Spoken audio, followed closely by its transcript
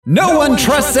No one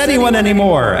trusts anyone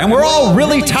anymore, and we're all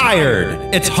really tired.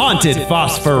 It's haunted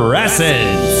phosphorescence.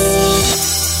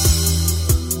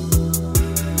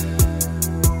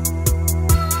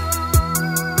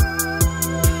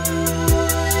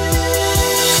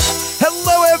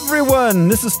 Hello, everyone.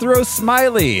 This is Throw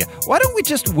Smiley. Why don't we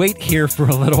just wait here for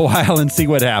a little while and see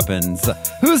what happens?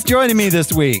 Who's joining me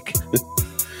this week?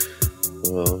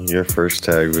 Well, your first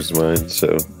tag was mine,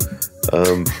 so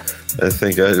I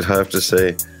think I'd have to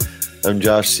say I'm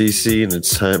Josh CC, and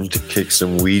it's time to kick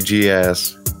some Ouija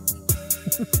ass.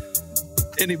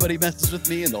 Anybody messes with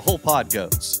me and the whole pod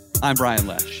goes. I'm Brian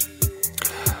Lesh.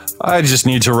 I just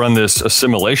need to run this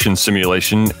assimilation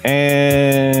simulation,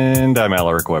 and I'm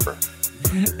Alaric Weber.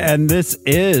 And this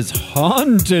is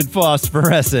Haunted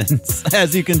Phosphorescence.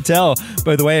 As you can tell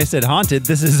by the way I said haunted,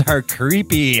 this is our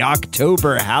creepy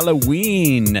October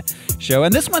Halloween show.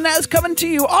 And this one is coming to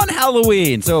you on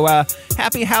Halloween. So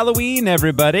happy Halloween,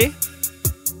 everybody.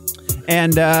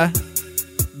 And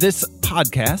this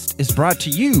podcast is brought to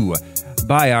you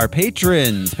by our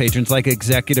patrons. Patrons like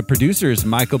executive producers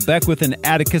Michael Beckwith and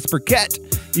Atticus Burkett.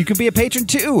 You can be a patron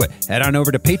too. Head on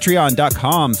over to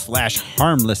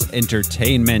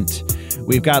patreon.com/harmlessentertainment.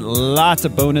 We've got lots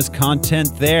of bonus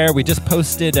content there. We just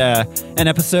posted an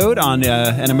episode on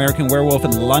An American Werewolf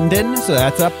in London, so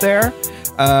that's up there.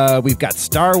 We've got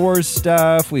Star Wars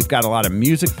stuff. We've got a lot of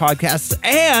music podcasts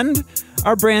and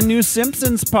our brand new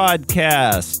Simpsons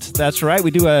podcast. That's right.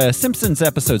 We do a Simpsons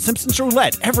episode, Simpsons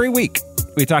Roulette, every week.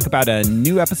 We talk about a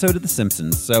new episode of The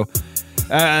Simpsons. So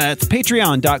it's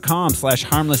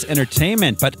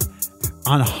patreon.com/harmlessentertainment. But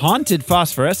on Haunted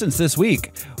Phosphorescence this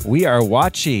week, we are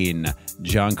watching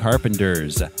John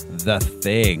Carpenter's The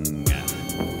Thing.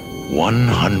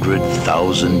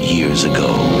 100,000 years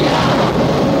ago,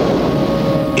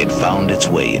 it found its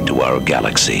way into our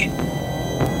galaxy.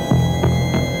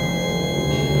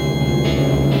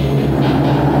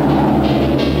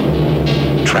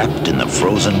 Trapped in the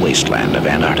frozen wasteland of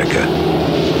Antarctica,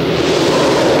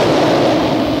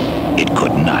 it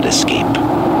could not escape.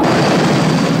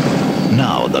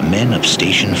 Now the men of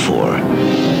Station 4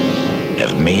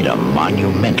 have made a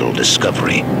monumental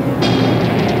discovery.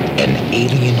 An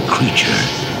alien creature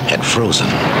had frozen,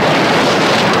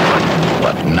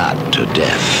 but not to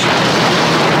death.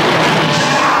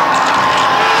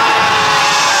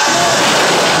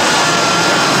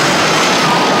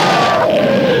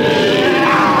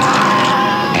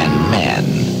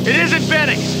 It isn't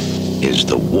Bennings! Is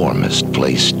the warmest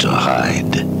place to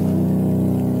hide.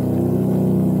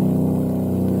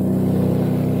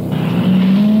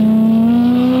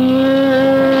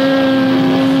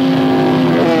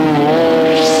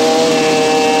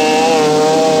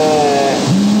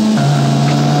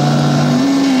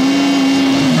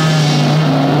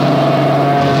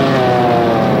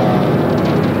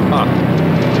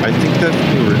 I think that's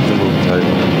the original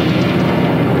title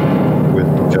with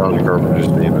John Carpenter's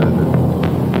name in it.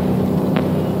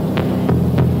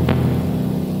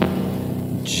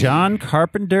 John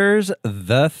Carpenter's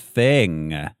The Thing.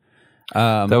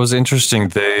 That was interesting.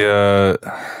 They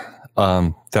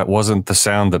that wasn't the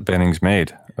sound that Bennings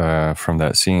made from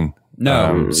that scene.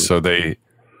 No. So they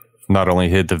not only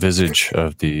hid the visage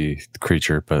of the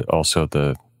creature, but also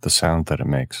the sound that it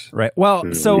makes. Right.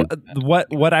 Well, so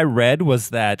what I read was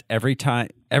that every time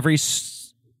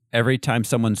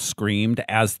someone screamed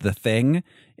as The Thing,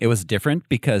 it was different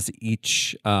because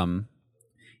each time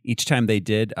they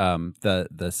did,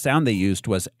 the sound they used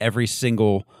was every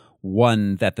single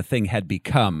one that the thing had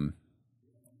become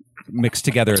mixed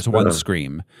together as one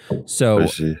scream. So,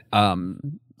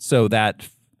 so that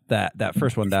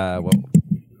first one,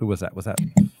 who was that? Was that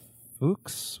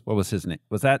Fuchs? What was his name?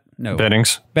 Was that no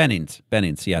Bennings? Bennings.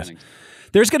 Yes. Bennings.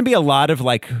 There's going to be a lot of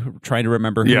like trying to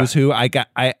remember who was who. I've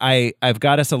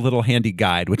got us a little handy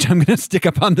guide, which I'm going to stick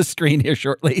up on the screen here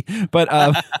shortly. But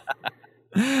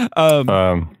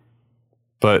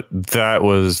but that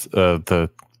was the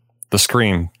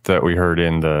scream that we heard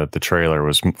in the trailer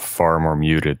was far more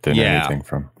muted than anything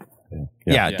from.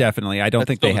 Yeah, definitely. I don't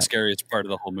think they the scariest part of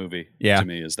the whole movie to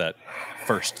me is that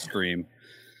first scream.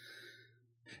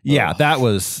 Yeah, that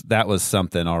was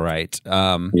something. All right.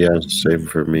 Yeah, same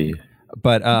for me.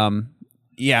 But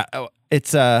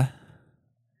it's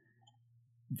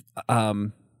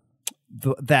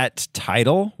that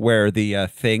title where the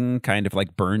thing kind of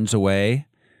like burns away.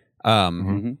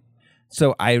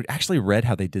 So I actually read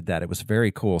how they did that. It was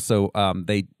very cool. So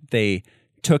they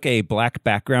took a black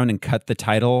background and cut the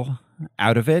title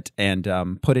out of it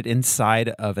and put it inside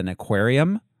of an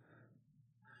aquarium.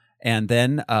 And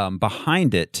then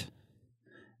behind it,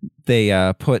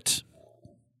 they put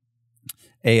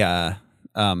a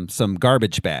some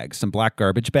garbage bags, some black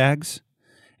garbage bags,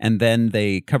 and then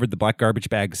they covered the black garbage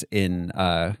bags in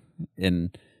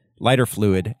lighter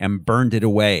fluid and burned it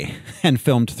away and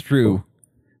filmed through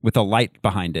with a light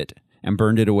behind it and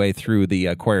burned it away through the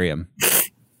aquarium.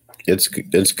 It's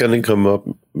going to come up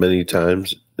many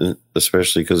times,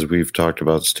 especially because we've talked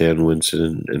about Stan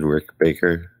Winston and Rick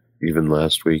Baker even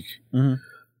last week.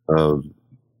 Mm-hmm.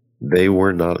 They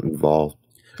were not involved.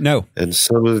 No. And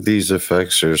some of these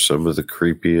effects are some of the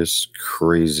creepiest,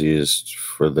 craziest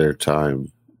for their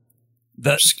time.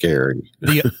 Scary.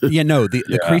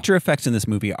 The creature effects in this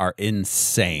movie are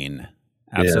insane.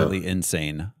 Absolutely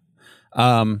insane.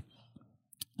 So,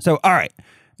 all right.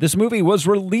 This movie was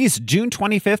released June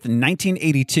 25th,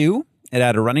 1982. It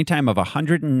had a running time of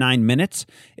 109 minutes.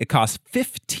 It cost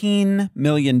 $15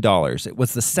 million. It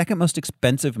was the second most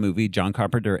expensive movie John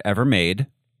Carpenter ever made.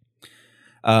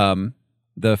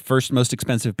 The first most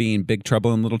expensive being Big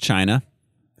Trouble in Little China.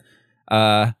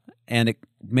 And it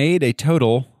made a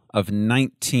total of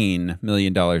 $19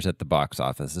 million at the box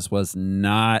office. This was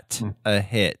not a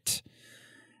hit.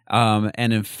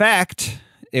 And in fact,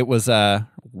 it was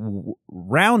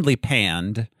roundly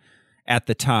panned at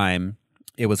the time.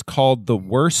 It was called the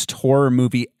worst horror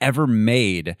movie ever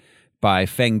made by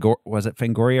was it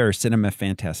Fangoria or Cinema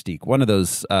Fantastique? One of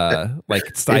those like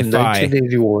sci-fi. In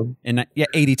 1981.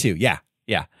 82. Yeah.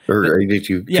 Or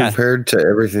 82. Yeah. Compared to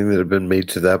everything that had been made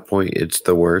to that point, it's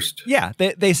the worst. Yeah,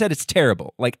 they said it's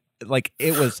terrible. Like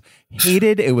it was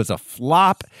hated. It was a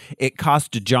flop. It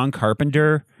cost John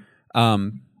Carpenter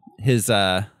his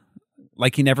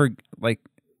he never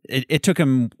it took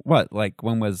him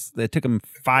it took him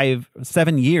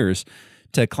 7 years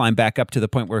to climb back up to the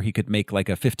point where he could make like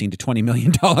a $15 to $20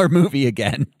 million movie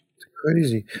again. It's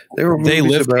crazy. They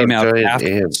Live came out after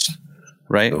ants,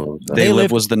 right? Oh, They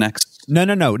Live was the next.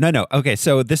 No. Okay,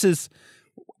 so this is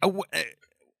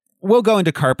we'll go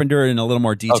into Carpenter in a little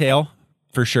more detail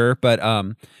for sure, but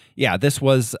this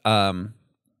was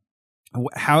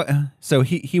so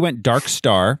he went Dark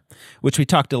Star, which we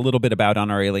talked a little bit about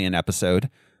on our Alien episode,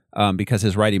 because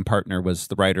his writing partner was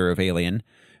the writer of Alien.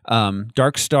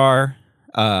 Dark Star,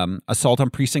 Assault on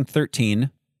Precinct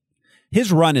 13.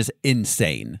 His run is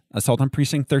insane. Assault on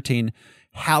Precinct 13,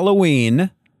 Halloween,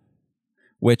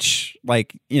 which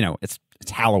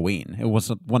it's Halloween. It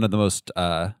was one of the most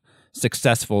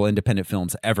successful independent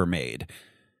films ever made.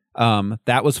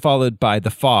 That was followed by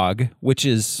The Fog, which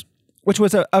was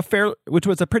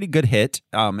a pretty good hit.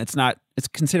 It's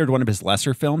considered one of his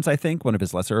lesser films, I think, one of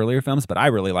his lesser earlier films, but I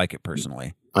really like it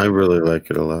personally. I really like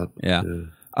it a lot. Yeah.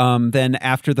 Then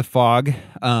after The Fog,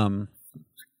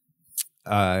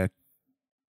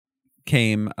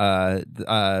 came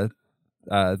The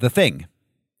Thing.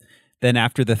 Then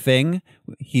after The Thing,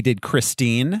 he did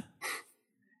Christine,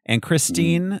 and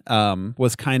Christine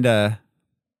was kind of.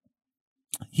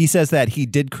 He says that he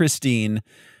did Christine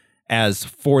as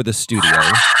for the studio.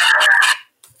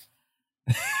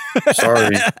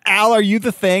 Sorry. Al, are you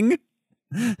the Thing?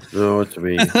 No, it's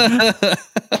me.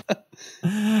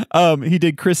 He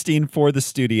did Christine for the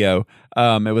studio.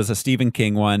 It was a Stephen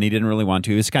King one. He didn't really want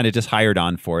to. He was kind of just hired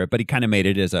on for it, but he kind of made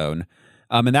it his own.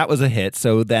 And that was a hit.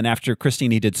 So then after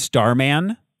Christine, he did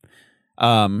Starman.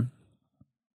 Then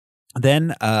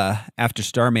after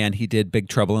Starman, he did Big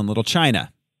Trouble in Little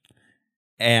China.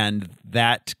 And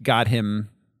that got him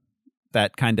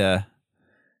that kind of,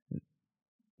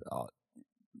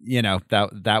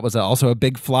 that was also a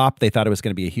big flop. They thought it was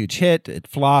going to be a huge hit. It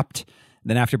flopped.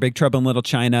 Then after Big Trouble in Little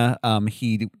China,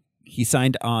 he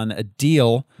signed on a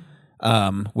deal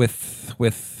with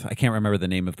I can't remember the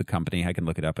name of the company. I can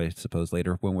look it up, I suppose,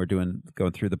 later when we're going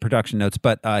through the production notes.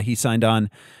 But he signed on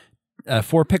a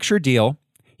 4-picture deal.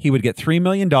 He would get $3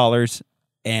 million,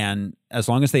 and as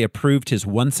long as they approved his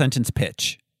 1-sentence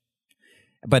pitch.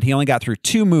 But he only got through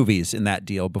 2 movies in that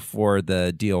deal before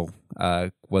the deal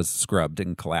was scrubbed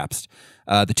and collapsed.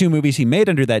 The 2 movies he made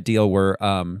under that deal were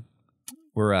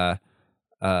Prince.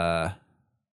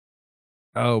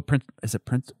 Is it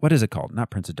Prince? What is it called? Not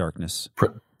Prince of Darkness.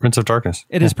 Prince of Darkness.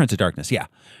 It is Prince of Darkness. Yeah,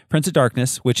 Prince of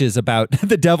Darkness, which is about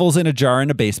the devil's in a jar in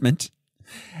a basement,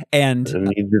 and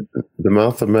The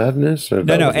Mouth of Madness. And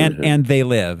They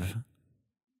Live,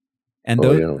 and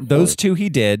those 2 he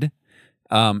did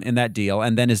in that deal,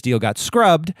 and then his deal got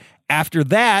scrubbed. After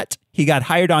that, he got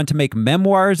hired on to make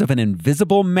Memoirs of an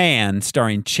Invisible Man,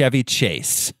 starring Chevy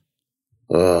Chase.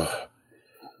 Ugh.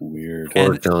 Weird.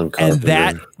 And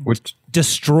that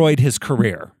destroyed his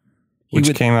career.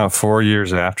 Which came out 4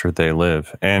 years after They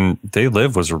Live. And They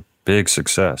Live was a big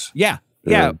success. Yeah.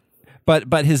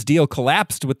 But his deal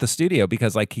collapsed with the studio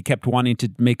because he kept wanting to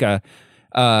make a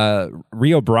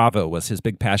Rio Bravo was his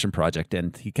big passion project,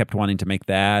 and he kept wanting to make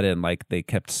that. And like they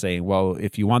kept saying, well,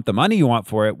 if you want the money you want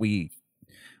for it, we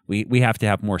have to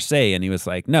have more say. And he was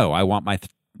like, no, I want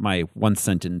my one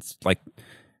sentence. Like,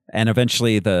 and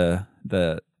eventually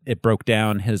it broke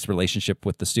down his relationship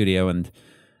with the studio, and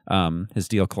his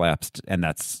deal collapsed. And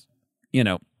that's, you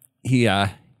know, he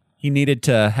needed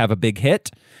to have a big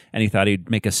hit, and he thought he'd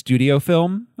make a studio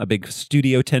film, a big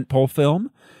studio tentpole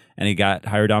film. And he got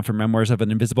hired on for Memoirs of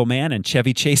an Invisible Man, and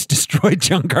Chevy Chase destroyed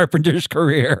John Carpenter's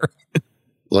career.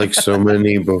 Like so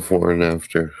many before and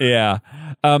after. Yeah.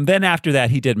 Then after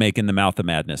that, he did make In the Mouth of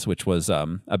Madness, which was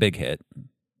a big hit.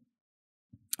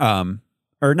 Or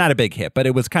not a big hit, but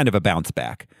it was kind of a bounce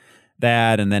back.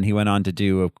 That, and then he went on to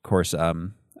do, of course,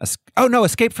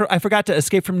 Escape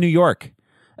from New York.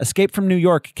 Escape from New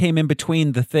York came in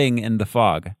between The Thing and The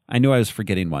Fog. I knew I was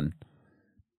forgetting one.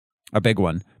 A big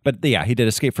one. But yeah, he did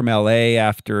Escape from L.A.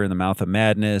 after In the Mouth of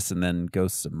Madness, and then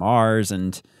Ghosts of Mars,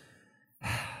 and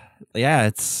yeah,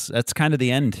 that's kind of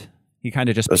the end. He kind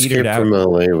of just petered out. Escape from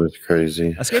L.A. was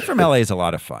crazy. Escape from L.A. is a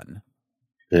lot of fun.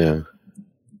 Yeah.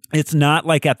 It's not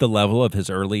like at the level of his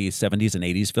early 70s and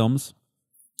 80s films,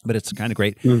 but it's kind of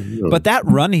great. Mm-hmm. But that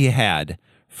run he had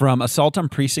from Assault on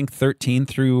Precinct 13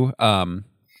 through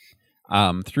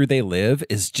They Live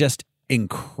is just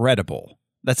incredible.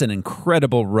 That's an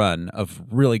incredible run of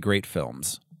really great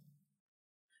films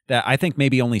that I think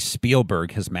maybe only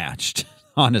Spielberg has matched,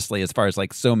 honestly, as far as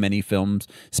like so many films.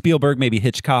 Spielberg, maybe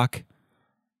Hitchcock,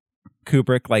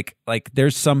 Kubrick. Like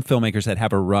there's some filmmakers that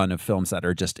have a run of films that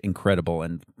are just incredible,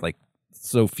 and like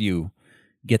so few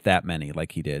get that many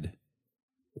like he did.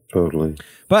 Totally.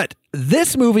 But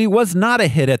this movie was not a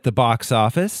hit at the box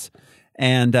office.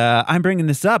 And I'm bringing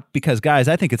this up because, guys,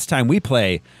 I think it's time we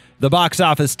play the Box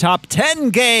Office Top 10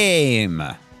 game.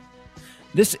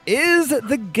 This is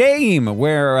the game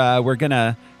where we're going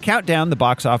to count down the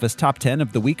Box Office Top 10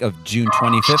 of the week of June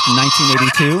 25th,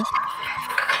 1982.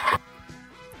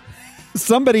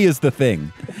 Somebody is the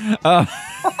thing.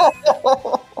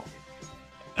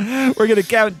 We're going to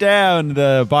count down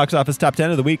the Box Office Top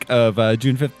 10 of the week of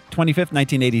June 25th,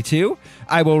 1982.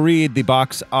 I will read the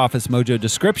Box Office Mojo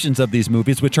descriptions of these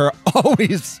movies, which are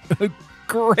always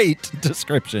great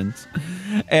descriptions.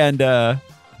 And the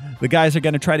guys are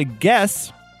going to try to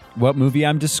guess what movie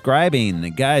I'm describing.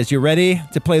 Guys, you ready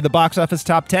to play the Box Office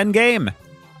Top 10 game?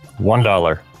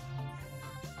 $1.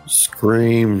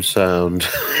 Scream sound.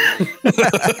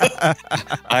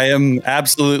 I am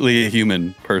absolutely a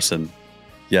human person.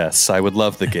 Yes, I would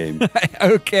love the game.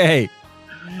 Okay.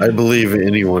 I believe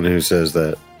anyone who says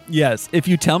that. Yes, if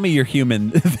you tell me you're human,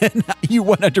 then you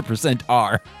 100%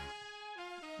 are.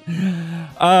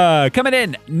 Coming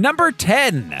in, number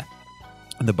 10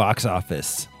 in the box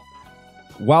office.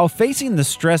 While facing the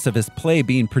stress of his play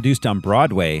being produced on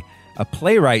Broadway, a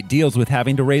playwright deals with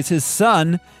having to raise his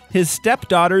son, his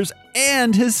stepdaughters,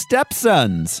 and his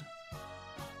stepsons.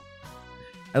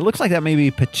 It looks like that may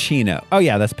be Pacino. Oh,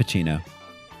 yeah, that's Pacino.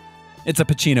 It's a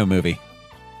Pacino movie.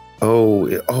 Oh,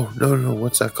 no.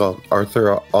 What's that called?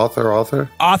 Author?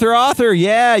 Author.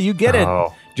 Yeah, you get it.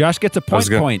 Josh gets a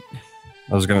point.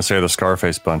 I was going to say the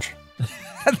Scarface Bunch.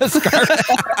 The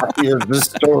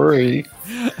story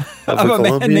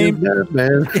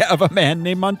of a man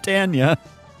named Montana.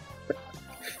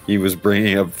 He was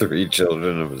bringing up 3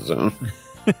 children of his own.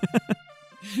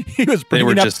 He was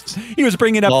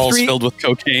bringing up balls 3 filled with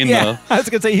cocaine. Yeah, I was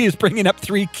gonna say he was bringing up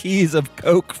 3 keys of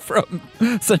coke from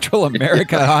Central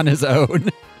America on his own.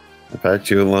 I packed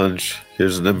you a lunch.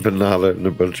 Here's an empanada and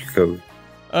a bunch of coke.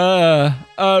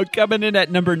 Coming in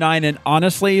at number 9, and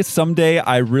honestly, someday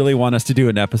I really want us to do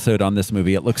an episode on this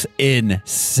movie. It looks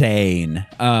insane.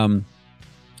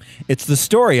 It's the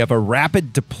story of a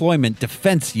rapid deployment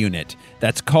defense unit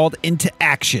that's called into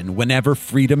action whenever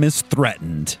freedom is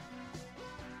threatened.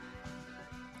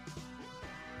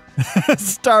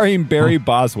 Starring Barry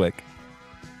Boswick.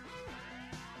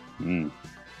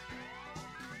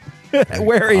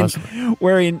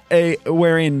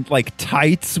 wearing like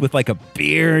tights with like a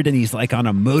beard, and he's like on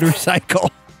a motorcycle.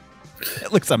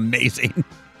 It looks amazing.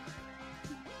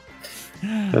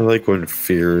 I like when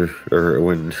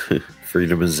when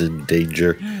freedom is in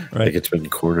danger, right? Like it's been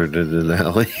cornered in an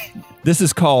alley. This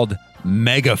is called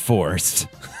Megaforce.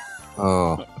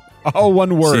 Oh, all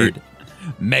one word. See,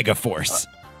 Megaforce.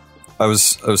 I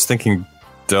was thinking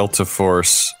Delta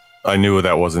Force. I knew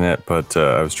that wasn't it, but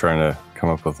I was trying to come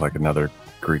up with like another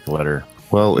Greek letter.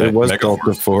 Well, it was Megaforce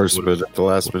Delta Force, would've- but at the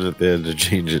last minute they had to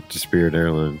change it to Spirit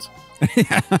Airlines. And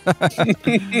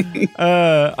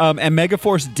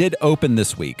Megaforce did open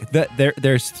this week.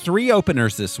 There's 3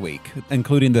 openers this week,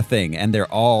 including The Thing, and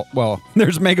they're all, well,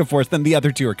 there's Megaforce, then the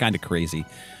other 2 are kind of crazy.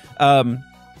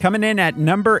 Coming in at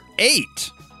number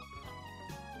 8.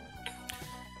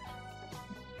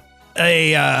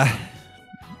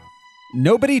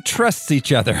 Nobody trusts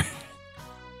each other.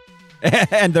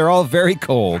 And they're all very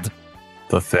cold.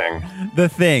 The Thing. The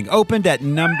Thing opened at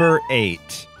number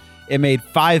 8. It made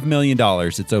 $5 million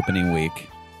its opening week.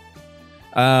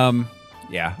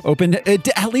 Yeah, opened.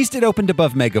 At least it opened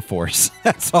above Megaforce.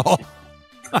 That's all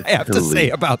I have to say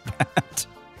about that.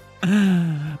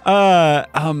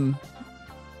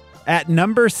 At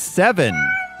number 7,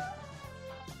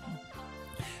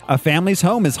 a family's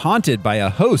home is haunted by a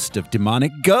host of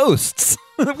demonic ghosts.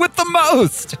 With the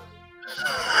most.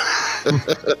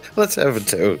 Let's have a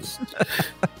toast.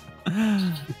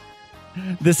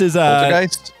 This is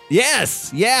Poltergeist?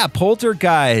 Yes, yeah,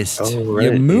 Poltergeist. Oh,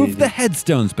 right. You moved the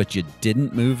headstones, but you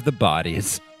didn't move the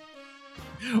bodies.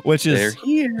 Which is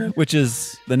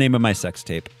the name of my sex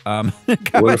tape. What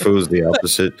if it was the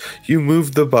opposite? You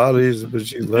moved the bodies,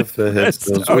 but you left the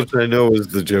headstones, which I know is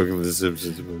the joke of The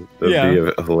Simpsons. But that'd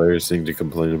be a hilarious thing to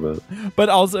complain about. But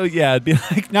also, yeah, it'd be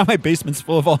like, now my basement's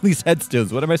full of all these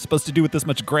headstones. What am I supposed to do with this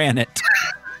much granite?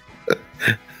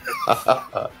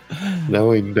 Now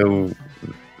we know.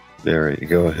 All right,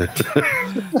 go ahead.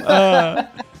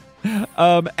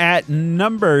 At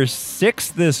number 6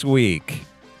 this week,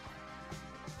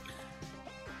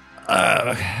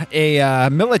 a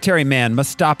military man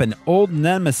must stop an old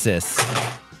nemesis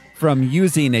from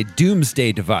using a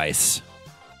doomsday device.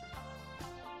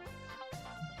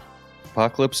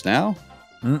 Apocalypse Now?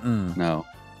 Mm-mm. No.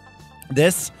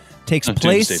 This takes A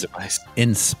place doomsday device.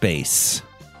 in space.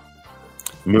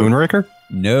 Moonraker?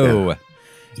 No.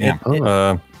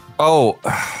 Yeah.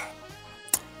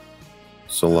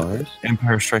 Solaris?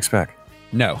 Empire Strikes Back.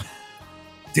 No.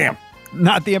 Damn.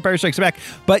 Not The Empire Strikes Back,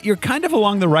 but you're kind of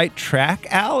along the right track,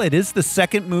 Al. It is the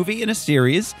second movie in a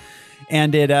series,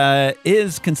 and it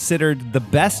is considered the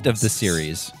best of the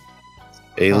series.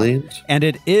 Aliens? And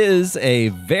it is a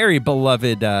very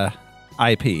beloved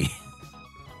IP.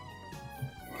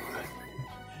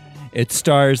 It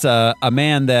stars a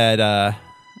man that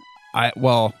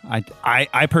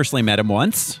I personally met him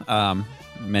once,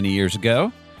 many years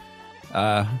ago.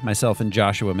 Myself and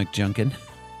Joshua McJunkin.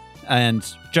 And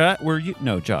were you?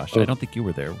 No, Josh. I don't think you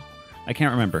were there. I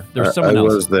can't remember. There was someone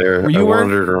else. I was there. You I were?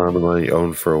 wandered around on my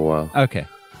own for a while. Okay.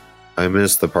 I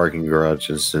missed the parking garage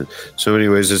incident. So,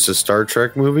 anyways, it's a Star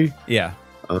Trek movie. Yeah.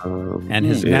 And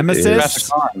his it nemesis,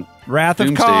 is- Wrath of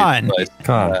Doomsday Khan. device.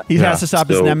 Khan. He has to stop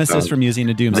his So, nemesis from using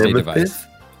a doomsday device.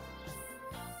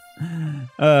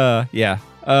 Nemesis? Yeah.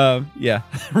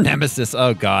 Nemesis.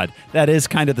 Oh God, that is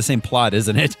kind of the same plot,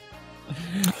 isn't it?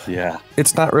 Yeah.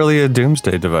 It's not really a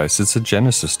doomsday device. It's a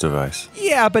Genesis device.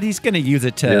 Yeah, but he's going to use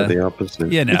it to, Yeah, the opposite.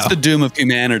 you know. It's the doom of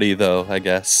humanity, though, I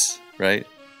guess. Right?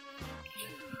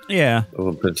 Yeah.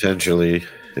 Well, potentially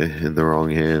in the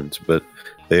wrong hands, but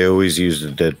they always use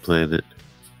a dead planet.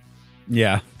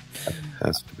 Yeah.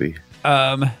 Has to be.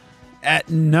 At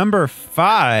number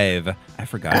 5, I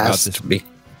forgot about Has this. to be.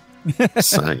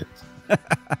 Science.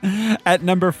 At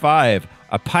number 5,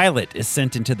 a pilot is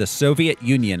sent into the Soviet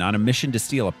Union on a mission to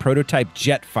steal a prototype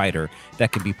jet fighter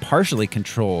that can be partially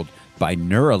controlled by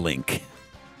Neuralink.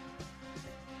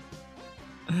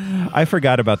 I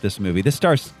forgot about this movie. This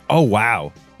stars... Oh,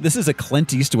 wow. This is a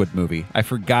Clint Eastwood movie. I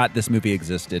forgot this movie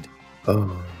existed.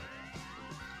 Oh.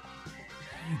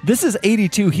 This is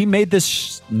 82. He made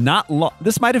this not long...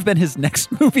 This might have been his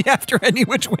next movie after Any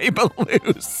Which Way But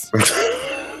Loose.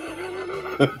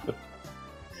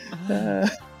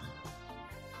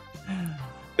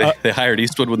 They hired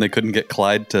Eastwood when they couldn't get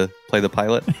Clyde to play the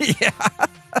pilot. Yeah.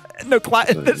 No,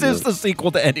 Clyde, this is the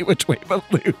sequel to Any Which Way But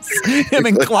Loose. Him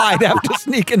and Clyde have to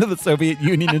sneak into the Soviet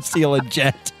Union and steal a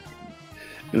jet.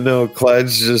 No,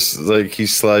 Clyde's just like, he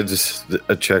slides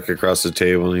a check across the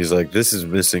table and he's like, this is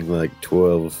missing like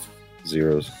 12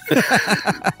 zeros.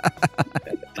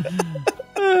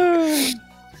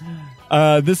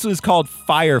 This was called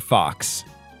Firefox.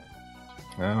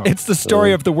 Oh. It's the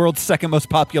story of the world's second most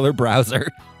popular browser.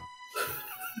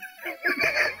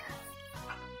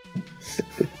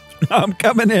 I'm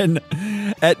coming in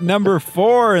at number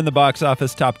 4 in the box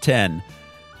office top 10.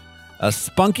 A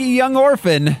spunky young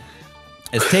orphan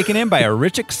is taken in by a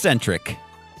rich eccentric.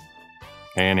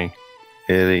 Annie.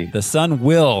 Annie. The sun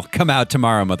will come out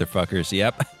tomorrow, motherfuckers.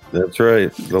 Yep. That's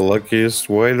right. The luckiest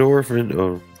white orphan.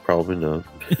 Oh, probably not.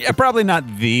 Yeah, probably not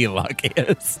the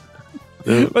luckiest.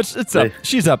 But it's up.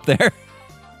 She's up there.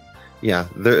 Yeah,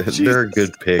 they're a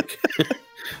good pick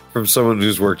from someone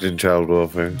who's worked in child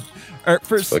welfare.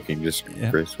 It's fucking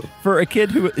disgraceful. For a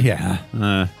kid who,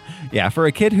 for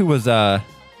a kid who was,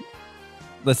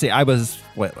 let's see, I was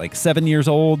like 7 years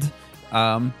old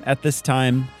at this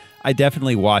time. I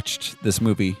definitely watched this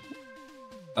movie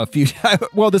a few times.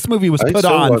 Well, this movie was put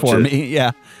on for me.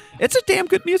 Yeah, it's a damn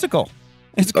good musical.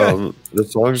 It's good. The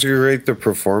songs are great. The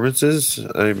performances.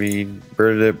 I mean,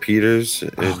 Bernadette Peters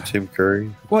and Tim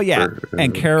Curry. Well, yeah,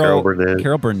 and Carol Burnett.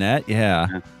 Carol Burnett.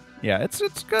 Yeah.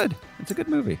 It's good. It's a good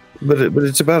movie. But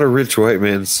it's about a rich white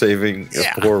man saving a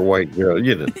poor white girl.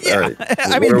 You know. Yeah. All right.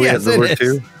 I mean, yes, it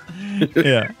is.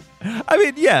 Yeah. I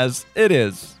mean, yes, it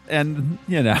is. And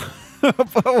you know,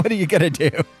 what are you gonna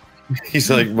do? He's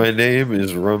like, my name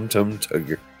is Rum Tum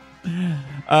Tugger.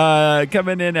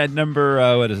 Coming in at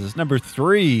number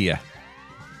 3.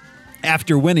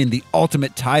 After winning the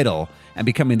ultimate title and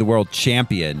becoming the world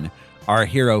champion, our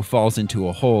hero falls into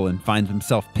a hole and finds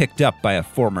himself picked up by a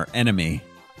former enemy.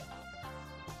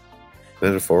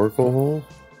 Metaphorical hole?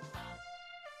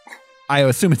 I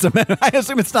assume it's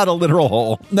not a literal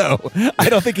hole. No, I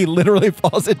don't think he literally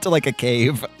falls into like a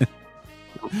cave.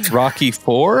 Rocky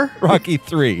 4? Rocky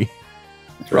 3.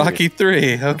 Rocky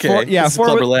 3. Okay. 4, yeah, this is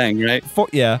Clubber Lang, right?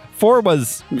 4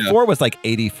 was like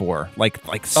 84. Like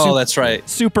that's right.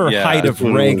 Super height of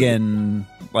Reagan,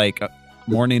 like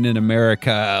Morning in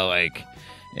America, like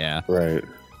Right.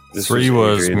 3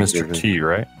 was Mr. T,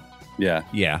 right? Yeah.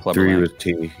 Clubber 3 Lang. with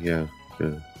T. Yeah.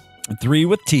 3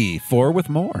 with T, 4 with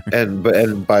more.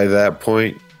 And by that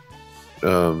point,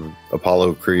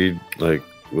 Apollo Creed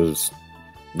was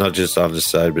not just on his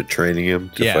side, but training him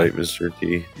to fight Mr.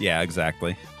 T. Yeah,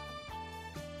 exactly.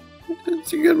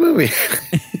 It's a good movie.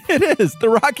 It is. The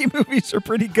Rocky movies are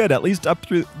pretty good, at least up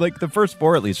through like the first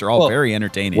 4. At least are all very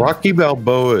entertaining. Rocky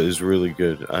Balboa is really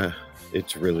good.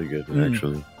 It's really good,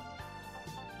 actually.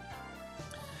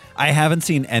 I haven't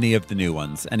seen any of the new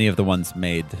ones. Any of the ones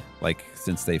made like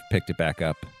since they've picked it back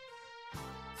up.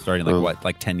 Starting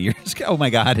like 10 years ago. Oh my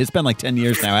God, it's been like 10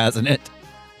 years now, hasn't it?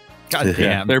 God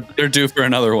damn. They're due for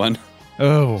another one.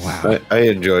 Oh wow. I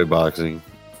enjoy boxing,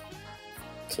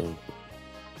 so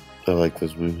I like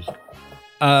those movies.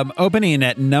 Opening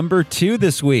at number 2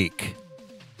 this week.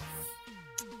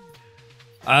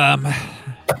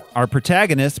 Our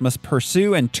protagonist must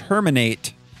pursue and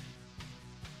terminate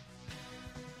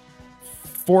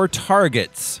 4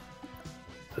 targets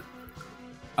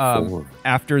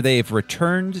after they've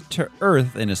returned to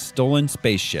Earth in a stolen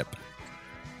spaceship.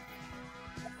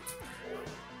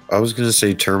 I was going to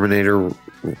say Terminator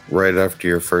right after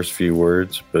your first few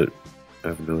words, but I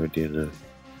have no idea now.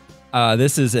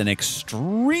 This is an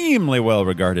extremely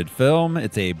well-regarded film.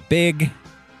 It's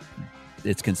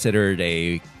considered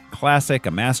a classic,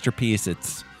 a masterpiece.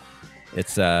 It's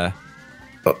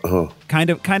kind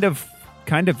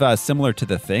of similar to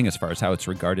The Thing as far as how it's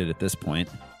regarded at this point.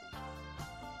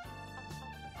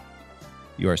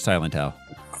 You are silent, Hal.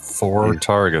 4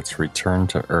 targets return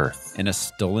to Earth in a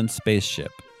stolen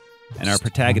spaceship, and our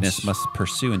protagonist must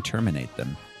pursue and terminate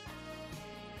them.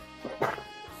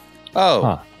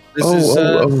 This is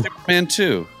Superman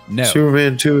 2. No.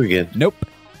 Superman 2 again. Nope.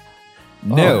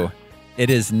 No, it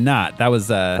is not. That was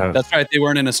That's right. They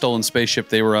weren't in a stolen spaceship.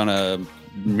 They were on a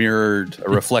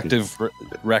reflective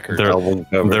record.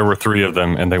 There were 3 of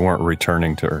them, and they weren't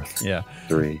returning to Earth. Yeah.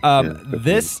 3.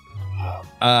 This,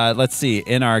 let's see.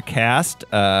 In our cast,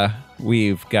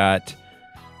 we've got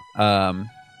Rutger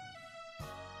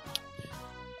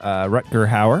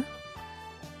Hauer.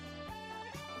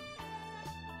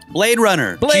 Blade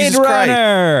Runner. Blade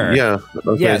Runner. Yeah.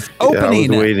 Okay. Yes. I was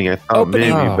waiting. I thought maybe,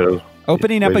 but I was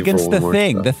opening up against The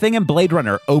Thing. Stuff. The Thing and Blade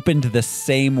Runner opened the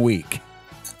same week.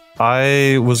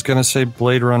 I was going to say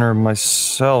Blade Runner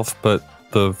myself,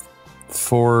 but the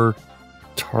 4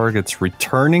 targets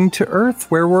returning to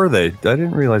Earth, where were they? I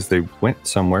didn't realize they went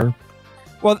somewhere.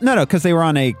 Well, no, because they were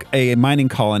on a mining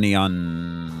colony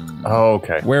on... Oh,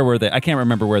 okay. Where were they? I can't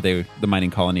remember where the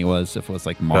mining colony was, if it was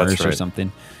like Mars or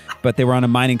something. But they were on a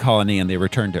mining colony, and they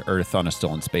returned to Earth on a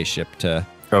stolen spaceship to...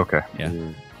 Okay. Yeah.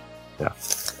 Yeah.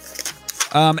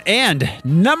 And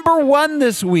number 1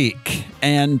 this week,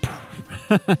 and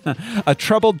a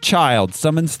troubled child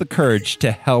summons the courage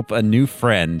to help a new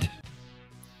friend.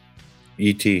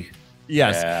 E.T.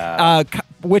 Yes. Yeah.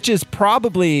 This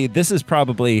is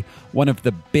probably one of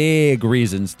the big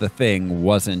reasons The Thing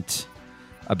wasn't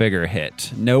a bigger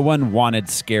hit. No one wanted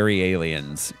scary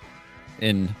aliens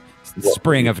in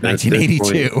spring of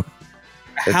 1982.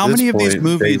 How many of these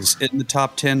movies in the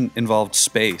top 10 involved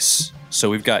space? So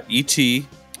we've got E.T.,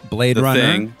 Blade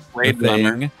Runner, Blade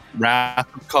Runner,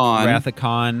 Wrath of Khan. Wrath of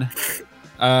Khan.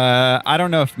 I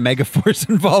don't know if Megaforce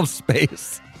involves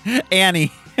space.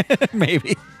 Annie,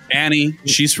 maybe. Annie,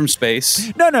 she's from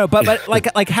space. No, but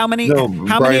like how many? No,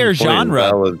 how many Brian are pointed genre?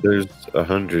 out, there's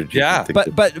 100. Yeah,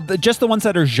 But just the ones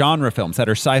that are genre films that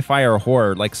are sci-fi or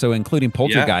horror, like so, including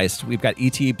Poltergeist. We've got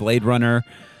E.T., Blade Runner,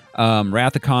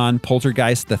 Wrath of Khan,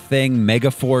 Poltergeist, The Thing,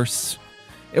 Megaforce.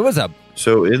 It was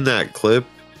So in that clip,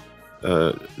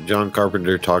 John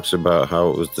Carpenter talks about how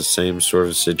it was the same sort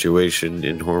of situation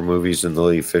in horror movies in the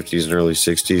late 50s and early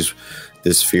 60s,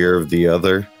 this fear of the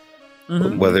other,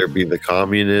 whether it be the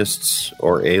communists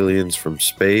or aliens from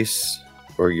space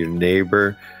or your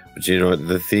neighbor. But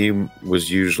the theme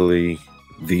was usually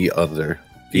the other,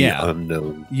 the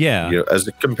unknown. Yeah. As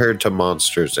compared to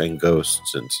monsters and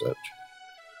ghosts and such.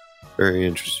 Very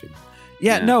interesting.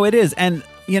 Yeah, no, it is. And,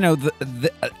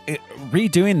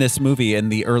 redoing this movie in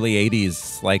the early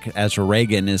 80s, like as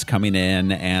Reagan is coming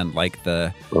in and like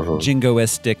the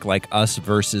jingoistic, like us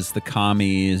versus the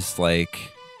commies,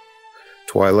 like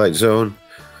Twilight Zone.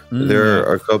 There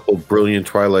are a couple brilliant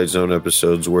Twilight Zone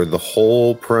episodes where the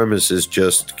whole premise is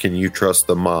just, can you trust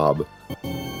the mob?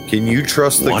 Can you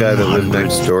trust the guy that lived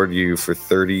next door to you for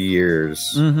 30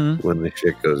 years when the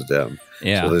shit goes down?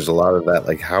 Yeah. So there's a lot of that,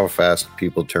 like how fast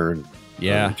people turn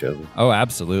on each other. Oh,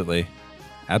 absolutely.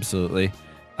 Absolutely.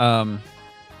 So,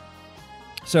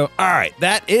 all right,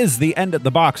 that is the end of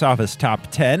the box office top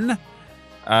 10,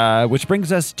 which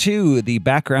brings us to the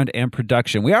background and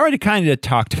production. We already kind of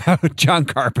talked about John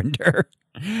Carpenter,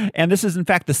 and this is, in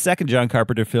fact, the second John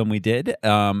Carpenter film we did.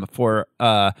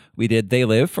 We did They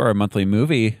Live for our monthly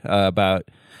movie about,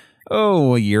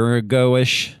 a year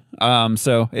ago-ish.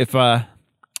 So if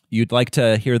you'd like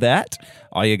to hear that,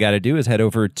 all you got to do is head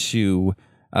over to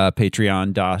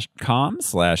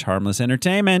patreon.com/harmless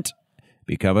entertainment.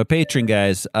 Become a patron,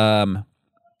 guys. But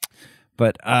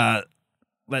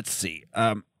let's see.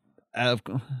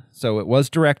 So it was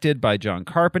directed by John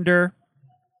Carpenter.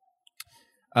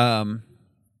 And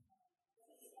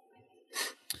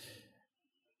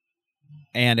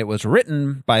it was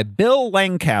written by Bill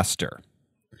Lancaster.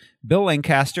 Bill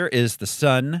Lancaster is the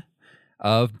son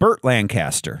of Burt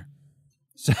Lancaster.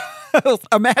 So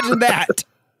imagine that.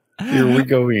 Here we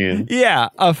go again. Yeah,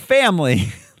 a family.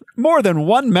 More than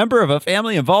one member of a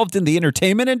family involved in the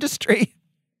entertainment industry.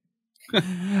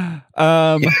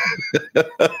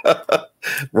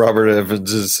 Robert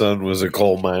Evans' son was a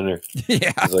coal miner.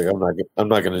 Yeah, he's like, I'm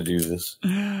not going to do this.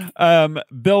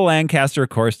 Bill Lancaster, of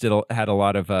course, had a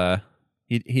lot of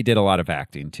he did a lot of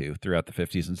acting too throughout the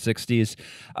 50s and 60s.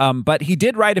 But he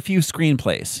did write a few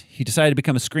screenplays. He decided to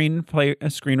become a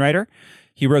screenwriter.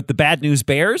 He wrote The Bad News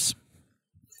Bears.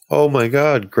 Oh my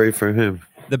God, great for him.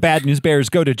 The Bad News Bears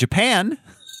Go to Japan.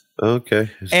 Okay.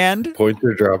 And points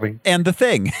are dropping. And The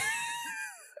Thing.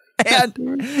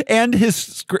 and he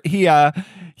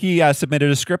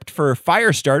submitted a script for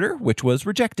Firestarter, which was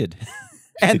rejected.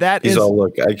 And He's all,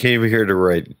 look, I came here to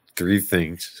write 3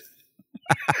 things.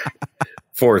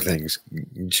 4 things.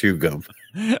 Chew gum.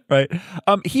 Right.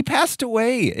 He passed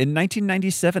away in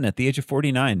 1997 at the age of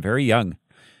 49, very young.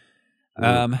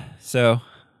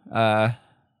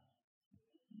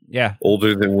 Yeah.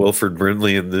 Older than Wilford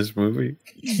Brimley in this movie?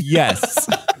 Yes.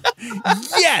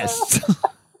 Yes.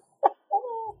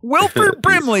 Wilford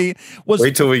Brimley was.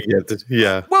 Wait till we get this.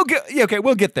 Yeah. We'll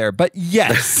get there. But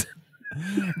yes,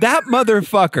 that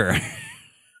motherfucker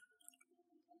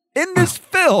in this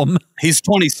film. He's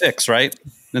 26, right?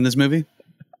 In this movie?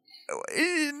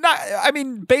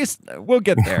 We'll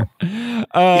get there.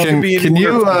 Can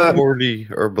you 40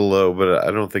 or below? But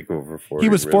I don't think over 40. He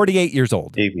was 48 years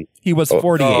old. Maybe he was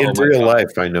 48 in real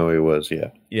life. I know he was.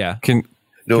 Yeah. Yeah. Can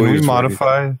we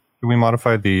modify? Can we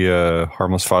modify the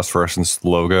Harmless Phosphorescence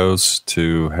logos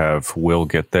to have "We'll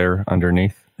get there"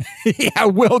 underneath? Yeah,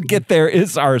 "We'll get there"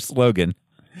 is our slogan.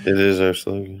 It is our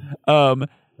slogan. But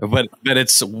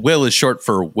it's Will is short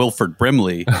for Wilford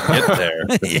Brimley. Get there.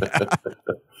 Yeah.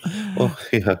 Well,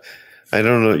 yeah. I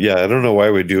don't know. Yeah, I don't know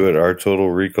why we do it. Our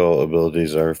total recall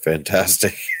abilities are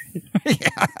fantastic.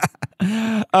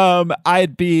 Yeah.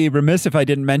 I'd be remiss if I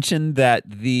didn't mention that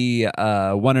the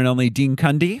one and only Dean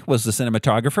Cundey was the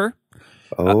cinematographer.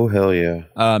 Oh, hell yeah.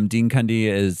 Dean Cundey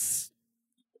is,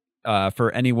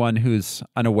 for anyone who's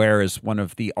unaware, is one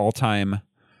of the all-time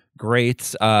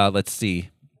greats. Let's see.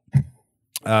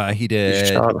 He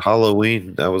shot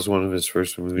Halloween. That was one of his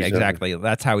first movies. Yeah, exactly. Ever.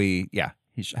 That's how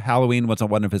Halloween was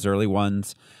one of his early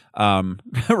ones.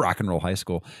 Rock and Roll High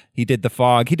School. He did The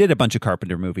Fog. He did a bunch of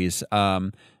Carpenter movies.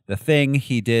 The Thing.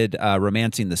 He did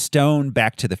Romancing the Stone,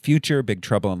 Back to the Future, Big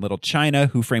Trouble in Little China,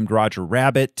 Who Framed Roger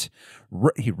Rabbit.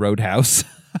 He Roadhouse,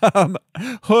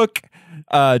 Hook,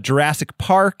 Jurassic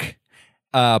Park,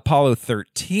 Apollo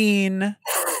 13,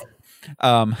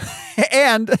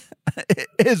 and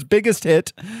his biggest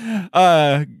hit,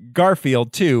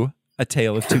 Garfield 2, A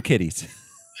Tale of Two Kitties.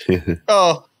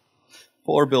 Oh,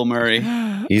 poor Bill Murray.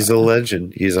 He's a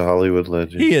legend. He's a Hollywood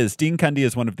legend. He is. Dean Cundy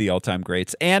is one of the all-time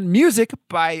greats. And music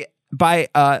by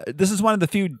this is one of the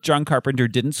few John Carpenter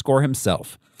didn't score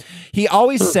himself. He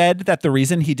always said that the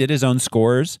reason he did his own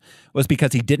scores was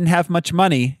because he didn't have much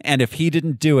money, and if he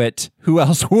didn't do it, who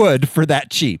else would for that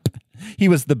cheap? He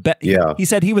was the best. Yeah. He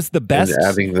said he was the best. And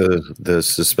adding the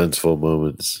suspenseful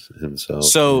moments himself.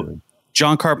 So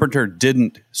John Carpenter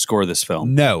didn't score this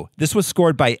film. No, this was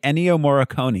scored by Ennio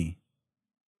Morricone.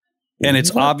 And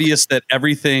it's obvious that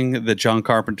everything that John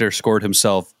Carpenter scored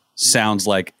himself sounds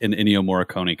like an Ennio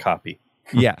Morricone copy.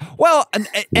 Yeah. Well,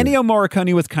 Ennio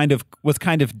Morricone was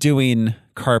kind of doing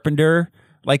Carpenter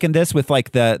like in this with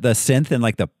like the synth and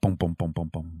like the boom boom boom boom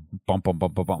boom boom boom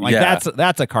boom boom boom. Like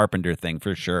that's a Carpenter thing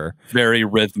for sure. Very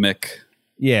rhythmic.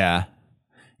 Yeah.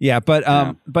 Yeah,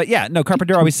 but yeah, no,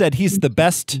 Carpenter always said he was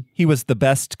the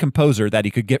best composer that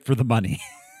he could get for the money.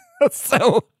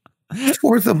 So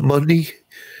for the money.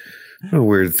 What a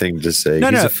weird thing to say.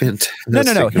 He's a fantastic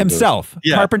No. Himself.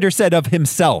 Yeah. Carpenter said of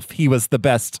himself he was the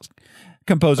best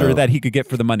composer that he could get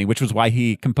for the money, which was why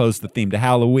he composed the theme to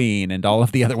Halloween and all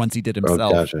of the other ones he did himself.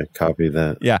 Oh gosh, I copy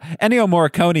that. Yeah, Ennio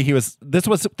Morricone.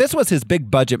 This was his big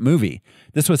budget movie.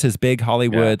 This was his big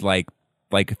Hollywood like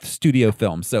studio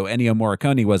film. So Ennio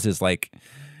Morricone was his like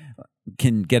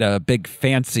can get a big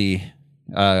fancy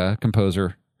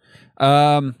composer.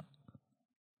 Kurt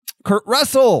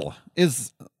Russell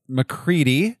is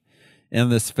MacReady in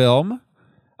this film,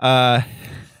 and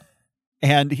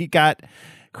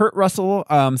Kurt Russell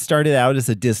started out as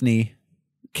a Disney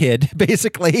kid,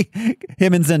 basically.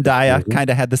 Him and Zendaya kind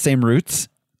of had the same roots.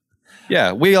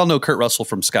 Yeah, we all know Kurt Russell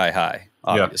from Sky High,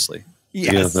 obviously.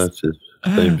 Yes. Yeah, that's his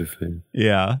claim to fame.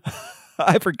 Yeah.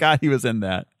 I forgot he was in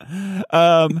that.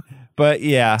 But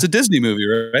yeah. It's a Disney movie,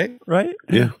 right? Right?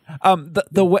 Yeah.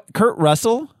 Kurt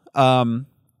Russell,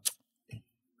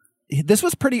 this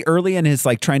was pretty early in his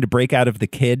like trying to break out of the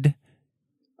kid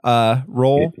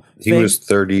role. He was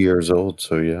 30 years old,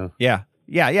 so yeah.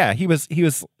 Yeah. He was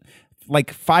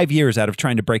like 5 years out of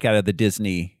trying to break out of the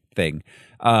Disney thing.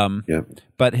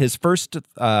 But his first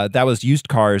that was Used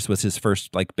Cars was his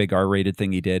first like big R-rated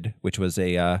thing he did, which was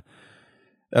whatchamacallit,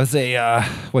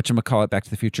 Back to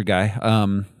the Future guy.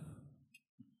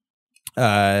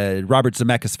 Robert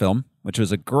Zemeckis film, which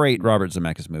was a great Robert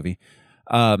Zemeckis movie.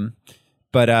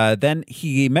 But then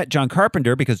he met John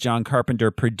Carpenter because John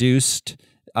Carpenter produced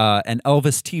an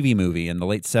Elvis TV movie in the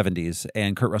late 70s,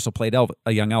 and Kurt Russell played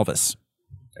a young Elvis.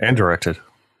 And directed.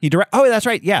 Oh, that's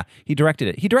right. Yeah, he directed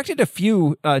it. He directed a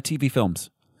few TV films,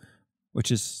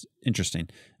 which is interesting.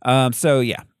 So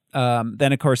yeah.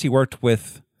 Then of course he worked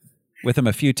with him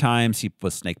a few times. He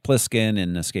was Snake Plissken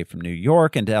in Escape from New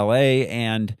York and L.A.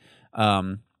 And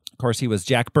of course he was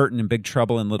Jack Burton in Big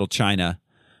Trouble in Little China,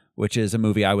 which is a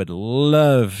movie I would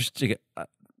love to get.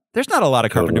 There's not a lot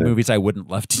of Carpenter movies I wouldn't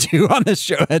love to do on this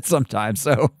show at some time.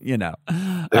 So, you know.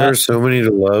 There are so many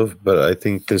to love, but I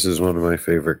think this is one of my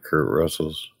favorite Kurt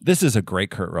Russells. This is a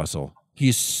great Kurt Russell.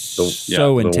 He's so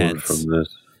The one intense. from this.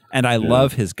 And I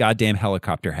love his goddamn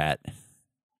helicopter hat.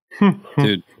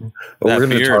 Dude. Well, we're going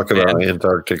to talk about man.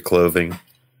 Antarctic clothing.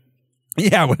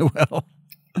 Yeah, we will.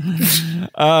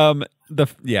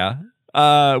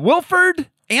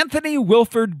 Anthony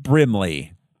Wilford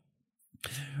Brimley.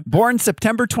 Born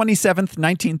September 27th,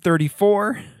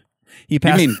 1934. He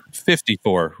passed. You mean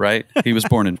 54, right? He was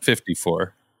born in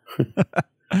 54.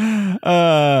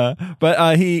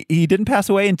 But he didn't pass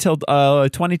away until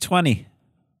 2020.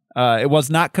 It was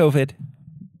not COVID.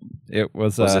 It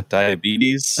was it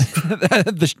diabetes?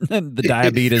 the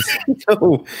diabetes.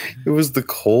 No, it was the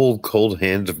cold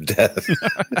hand of death.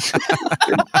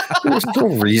 There was no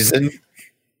reason.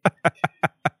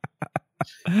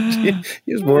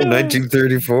 He was born in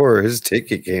 1934. His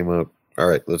ticket came up. All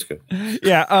right, let's go.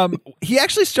 Yeah, he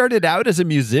actually started out as a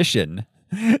musician.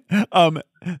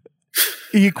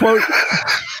 He quote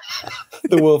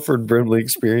The Wilford Brimley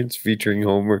Experience featuring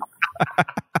Homer.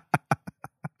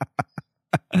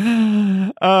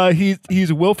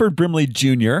 He's Wilford Brimley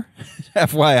Jr.,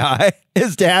 FYI.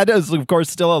 His dad is, of course,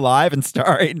 still alive and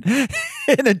starring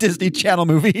in a Disney Channel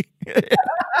movie.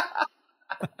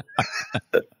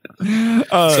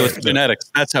 So it's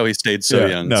genetics. That's how he stayed so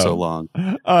young, so long.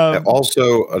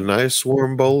 Also, a nice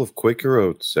warm bowl of Quaker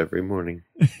Oats every morning.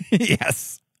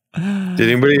 Yes. Did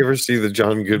anybody ever see the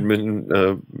John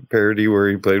Goodman parody where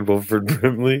he played Wilford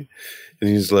Brimley? And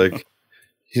he's like,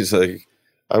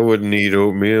 I wouldn't eat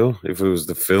oatmeal if it was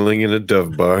the filling in a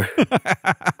Dove bar.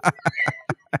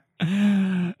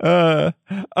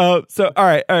 So all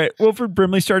right. Wilford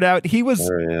Brimley started out. He was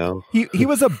he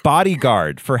was a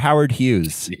bodyguard for Howard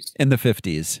Hughes in the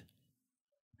 50s.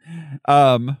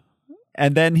 And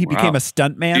then he became a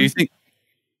stuntman. Do you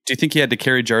think he had to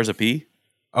carry jars of pee?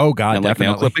 Oh God, and definitely.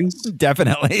 Like nail clippings?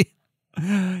 Definitely.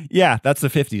 Yeah, that's the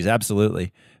 50s,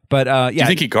 absolutely. But yeah. Do you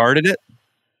think he guarded it?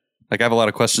 Like, I have a lot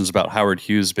of questions about Howard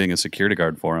Hughes being a security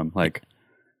guard for him. Like,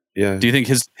 yeah. Do you think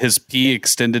his pee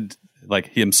extended, like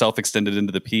he himself extended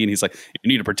into the pee, and he's like, you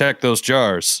need to protect those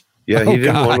jars? Yeah, he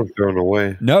didn't want them thrown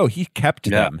away. No, he kept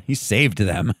them. He saved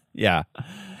them. Yeah.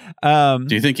 Do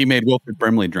you think he made Wilford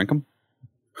Brimley drink them?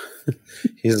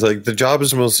 He's like, the job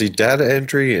is mostly data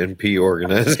entry and pee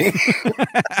organizing.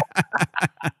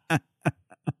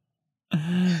 Do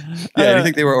you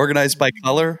think they were organized by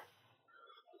color?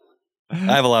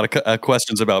 I have a lot of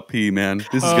questions about pee, man.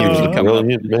 This is going to keep coming up.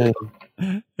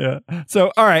 Man. Yeah.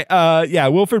 So, all right.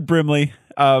 Wilford Brimley.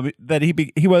 That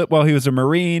he was a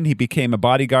Marine. He became a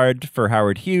bodyguard for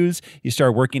Howard Hughes. He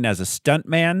started working as a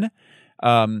stuntman,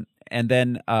 and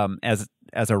then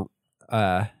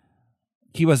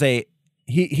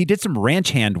he did some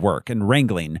ranch hand work and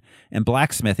wrangling and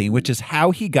blacksmithing, which is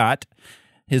how he got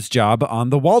his job on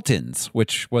the Waltons,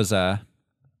 which was where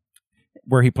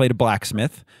he played a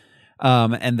blacksmith,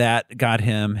 and that got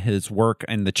him his work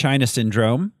in the China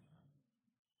Syndrome.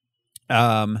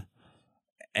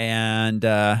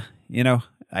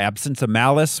 Absence of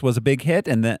Malice was a big hit,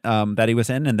 and that he was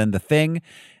in, and then The Thing,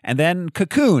 and then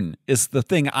Cocoon is the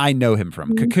thing I know him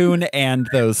from. Cocoon and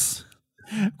those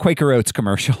Quaker Oats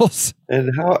commercials.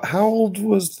 And how old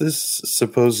was this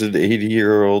supposed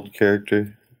 80-year-old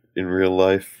character in real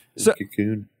life in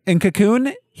Cocoon? In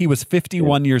Cocoon, he was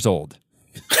 51 years old.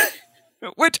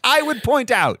 Which I would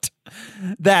point out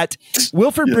that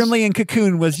Wilford Brimley in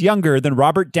Cocoon was younger than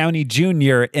Robert Downey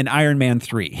Jr. in Iron Man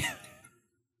 3.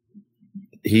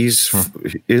 He's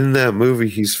in that movie.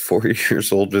 He's 4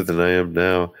 years older than I am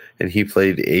now, and he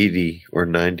played 80 or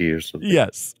 90 or something.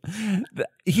 Yes,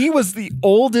 he was the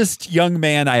oldest young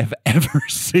man I have ever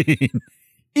seen.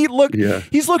 He's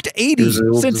looked 80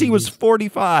 since he was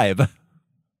 45.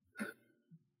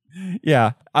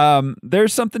 Yeah,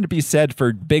 there's something to be said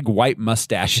for big white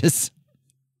mustaches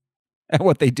and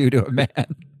what they do to a man,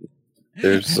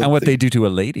 and what they do to a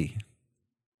lady.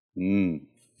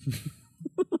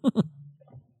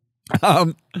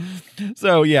 Wilford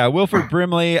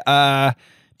Brimley,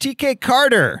 T.K.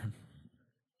 Carter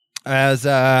as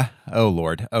oh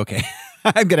Lord, okay.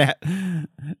 I'm gonna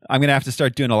have to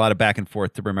start doing a lot of back and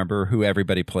forth to remember who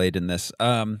everybody played in this.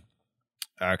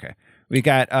 Okay, we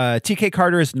got T.K.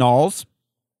 Carter as Knowles.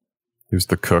 He was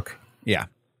the cook. Yeah,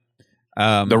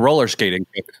 the roller skating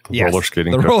cook. Yes,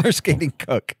 the roller skating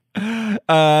cook.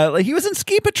 He was in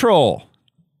Ski Patrol.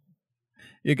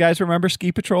 You guys remember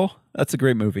Ski Patrol? That's a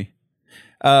great movie.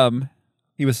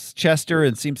 He was Chester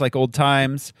and Seems Like Old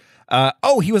Times.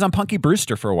 He was on Punky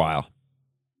Brewster for a while.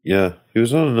 Yeah, he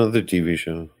was on another TV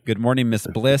show. Good Morning, Miss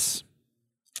Bliss.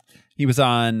 He was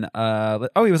on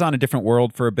he was on A Different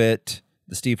World for a bit.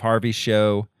 The Steve Harvey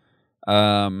Show.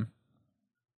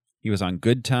 He was on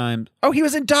Good Times. Oh, he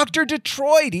was in Dr.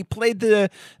 Detroit. He played the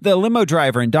limo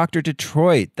driver in Dr.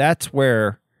 Detroit. That's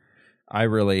where I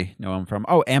really know him from.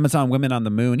 Oh, Amazon Women on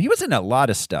the Moon. He was in a lot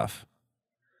of stuff.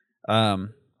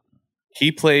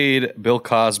 He played Bill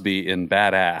Cosby in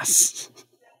Badass.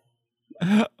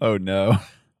 Oh no!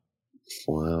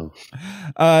 Wow.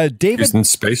 David. He's in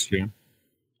Space Jam.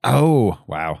 Oh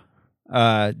wow.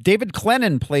 David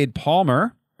Clennon played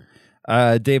Palmer.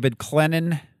 David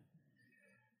Clennon.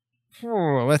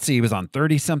 Let's see. He was on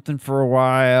 30 something for a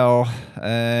while.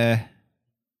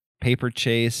 Paper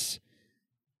Chase.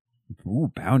 Ooh,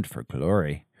 Bound for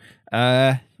Glory.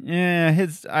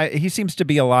 He seems to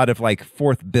be a lot of like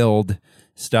fourth build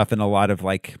stuff and a lot of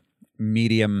like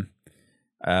medium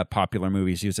popular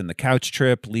movies. He was in The Couch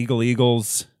Trip, Legal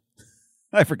Eagles.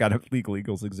 I forgot if Legal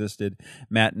Eagles existed.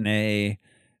 Matinee.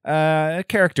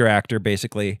 Character actor,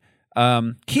 basically.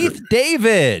 Keith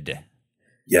David.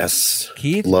 Yes.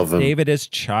 Keith Love him. David as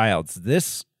Childs.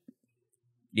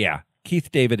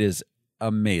 Keith David is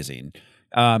amazing.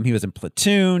 He was in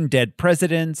Platoon, Dead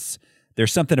Presidents.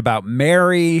 There's Something About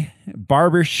Mary,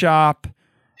 Barbershop.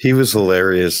 He was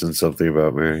hilarious in Something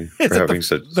About Mary for having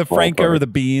such the Franco or the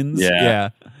Beans.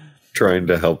 Yeah. Trying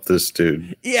to help this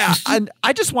dude. Yeah. And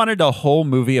I just wanted a whole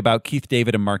movie about Keith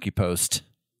David and Marky Post.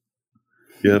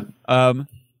 Yep. And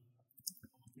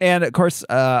of course,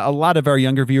 a lot of our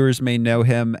younger viewers may know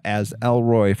him as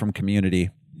Elroy from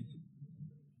Community.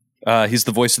 He's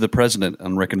the voice of the president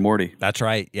on Rick and Morty. That's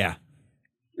right. Yeah.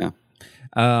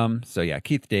 So yeah,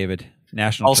 Keith David,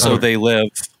 National. Also, Treasure. They Live.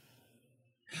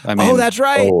 I mean, that's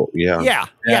right. Oh, yeah.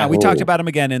 Yeah. We talked about him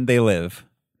again in They Live.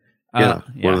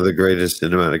 One of the greatest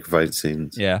cinematic fight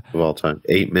scenes of all time.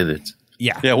 8 minutes.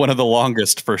 Yeah, one of the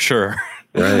longest for sure.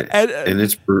 Right, and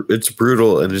it's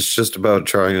brutal, and it's just about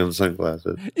trying on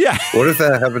sunglasses. Yeah. What if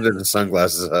that happened in the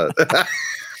Sunglasses Hut?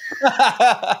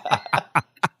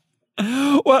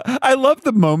 Well, I love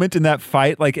the moment in that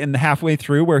fight, like in halfway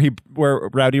through, where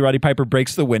Rowdy Roddy Piper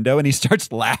breaks the window and he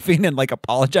starts laughing and like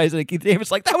apologizing. And Keith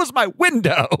David's like, "That was my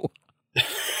window."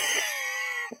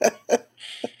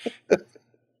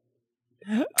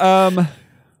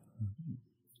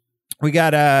 We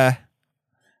got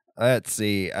let's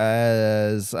see,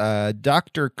 as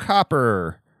Dr.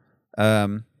 Copper,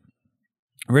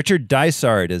 Richard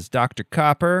Dysart as Dr.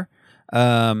 Copper.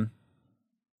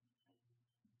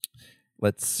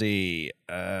 Let's see,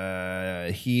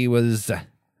 he was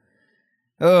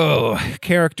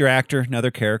character actor,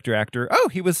 another character actor. Oh,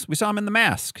 we saw him in The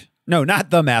Mask. No,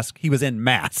 not The Mask. He was in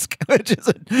Mask, which is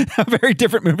a very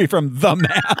different movie from The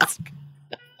Mask.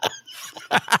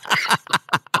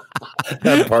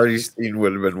 That party scene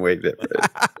would have been way different.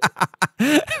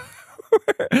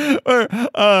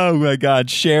 Oh my God,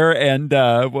 Cher and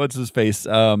what's his face?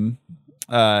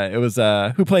 It was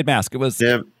who played Mask? It was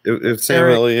Sam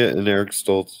Elliott and Eric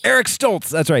Stoltz. Eric Stoltz,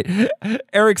 that's right.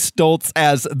 Eric Stoltz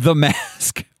as The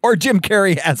Mask, or Jim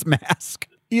Carrey as Mask.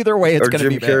 Either way, it's going to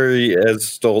be Jim Carrey as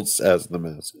Stoltz as the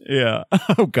Mask. Yeah.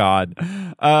 Oh God.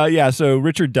 So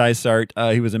Richard Dysart,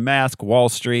 he was in Mask, Wall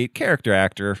Street, character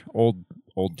actor, old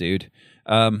dude.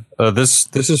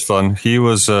 This is fun. He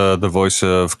was the voice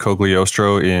of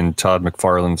Cogliostro in Todd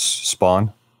McFarlane's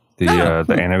Spawn, the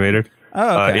animated,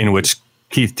 in which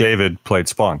Keith David played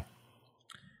Spawn.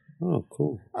 Oh,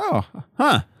 cool. Oh,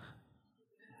 huh.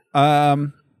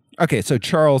 Okay, so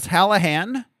Charles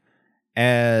Hallahan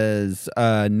as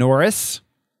Norris.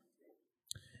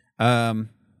 Charles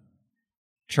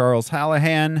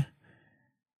Hallahan.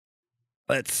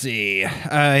 Let's see.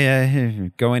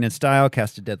 Going in style,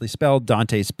 cast a deadly spell.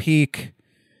 Dante's Peak.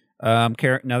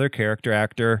 Another character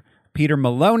actor. Peter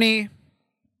Maloney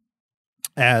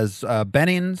as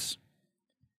Bennings.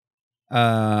 He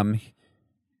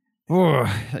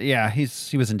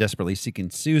was in Desperately Seeking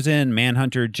Susan,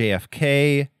 Manhunter,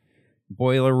 JFK,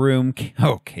 Boiler Room.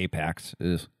 K-Pax.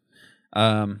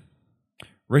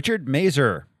 Richard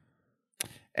Mazer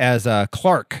as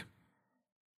Clark.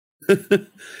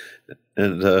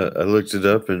 And I looked it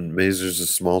up, and Mazer's a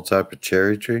small type of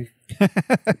cherry tree. Not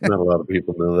a lot of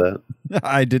people know that.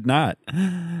 I did not.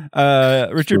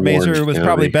 Richard Mazer was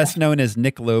probably best known as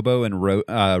Nick Lobo and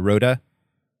Rhoda.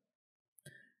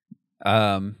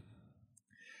 And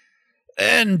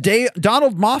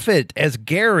Donald Moffat as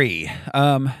Gary.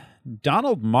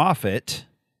 Donald Moffat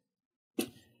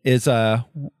is let's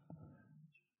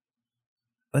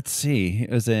see. He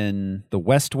was in The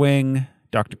West Wing,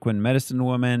 Dr. Quinn, Medicine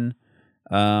Woman.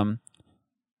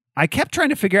 I kept trying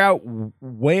to figure out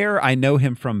where I know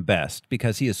him from best,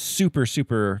 because he is super,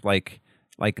 super like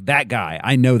that guy.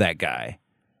 I know that guy.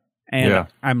 And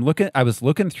I was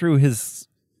looking through his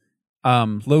he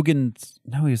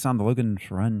was on the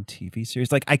Logan's Run TV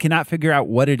series. Like, I cannot figure out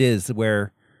what it is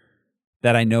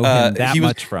that I know him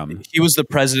much from. He was the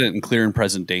president in Clear and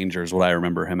Present Danger is what I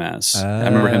remember him as. I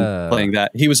remember him playing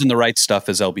that. He was in The Right Stuff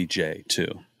as LBJ too.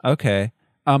 Okay.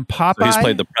 Popeye. So he's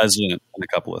played the president in a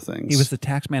couple of things. He was the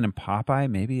taxman in Popeye.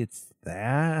 Maybe it's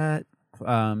that.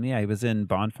 He was in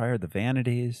Bonfire of the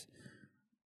Vanities.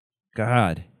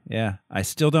 God. Yeah. I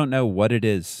still don't know what it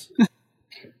is.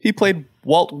 He played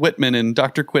Walt Whitman in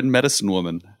Dr. Quinn, Medicine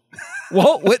Woman.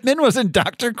 Walt Whitman was in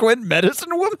Dr. Quinn,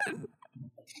 Medicine Woman?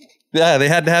 Yeah, they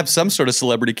had to have some sort of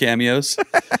celebrity cameos.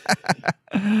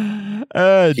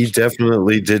 He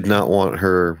definitely did not want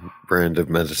her brand of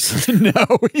medicine. No,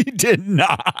 he did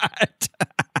not.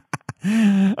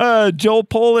 Joel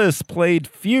Polis played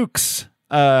Fuchs.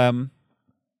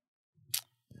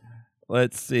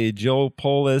 Let's see. Joel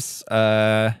Polis.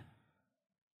 Wow.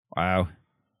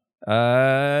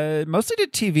 Mostly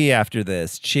did TV after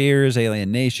this. Cheers,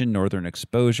 Alien Nation, Northern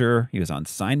Exposure. He was on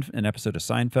an episode of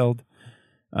Seinfeld.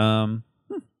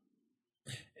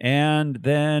 And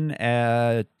then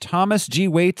Thomas G.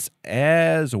 Waits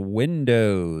as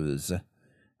Windows.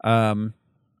 And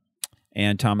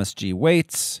Thomas G.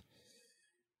 Waits.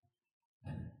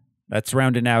 That's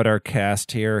rounding out our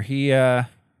cast here. He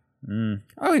he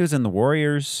was in The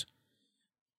Warriors.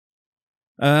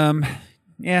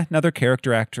 Another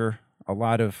character actor. A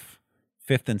lot of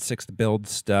 5th and 6th Build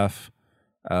stuff.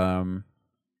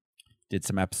 Did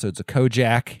some episodes of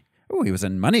Kojak. Oh, he was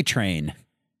in Money Train.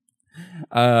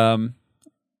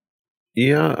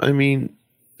 Yeah, I mean,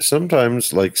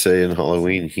 sometimes, like say in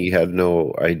Halloween, he had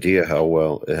no idea how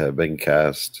well it had been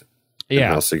cast and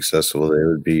how successful they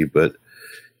would be, but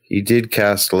he did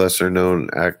cast lesser known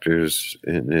actors,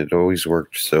 and it always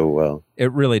worked so well.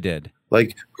 It really did.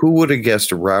 Like, who would have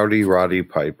guessed Rowdy Roddy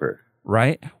Piper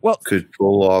Right? Well, could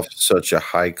pull off such a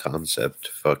high concept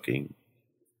fucking?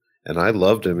 And I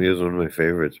loved him. He was one of my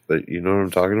favorites. But you know what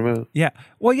I'm talking about? yeah.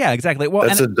 Well, yeah, exactly. Well,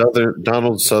 That's another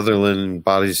Donald Sutherland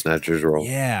Body Snatchers role.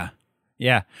 yeah.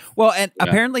 Yeah. Well, and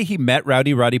apparently he met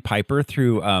Rowdy Roddy Piper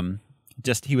through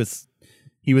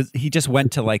he just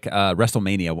went to like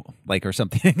WrestleMania like or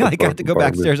something. Like got to go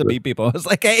backstairs and meet people. I was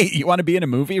like, "Hey, you want to be in a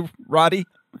movie, Roddy?"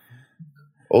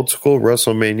 Old school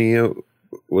WrestleMania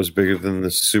was bigger than the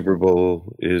Super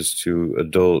Bowl is to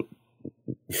adult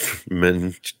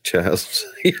men child.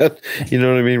 Yeah, you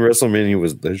know what I mean? WrestleMania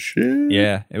was the shit.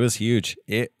 Yeah, it was huge.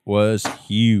 It was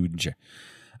huge.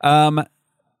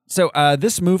 So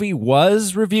this movie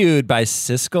was reviewed by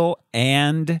Siskel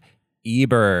and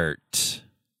Ebert.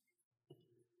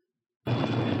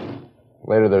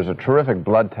 Later, there's a terrific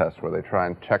blood test where they try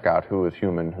and check out who is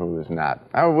human, who is not.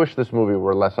 I wish this movie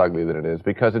were less ugly than it is,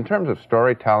 because in terms of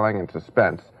storytelling and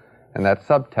suspense, and that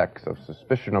subtext of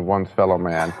suspicion of one's fellow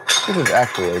man, this is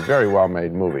actually a very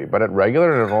well-made movie. But at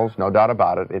regular intervals, no doubt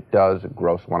about it, it does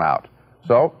gross one out.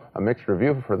 So, a mixed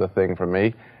review for the thing from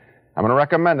me. I'm going to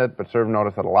recommend it, but serve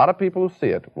notice that a lot of people who see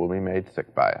it will be made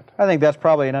sick by it. I think that's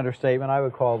probably an understatement. I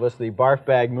would call this the barf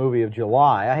bag movie of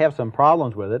July. I have some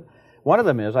problems with it. One of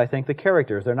them is, I think, the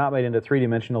characters. They're not made into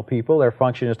three-dimensional people. Their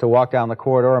function is to walk down the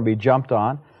corridor and be jumped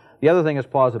on. The other thing is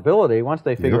plausibility. Once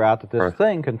they figure out that this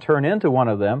thing can turn into one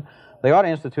of them, they ought to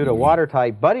institute a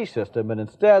watertight buddy system, but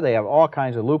instead they have all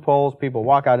kinds of loopholes. People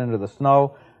walk out into the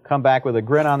snow, come back with a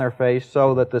grin on their face,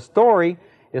 so that the story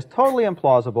is totally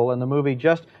implausible, and the movie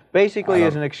just basically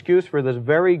is an excuse for this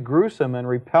very gruesome and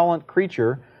repellent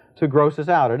creature to gross us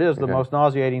out. It is the most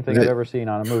nauseating thing I've ever seen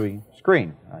on a movie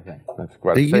screen, I think. That's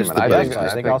quite a statement.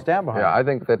 I think I'll stand behind it. Yeah, I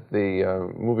think that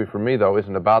the movie for me, though,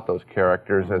 isn't about those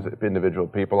characters as individual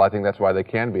people. I think that's why they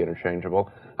can be interchangeable.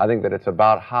 I think that it's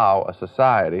about how a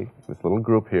society, this little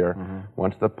group here,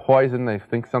 wants the poison, they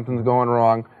think something's going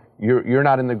wrong, you're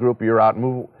not in the group, you're out,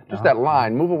 move, just that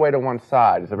line, move away to one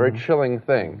side. It's a very chilling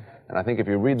thing. And I think if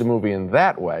you read the movie in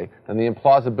that way, then the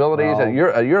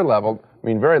implausibilities at your level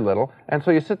mean very little. And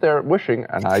so you sit there wishing,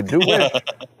 and I do wish,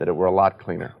 that it were a lot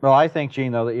cleaner. Well, I think,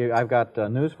 Gene, though, that I've got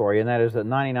news for you, and that is that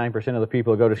 99% of the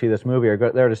people who go to see this movie are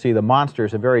there to see the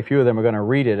monsters, and very few of them are going to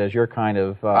read it as your kind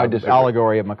of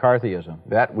allegory of McCarthyism.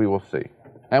 That we will see.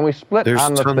 And we split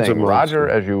on the thing. Roger,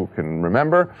 as you can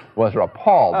remember, was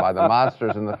appalled by the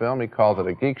monsters in the film. He called it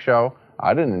a geek show.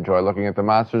 I didn't enjoy looking at the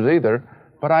monsters either.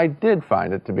 But I did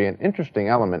find it to be an interesting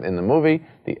element in the movie,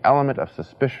 the element of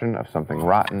suspicion of something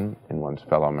rotten in one's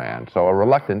fellow man. So a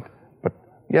reluctant, but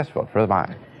yes vote for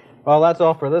mine. Well, that's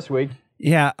all for this week.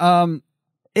 Yeah,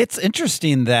 it's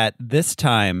interesting that this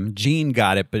time Gene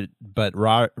got it, but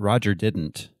Roger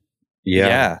didn't.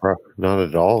 Yeah, not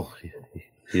at all.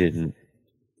 He didn't.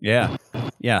 Yeah.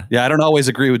 I don't always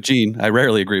agree with Gene. I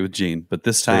rarely agree with Gene, but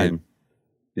this time,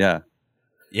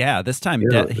 Yeah, this time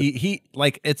he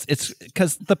like it's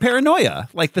because the paranoia,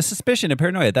 like the suspicion and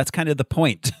paranoia, that's kind of the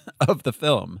point of the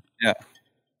film. Yeah,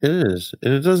 it is,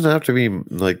 and it doesn't have to be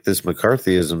like this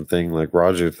McCarthyism thing, like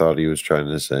Roger thought he was trying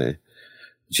to say.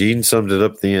 Gene summed it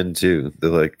up at the end too. They're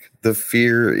like, the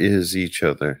fear is each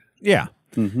other. Yeah,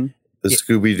 the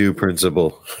Scooby-Doo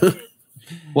principle.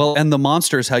 Well, and the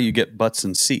monster is how you get butts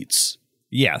and seats.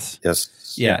 Yes.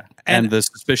 Yeah, and the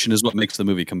suspicion is what makes the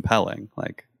movie compelling.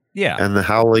 Like. Yeah, and The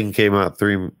Howling came out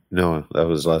that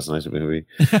was last night's movie.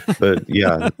 But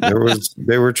yeah,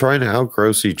 they were trying to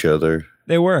outgross each other.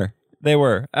 They were.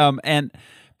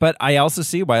 But I also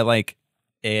see why like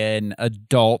an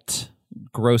adult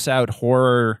gross out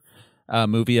horror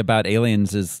movie about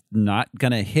aliens is not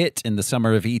gonna hit in the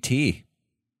summer of E.T.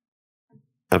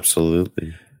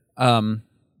 Absolutely.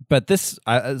 But this,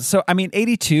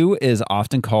 82 is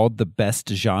often called the best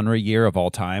genre year of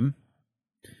all time.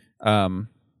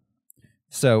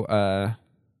 So,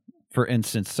 for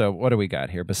instance, what do we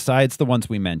got here? Besides the ones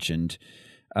we mentioned,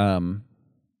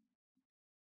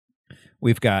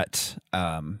 we've got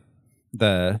all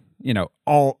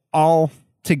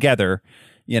together,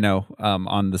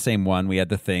 on the same one. We had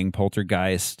The Thing,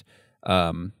 Poltergeist,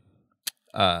 Wrath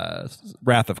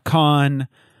of Khan,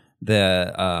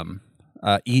 the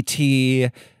E.T.,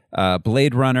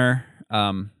 Blade Runner.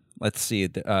 Let's see,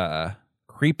 the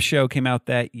Creep Show came out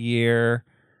that year.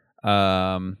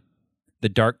 The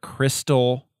Dark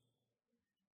Crystal,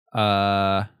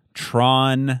 Tron,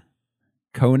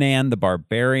 Conan the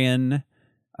Barbarian,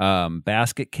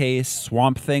 Basket Case,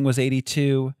 Swamp Thing was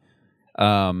 82.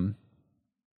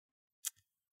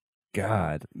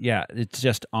 God, yeah, it's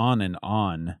just on and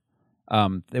on.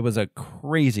 It was a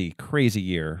crazy, crazy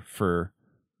year for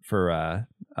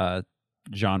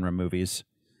genre movies.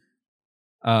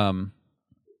 And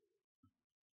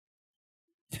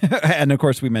of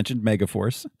course, we mentioned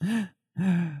Megaforce.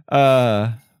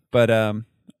 But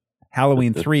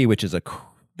Halloween 3, which is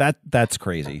that's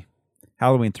crazy.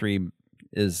 Halloween 3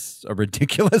 is a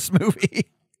ridiculous movie.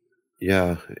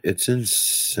 Yeah, it's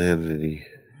insanity.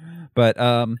 But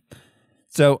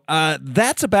so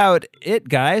that's about it,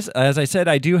 guys. As I said,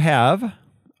 I do have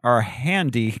our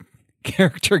handy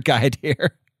character guide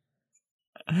here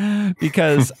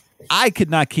because I could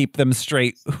not keep them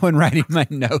straight when writing my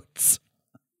notes.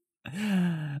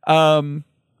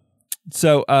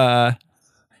 So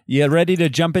you ready to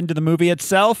jump into the movie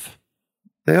itself?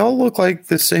 They all look like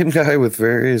the same guy with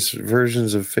various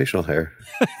versions of facial hair.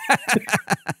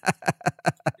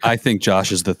 I think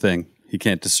Josh is the thing. He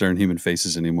can't discern human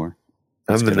faces anymore.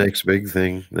 I'm the next big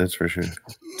thing, that's for sure.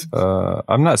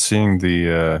 I'm not seeing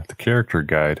the character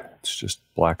guide. It's just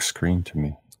black screen to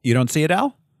me. You don't see it,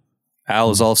 Al? Al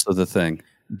is also the thing.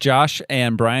 Josh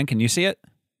and Brian, can you see it?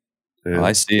 Yeah. Oh,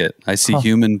 I see it. I see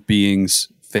human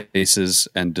beings' faces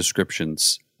and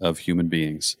descriptions of human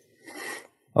beings.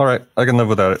 All right, I can live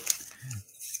without it.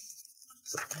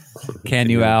 Can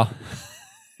you, Al?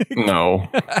 No.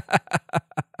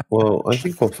 Well, I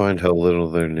think we'll find how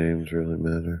little their names really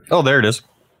matter. Oh, there it is.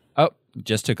 Oh,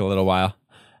 just took a little while.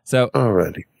 So,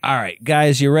 alrighty. All right,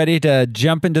 guys, you ready to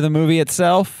jump into the movie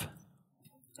itself?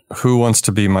 Who wants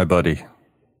to be my buddy?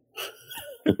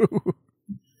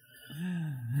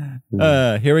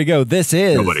 Here we go. This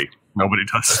is Nobody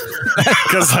does.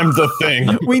 Because I'm the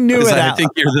thing. We knew it. I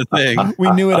think you're the thing.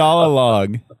 We knew it all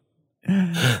along.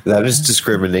 That is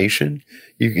discrimination.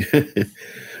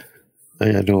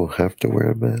 I don't have to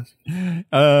wear a mask.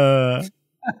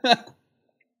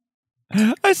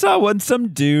 I saw some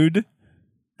dude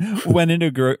went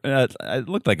into it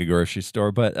looked like a grocery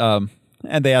store, but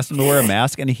and they asked him to wear a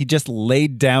mask, and he just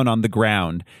laid down on the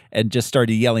ground and just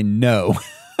started yelling no.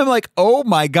 I'm like, oh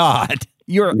my God,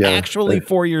 you're actually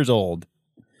 4 years old.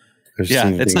 Yeah,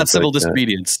 it's not civil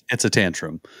disobedience; it's a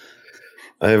tantrum.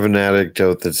 I have an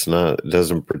anecdote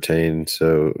doesn't pertain,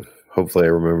 so hopefully I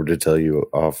remember to tell you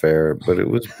off air, but it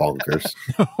was bonkers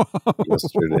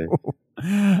yesterday.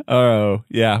 Oh,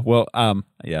 yeah. Well,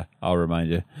 yeah, I'll remind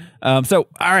you. So,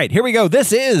 all right, here we go.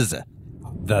 This is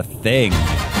The Thing.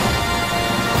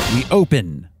 We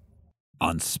open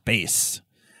on space.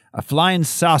 A flying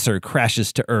saucer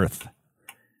crashes to Earth.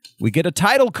 We get a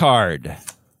title card,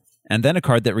 and then a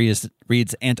card that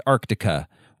reads Antarctica,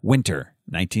 Winter,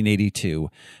 1982.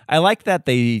 I like that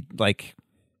I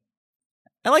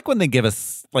like when they give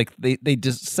us, like, they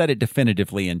just said it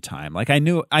definitively in time. Like, I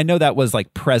know that was,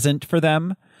 like, present for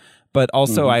them, but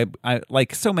also I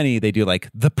like so many, they do, like,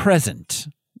 the present,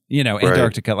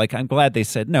 Antarctica. Right. Like, I'm glad they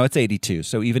said, no, it's 82.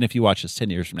 So even if you watch this 10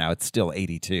 years from now, it's still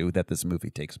 82 that this movie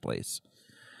takes place.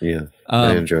 Yeah,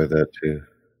 I enjoy that, too.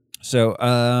 So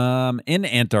in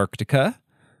Antarctica,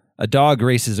 a dog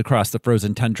races across the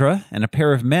frozen tundra, and a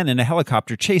pair of men in a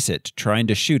helicopter chase it, trying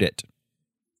to shoot it.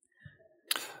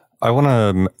 I want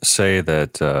to say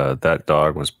that that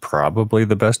dog was probably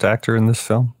the best actor in this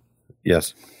film.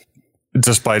 Yes.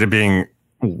 Despite it being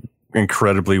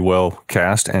incredibly well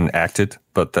cast and acted,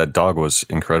 but that dog was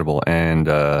incredible. And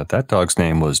that dog's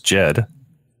name was Jed.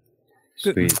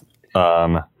 Sweet.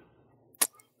 Jed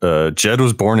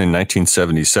was born in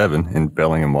 1977 in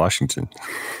Bellingham, Washington.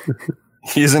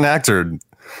 He's an actor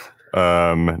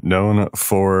known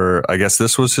for, I guess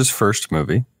this was his first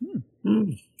movie.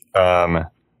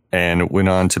 And went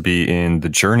on to be in The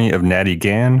Journey of Natty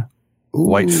Gann,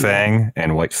 White Fang,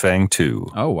 and White Fang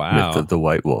 2. Oh, wow. Myth of the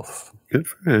White Wolf. Good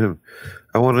for him.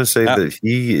 I want to say that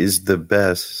he is the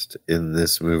best in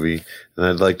this movie. And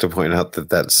I'd like to point out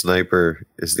that sniper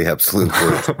is the absolute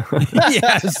worst.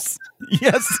 Yes.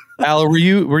 Yes. Al, were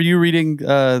you reading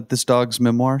this dog's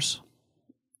memoirs?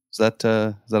 Is that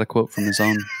a quote from his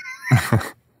own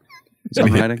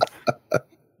writing?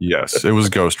 Yes, it was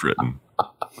ghost written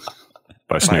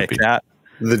by Snoopy.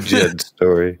 The Jed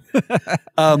story.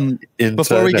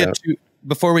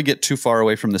 Before we get too far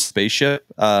away from the spaceship,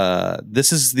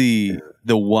 this is the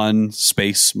one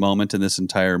space moment in this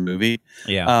entire movie.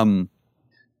 Yeah.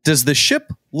 Does the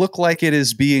ship look like it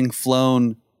is being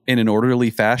flown in an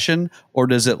orderly fashion, or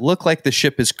does it look like the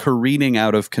ship is careening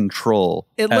out of control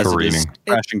as it is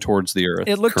crashing towards the Earth?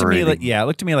 It looked to me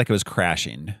like it was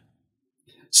crashing.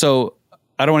 So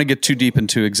I don't want to get too deep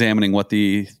into examining what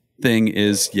the thing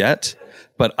is yet,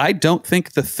 but I don't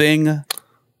think the Thing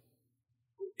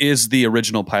is the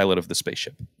original pilot of the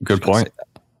spaceship. Good point.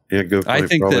 Yeah, good point. I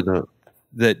think Probably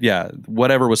that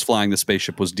whatever was flying the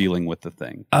spaceship was dealing with the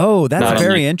Thing. Oh, that's Not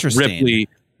very unlike interesting. Ripley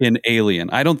in Alien.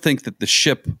 I don't think that the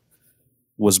ship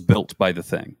was built by the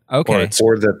Thing. Okay.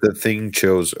 or that the Thing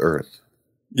chose Earth.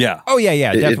 Yeah. Oh,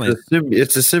 yeah, definitely.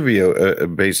 It's a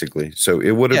symbiote, basically. So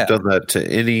it would have done that to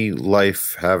any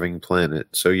life-having planet.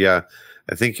 So, yeah,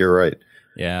 I think you're right.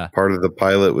 Yeah. Part of the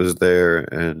pilot was there,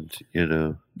 and,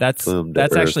 That's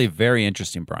actually very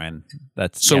interesting, Brian.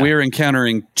 So we are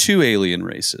encountering two alien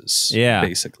races. Yeah,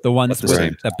 basically the ones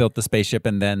that built the spaceship,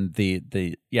 and then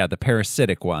the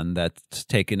parasitic one that's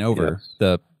taken over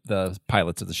the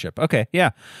pilots of the ship. Okay,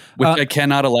 yeah. Which I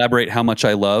cannot elaborate how much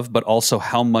I love, but also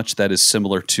how much that is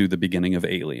similar to the beginning of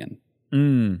Alien.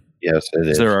 Yes, it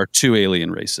is. There are two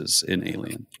alien races in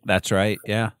Alien. That's right.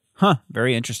 Yeah. Huh.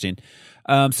 Very interesting.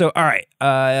 So, all right.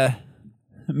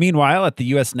 Meanwhile, at the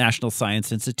U.S. National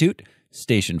Science Institute,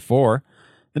 Station 4,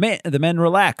 the men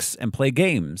relax and play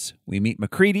games. We meet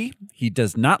MacReady. He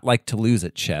does not like to lose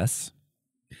at chess.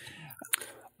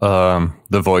 The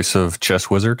voice of Chess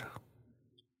Wizard.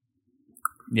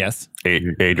 Yes.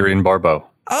 Adrienne Barbeau.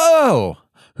 Oh,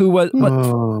 who was? What?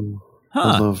 Oh,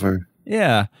 I love her.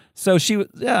 Yeah. So she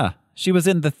was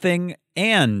in The Thing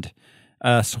and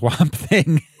Swamp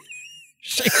Thing.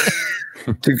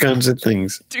 Two kinds of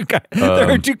things. There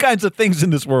are two kinds of things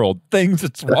in this world: things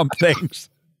and swamp things.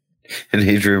 And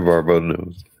Adrienne Barbeau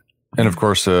knows. And of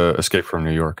course, Escape from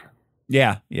New York.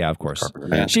 Yeah, of course.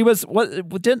 Yeah. She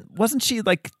wasn't she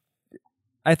like?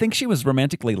 I think she was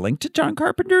romantically linked to John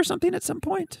Carpenter or something at some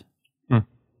point. I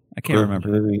can't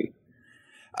remember.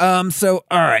 So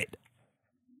all right.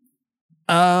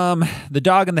 The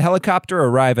dog and the helicopter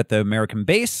arrive at the American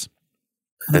base.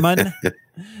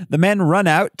 The men run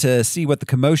out to see what the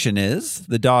commotion is.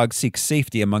 The dog seeks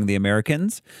safety among the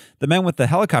Americans. The men with the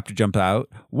helicopter jump out.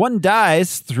 One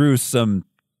dies through some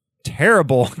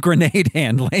terrible grenade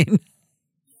handling.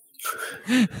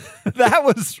 That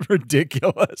was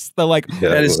ridiculous.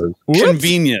 That is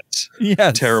convenient.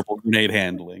 Yes. Terrible grenade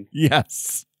handling.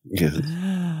 Yes. Yes.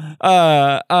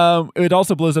 It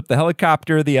also blows up the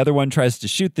helicopter. The other one tries to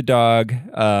shoot the dog,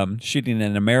 shooting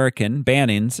an American,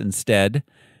 Bannings, instead.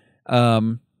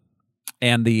 And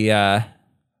the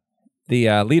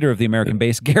leader of the American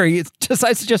base, Gary,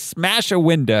 decides to just smash a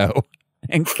window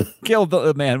and kill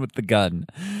the man with the gun.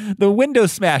 The window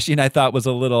smashing, I thought, was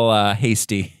a little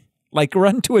hasty. Like,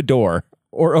 run to a door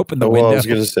or open the window. I was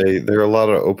going to say, there are a lot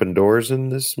of open doors in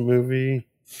this movie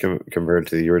compared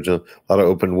to the original. A lot of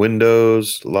open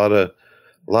windows, a lot of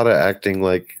acting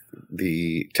like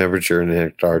the temperature in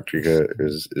Antarctica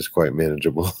is quite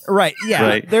manageable. Right, yeah.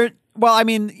 Right. Well, I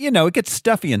mean, it gets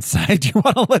stuffy inside. You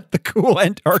want to let the cool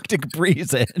Antarctic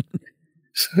breeze in.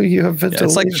 So you have ventilation.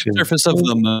 It's like the surface of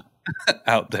the moon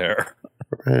out there.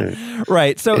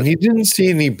 Right. So, and he didn't see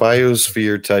any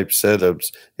biosphere type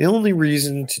setups. The only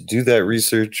reason to do that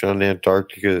research on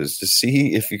Antarctica is to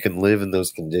see if you can live in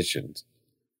those conditions.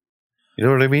 You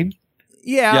know what I mean?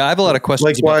 Yeah. Yeah, I have a lot of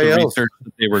questions about why the else? research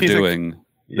that they were doing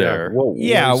there.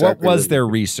 What was their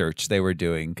research they were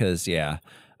doing? Because, I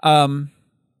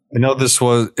know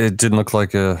it didn't look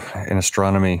like an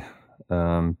astronomy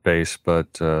base,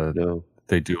 but no.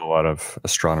 They do a lot of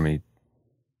astronomy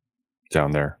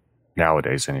down there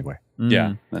nowadays anyway.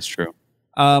 Yeah, that's true.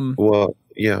 Well,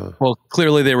 yeah. Well,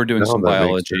 clearly they were doing some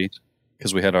biology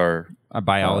because we had our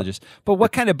biologist. But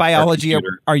what kind of biology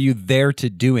are you there to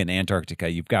do in Antarctica?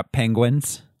 You've got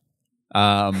penguins.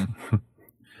 Well,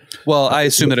 I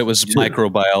assume that it was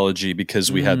microbiology because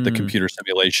we had the computer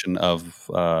simulation of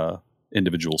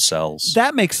individual cells.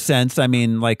 That makes sense. I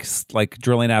mean, like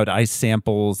drilling out ice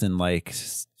samples and like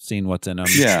seeing what's in them.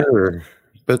 Yeah, sure.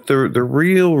 But the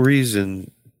real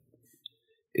reason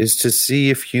is to see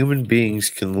if human beings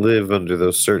can live under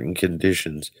those certain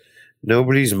conditions.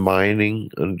 Nobody's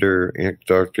mining under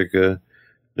Antarctica.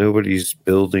 Nobody's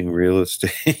building real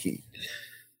estate.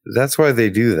 That's why they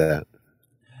do that.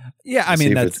 Yeah, I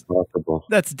mean that's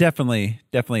definitely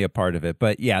a part of it.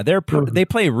 But yeah, they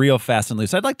play real fast and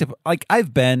loose. I'd like to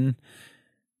I've been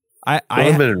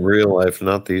in real life,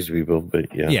 not these people,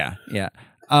 but yeah. Yeah.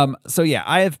 So yeah,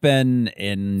 I have been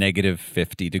in negative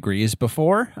 50 degrees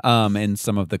before, in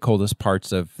some of the coldest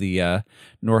parts of the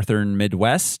northern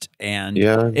Midwest, and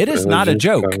it is not a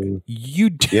joke. You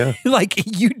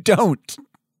don't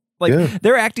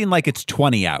they're acting like it's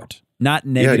 20 out, not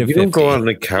negative 50. You don't go on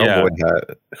a cowboy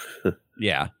hat.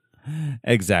 Yeah,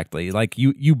 exactly. Like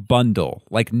you bundle,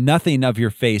 like nothing of your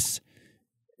face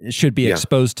should be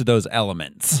exposed to those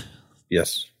elements.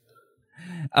 Yes.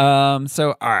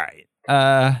 So all right.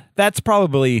 That's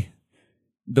probably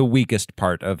the weakest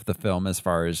part of the film as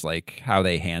far as like how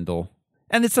they handle.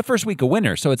 And it's the first week of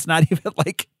winter, so it's not even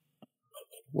like.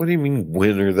 What do you mean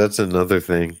winter? That's another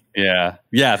thing. Yeah,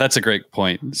 that's a great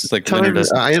point. It's like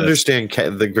I understand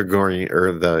the Gregorian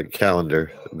or the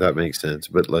calendar. That makes sense,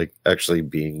 but like actually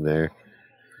being there,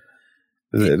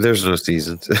 there's no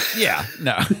seasons. Yeah,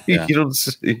 no, you don't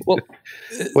see. Well,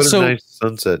 what a nice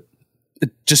sunset.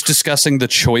 Just discussing the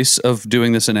choice of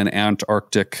doing this in an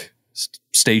Antarctic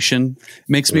station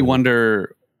makes me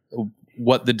wonder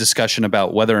what the discussion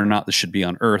about whether or not this should be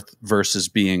on Earth versus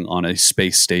being on a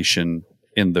space station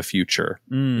in the future.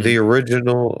 The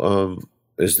original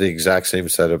is the exact same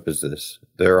setup as this.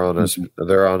 They're on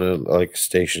a like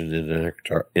station in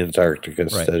Antarctica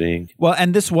studying. Well,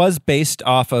 and this was based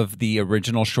off of the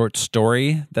original short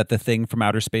story that The Thing from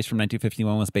Outer Space from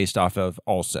 1951 was based off of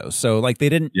also. So like they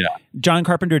didn't John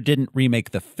Carpenter didn't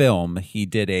remake the film. He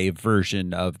did a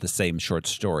version of the same short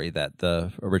story that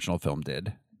the original film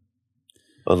did.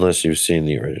 Unless you've seen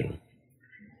the original.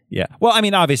 Yeah. Well, I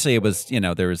mean, obviously it was,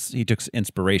 he took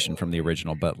inspiration from the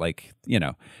original, but like,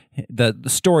 the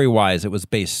story-wise, it was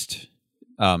based,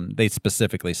 they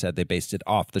specifically said they based it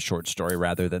off the short story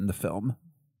rather than the film.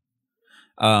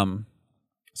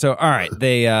 So, all right,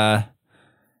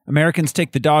 Americans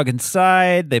take the dog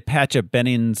inside, they patch up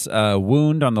Benning's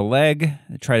wound on the leg,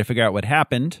 they try to figure out what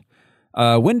happened.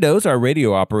 Windows, our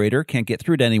radio operator, can't get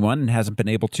through to anyone and hasn't been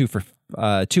able to for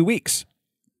 2 weeks.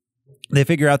 They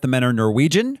figure out the men are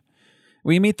Norwegian.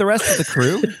 We meet the rest of the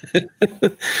crew.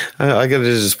 I got to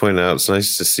just point out, it's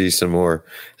nice to see some more.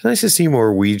 It's nice to see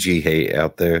more Ouija hate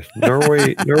out there.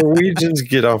 Norwegians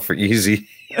get off easy.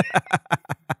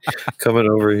 Coming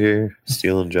over here,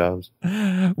 stealing jobs.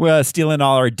 Well, stealing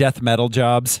all our death metal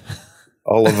jobs.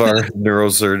 All of our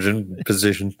neurosurgeon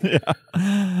position. Yeah.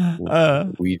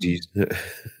 Ouija's.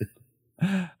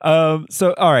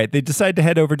 So, all right, they decide to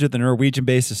head over to the Norwegian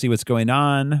base to see what's going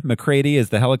on. McCready is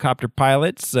the helicopter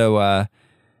pilot, so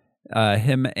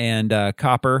him and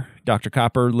Dr.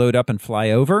 Copper load up and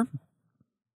fly over.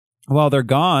 While they're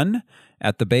gone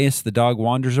at the base, the dog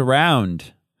wanders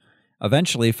around,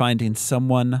 eventually finding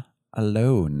someone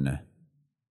alone.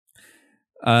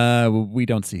 We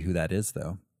don't see who that is,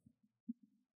 though.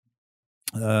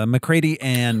 McCready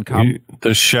and Copper.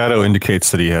 The shadow indicates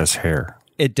that he has hair.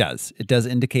 It does. It does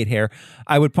indicate hair.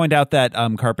 I would point out that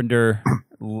Carpenter,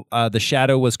 the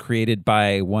shadow was created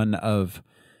by one of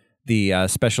the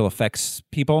special effects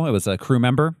people. It was a crew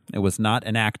member. It was not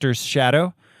an actor's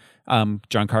shadow.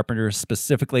 John Carpenter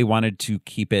specifically wanted to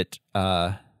keep it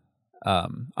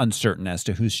uncertain as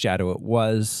to whose shadow it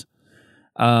was.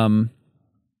 The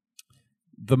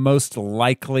most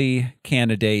likely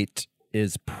candidate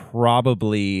is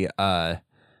probably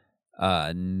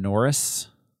Norris.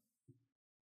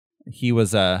 He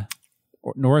was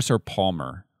Norris or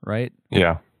Palmer, right?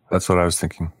 Yeah, that's what I was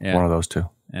thinking. Yeah. One of those two.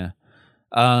 Yeah.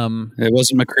 It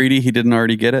wasn't McCready. He didn't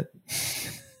already get it.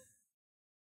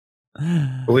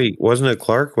 Wait, wasn't it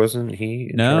Clark? Wasn't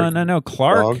he? No.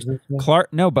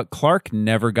 But Clark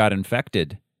never got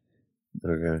infected.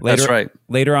 Okay. That's right.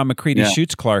 Later on, McCready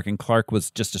shoots Clark, and Clark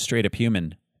was just a straight up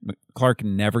human. Clark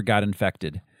never got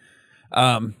infected.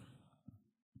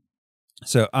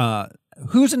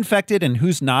 Who's infected and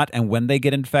who's not, and when they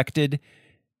get infected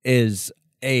is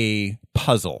a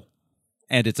puzzle.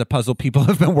 And it's a puzzle people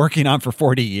have been working on for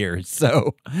 40 years.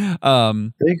 So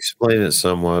they explain it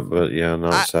somewhat, but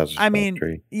not satisfactory. I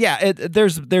mean,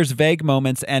 there's vague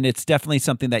moments, and it's definitely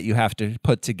something that you have to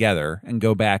put together and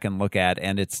go back and look at.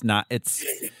 And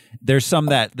there's some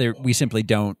that we simply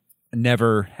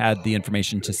never had the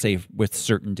information to say with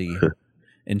certainty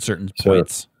in certain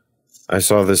points. I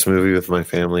saw this movie with my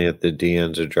family at the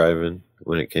Deanza Drive-In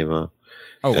when it came out.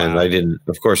 Oh, wow. And I didn't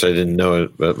know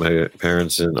it, but my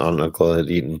parents and aunt and uncle had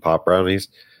eaten pop brownies.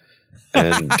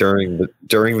 And during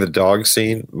the dog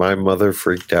scene, my mother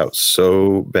freaked out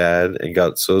so bad and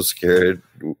got so scared,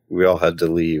 we all had to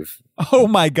leave. Oh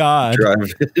my God.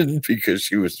 Drive-in because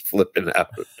she was flipping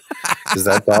out. Because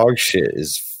that dog shit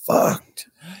is fucked.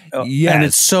 Yes. And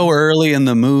it's so early in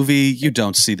the movie, you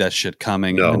don't see that shit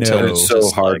coming until it's so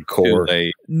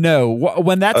hardcore. No,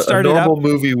 when that started a normal up,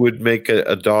 movie would make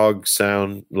a dog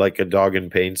sound like a dog in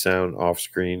pain sound off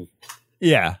screen.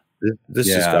 Yeah. This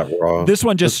just got raw. This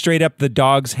one just straight up, the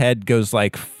dog's head goes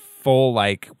like full,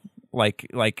 like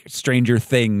Stranger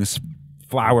Things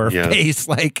flower face.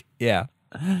 All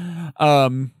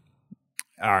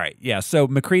right. Yeah. So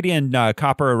McCready and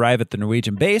Copper arrive at the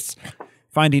Norwegian base.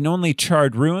 Finding only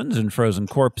charred ruins and frozen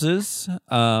corpses,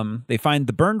 they find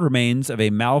the burned remains of a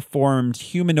malformed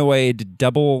humanoid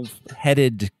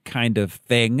double-headed kind of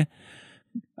thing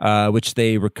which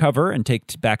they recover and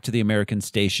take back to the American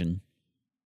station.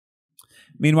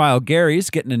 Meanwhile, Gary's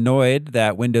getting annoyed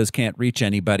that Windows can't reach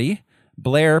anybody.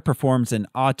 Blair performs an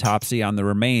autopsy on the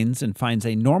remains and finds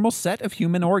a normal set of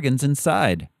human organs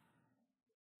inside.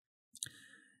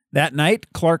 That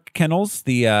night, Clark kennels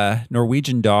the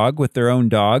Norwegian dog with their own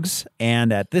dogs,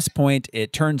 and at this point,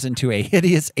 it turns into a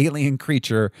hideous alien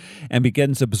creature and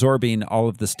begins absorbing all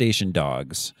of the station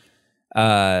dogs.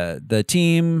 The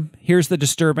team hears the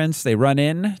disturbance. They run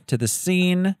in to the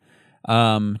scene.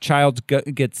 Child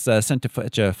gets sent to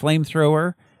fetch a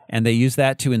flamethrower, and they use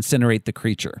that to incinerate the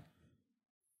creature.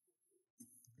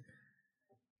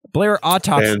 Blair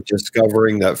autopsy. And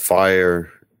discovering that fire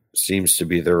seems to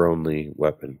be their only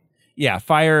weapon. Yeah,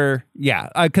 fire. Yeah,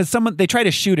 because they try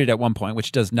to shoot it at one point,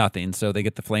 which does nothing. So they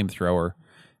get the flamethrower,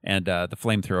 and the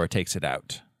flamethrower takes it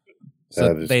out.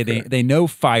 So they know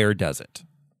fire does it.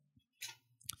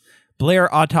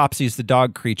 Blair autopsies the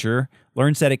dog creature,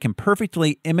 learns that it can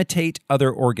perfectly imitate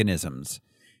other organisms.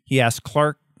 He asks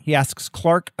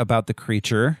Clark about the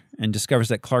creature and discovers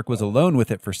that Clark was alone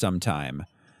with it for some time.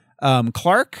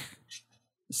 Clark,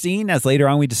 seen as later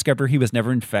on we discover he was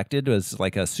never infected, was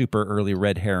like a super early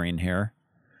red herring here.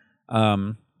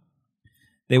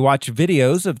 They watch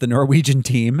videos of the Norwegian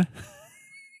team,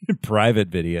 private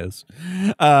videos,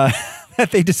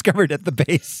 that they discovered at the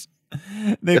base.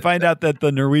 They find out that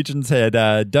the Norwegians had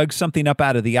dug something up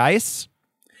out of the ice.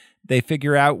 They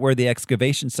figure out where the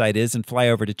excavation site is and fly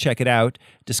over to check it out,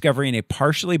 discovering a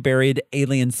partially buried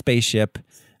alien spaceship,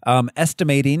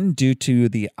 estimating, due to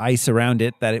the ice around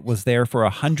it, that it was there for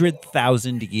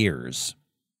 100,000 years.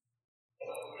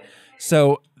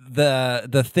 So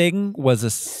the thing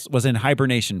was in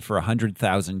hibernation for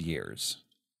 100,000 years.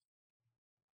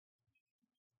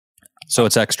 So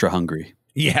it's extra hungry.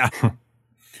 Yeah.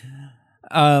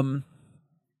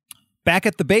 Back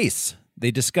at the base,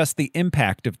 they discuss the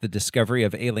impact of the discovery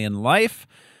of alien life.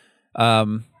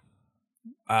 Who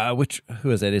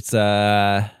is it? It's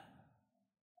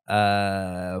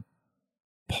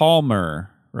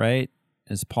Palmer, right?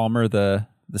 Is Palmer the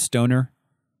stoner?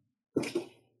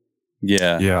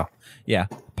 Yeah. Yeah.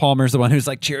 Palmer's the one who's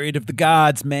like, chariot of the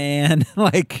gods, man.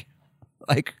 like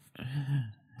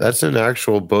That's an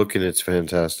actual book, and it's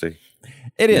fantastic.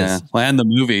 It is. Yeah. Well, and the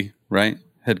movie, right,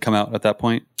 had come out at that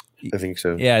point. I think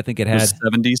so. Yeah, I think it had. It was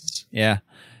 70s. Yeah.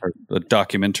 Or a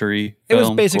documentary It film,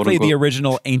 was basically quote, the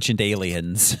original Ancient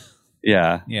Aliens.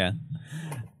 Yeah. Yeah.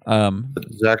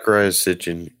 Zachariah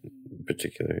Sitchin in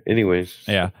particular. Anyways.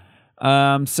 Yeah.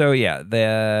 So yeah,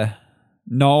 the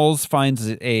Knowles finds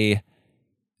a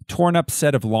torn up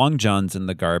set of long johns in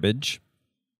the garbage.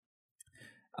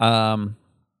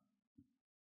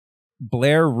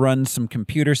 Blair runs some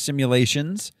computer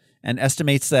simulations and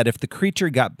estimates that if the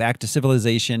creature got back to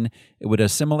civilization, it would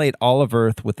assimilate all of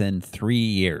Earth within 3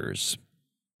 years.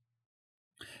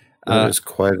 That was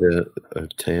quite a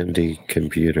Tandy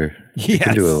computer. Yes. You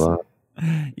can do a lot.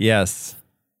 Yes.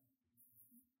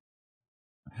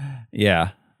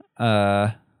 Yeah.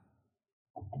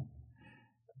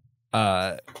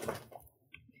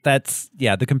 That's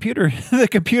the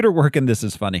computer work in this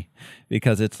is funny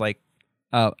because it's like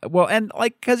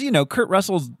because Kurt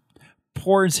Russell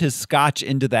pours his scotch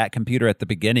into that computer at the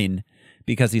beginning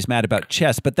because he's mad about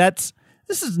chess, but this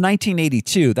is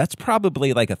 1982. That's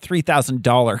probably like a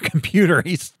 $3,000 computer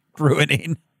he's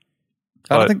ruining.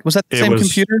 I don't think was that the same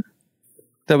computer?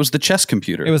 That was the chess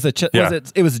computer. It was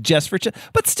the it was just for chess,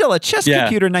 but still a chess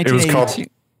computer. 1982.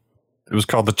 It was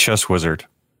called the Chess Wizard.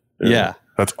 Yeah.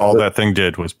 That's all that thing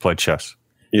did was play chess.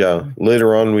 Yeah.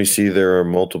 Later on, we see there are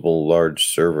multiple large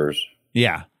servers.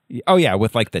 Yeah. Oh, yeah.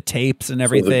 With like the tapes and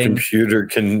everything. So the computer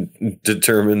can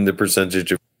determine the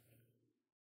percentage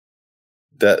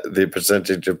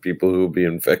of people who will be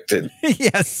infected.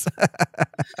 Yes.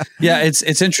 Yeah.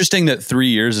 It's interesting that 3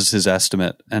 years is his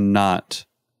estimate and not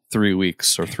 3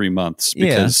 weeks or 3 months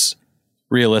because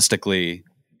realistically,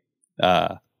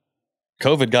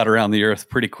 COVID got around the earth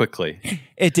pretty quickly.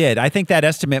 It did. I think that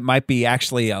estimate might be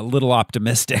actually a little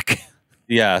optimistic.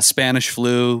 Yeah, Spanish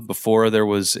flu before there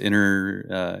was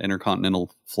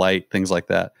intercontinental flight, things like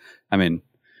that. I mean,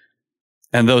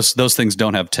 and those things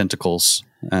don't have tentacles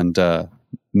and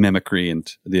mimicry and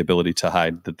the ability to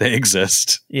hide that they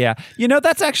exist. Yeah,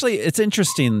 that's actually it's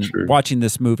interesting watching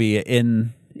this movie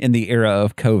in the era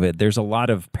of COVID. There's a lot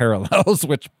of parallels.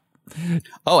 Which,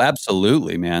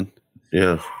 absolutely, man.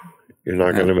 Yeah. You're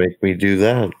not going to make me do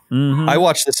that. Mm-hmm. I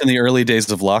watched this in the early days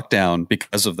of lockdown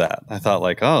because of that. I thought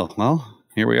like, oh, well,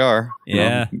 here we are.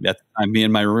 Yeah. At the time, me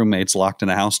and my roommates locked in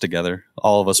a house together.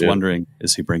 All of us wondering,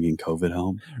 is he bringing COVID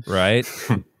home? Right.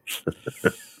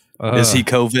 Is he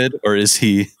COVID or is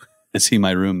he Is he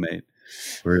my roommate?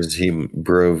 Or is he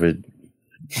Brovid?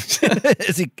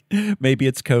 Is he? Maybe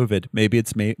it's COVID. Maybe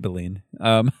it's Maybelline.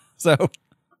 All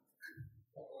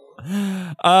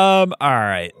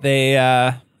right.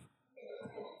 They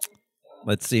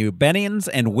let's see. Bennings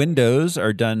and Windows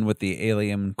are done with the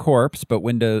alien corpse, but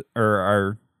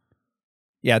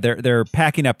they're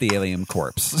packing up the alien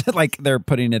corpse. Like they're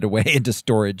putting it away into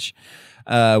storage.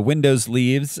 Windows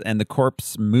leaves and the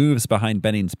corpse moves behind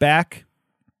Bennings' back.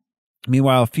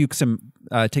 Meanwhile, Fuchs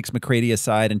takes McCready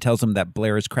aside and tells him that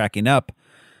Blair is cracking up.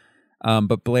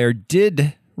 But Blair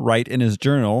did write in his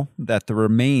journal that the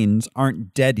remains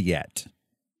aren't dead yet.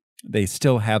 They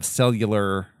still have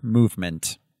cellular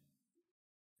movement.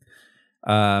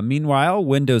 Meanwhile,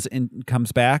 Windows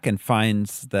comes back and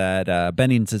finds that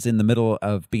Bennings is in the middle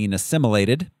of being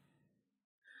assimilated.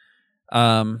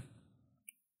 The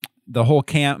whole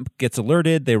camp gets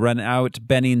alerted. They run out.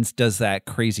 Bennings does that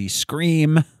crazy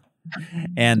scream,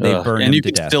 and they burn him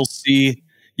to death.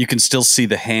 You can still see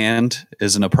the hand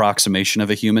is an approximation of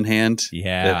a human hand.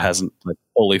 Yeah, it hasn't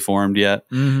fully formed yet.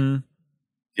 Mm-hmm.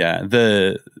 Yeah,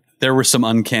 there were some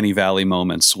uncanny valley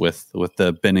moments with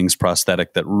the Bennings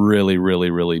prosthetic that really,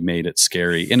 really, really made it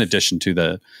scary. In addition to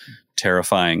the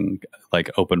terrifying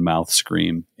open mouth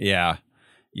scream. Yeah.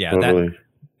 Totally.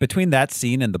 Between that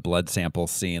scene and the blood sample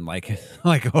scene,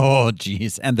 oh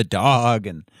geez, and the dog,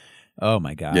 and oh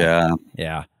my god,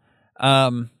 yeah.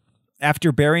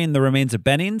 After burying the remains of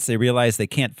Bennings, they realize they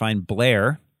can't find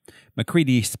Blair.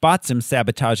 McCready spots him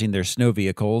sabotaging their snow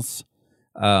vehicles.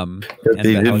 But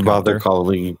they didn't bother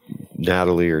calling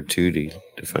Natalie or Tootie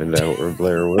to find out where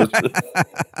Blair was.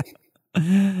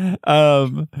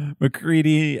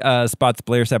 McCready spots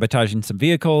Blair sabotaging some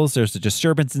vehicles. There's a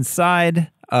disturbance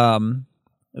inside.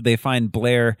 They find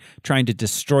Blair trying to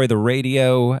destroy the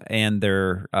radio and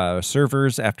their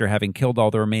servers after having killed all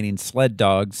the remaining sled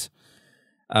dogs.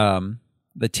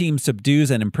 The team subdues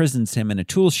and imprisons him in a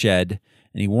tool shed,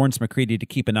 and he warns McCready to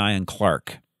keep an eye on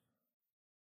Clark.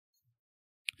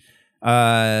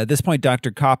 At this point,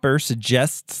 Dr. Copper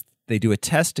suggests they do a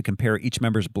test to compare each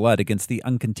member's blood against the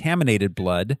uncontaminated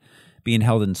blood being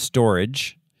held in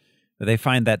storage. They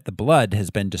find that the blood has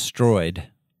been destroyed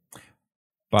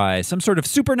by some sort of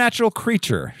supernatural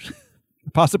creature,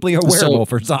 possibly a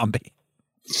werewolf or zombie.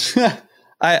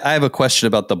 I have a question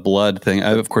about the blood thing.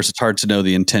 Of course, it's hard to know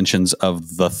the intentions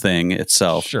of the thing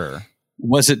itself. Sure.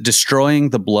 Was it destroying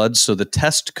the blood so the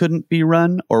test couldn't be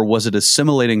run, or was it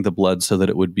assimilating the blood so that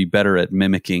it would be better at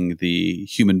mimicking the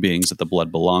human beings that the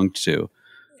blood belonged to?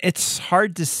 It's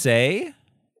hard to say.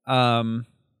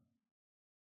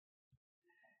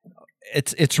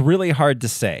 It's really hard to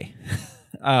say.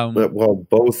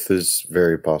 Both is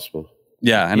very possible.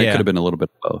 Yeah, and it could have been a little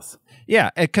bit of both. Yeah,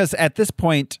 because at this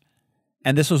point,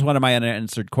 and this was one of my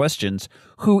unanswered questions,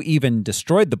 who even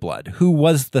destroyed the blood? Who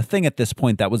was the thing at this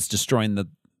point that was destroying the...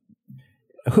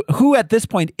 Who at this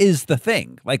point is the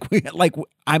thing?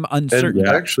 I'm uncertain. And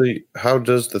actually, how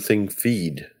does the thing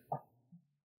feed?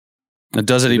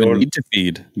 Does it even need to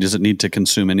feed? Does it need to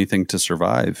consume anything to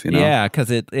survive? Yeah,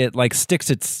 because it sticks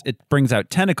it brings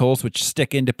out tentacles which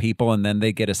stick into people and then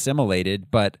they get assimilated.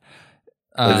 But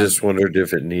I just wondered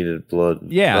if it needed blood.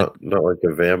 Yeah, not like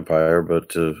a vampire, but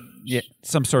to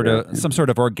some sort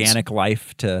of organic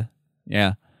life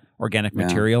organic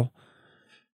material.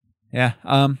 Yeah.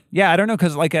 I don't know,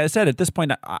 because like I said, at this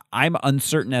point, I'm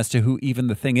uncertain as to who even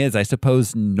the thing is. I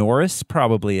suppose Norris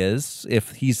probably is,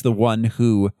 if he's the one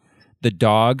who the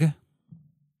dog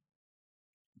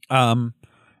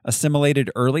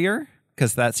assimilated earlier,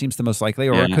 because that seems the most likely,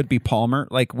 or it could be Palmer.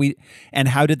 And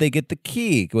how did they get the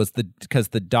key? Because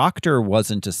the doctor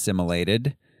wasn't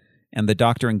assimilated, and the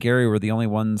doctor and Gary were the only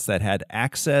ones that had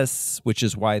access, which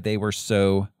is why they were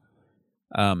so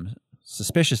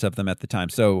suspicious of them at the time.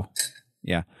 So,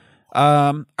 yeah.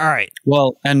 All right.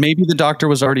 Well, and maybe the doctor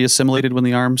was already assimilated when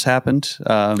the arms happened,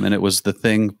 and it was the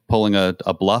thing pulling a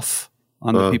bluff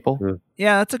on the people.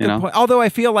 Yeah, that's a good point. Although I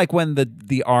feel like when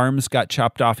the arms got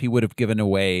chopped off, he would have given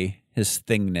away his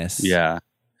thingness. Yeah.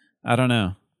 I don't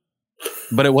know.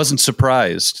 But it wasn't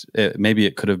surprised. Maybe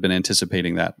it could have been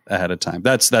anticipating that ahead of time.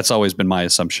 That's always been my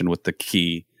assumption with the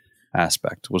key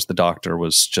aspect, was the doctor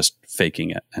was just faking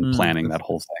it and planning that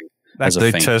whole thing.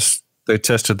 They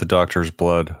tested the doctor's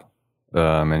blood,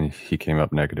 and he came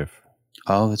up negative.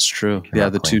 Oh, that's true. Yeah,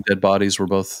 the two dead bodies were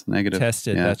both negative.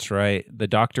 Tested, yeah. That's right. The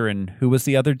doctor and who was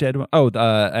the other dead one? Oh,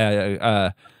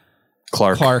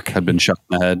 Clark had been shot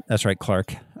in the head. That's right,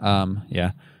 Clark.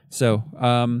 Yeah. So,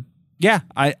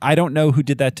 I don't know who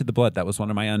did that to the blood. That was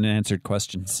one of my unanswered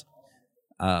questions.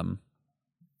 But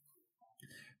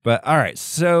all right,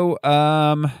 so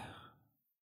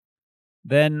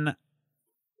Then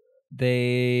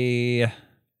he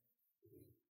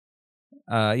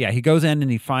goes in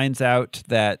and he finds out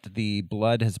that the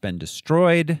blood has been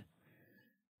destroyed.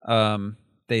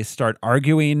 They start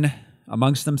arguing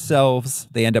amongst themselves.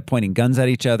 They end up pointing guns at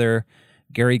each other.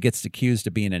 Gary gets accused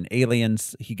of being an alien.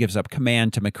 He gives up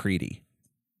command to MacReady.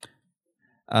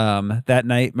 That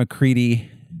night,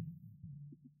 MacReady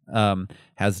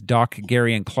has Doc,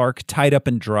 Gary, and Clark tied up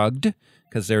and drugged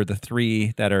because they're the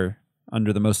three that are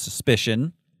under the most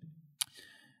suspicion.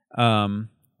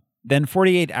 Then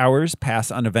 48 hours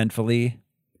pass uneventfully.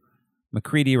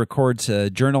 MacReady records a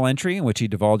journal entry in which he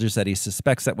divulges that he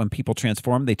suspects that when people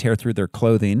transform, they tear through their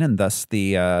clothing and thus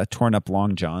the torn up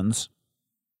long johns.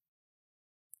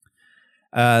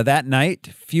 That night,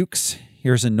 Fuchs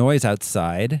hears a noise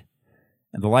outside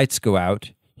and the lights go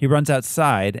out. He runs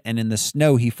outside and in the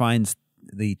snow he finds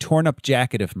the torn up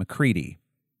jacket of MacReady.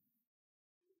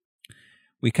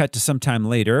 We cut to some time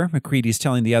later. MacReady's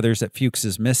telling the others that Fuchs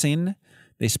is missing.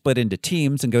 They split into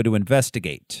teams and go to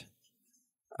investigate.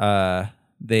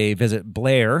 They visit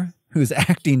Blair, who's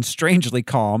acting strangely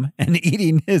calm and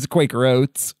eating his Quaker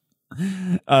Oats.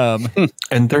 And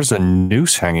there's a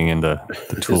noose hanging in the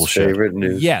tool shed. Favorite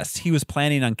noose. Yes, he was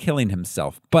planning on killing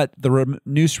himself, but the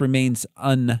noose remains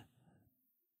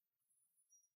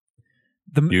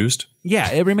used?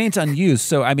 Yeah, it remains unused.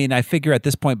 So, I mean, I figure at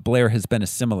this point Blair has been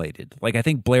assimilated. Like, I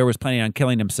think Blair was planning on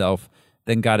killing himself,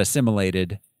 then got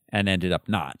assimilated, and ended up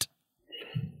not.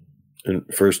 And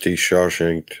first he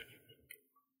Shawshanked.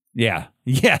 Yeah.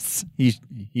 Yes, he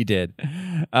did.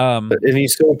 And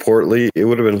he's so portly, it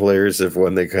would have been hilarious if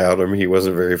when they caught him, he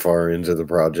wasn't very far into the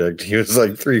project. He was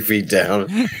like 3 feet down.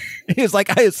 He was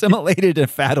like, I assimilated a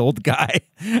fat old guy.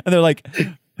 And they're like,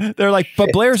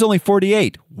 but Blair's only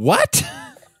 48. What?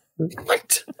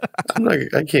 What?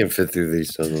 I can't fit through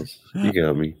these tunnels. You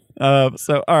got me.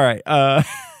 So, all right.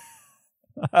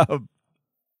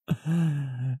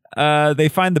 They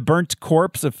find the burnt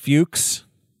corpse of Fuchs.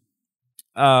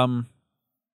 And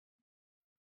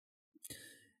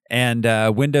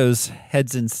Windows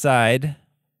heads inside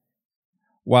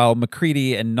while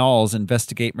MacReady and Knowles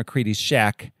investigate MacReady's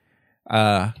shack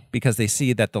because they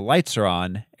see that the lights are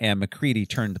on and MacReady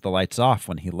turned the lights off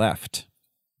when he left.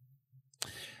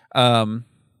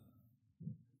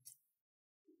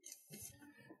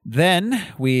 Then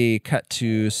we cut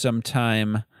to some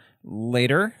time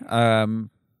later.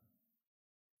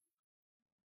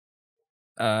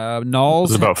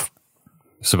 Knowles...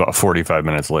 It's about 45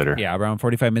 minutes later. Yeah, around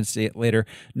 45 minutes later.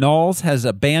 Knowles has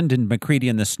abandoned MacReady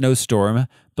in the snowstorm,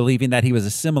 believing that he was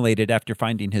assimilated after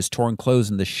finding his torn clothes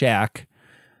in the shack.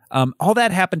 All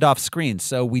that happened off screen,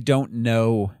 so we don't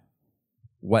know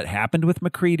what happened with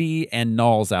MacReady and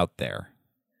Knowles out there.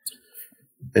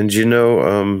 And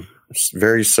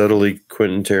very subtly,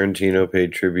 Quentin Tarantino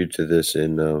paid tribute to this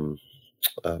in the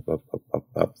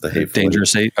Hateful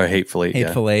Dangerous Eight or Hateful Eight.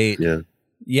 Hateful Eight.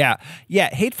 Yeah.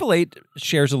 Yeah. Hateful Eight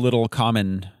shares a little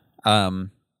common.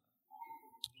 Not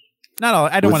all.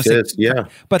 I don't want to say. Yeah.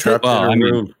 But trapped in a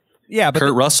room. Yeah. But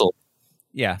Kurt Russell.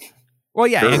 Yeah. Well,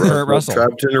 yeah. Kurt Russell.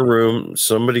 Trapped in a room.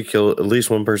 Somebody killed. At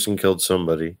least one person killed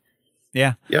somebody.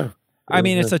 Yeah. Yeah. I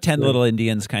mean, it's a 10 Little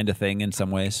Indians kind of thing in some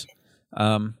ways.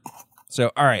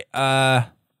 So, all right.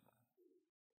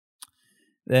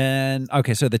 Then,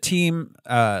 okay. So the team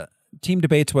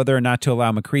debates whether or not to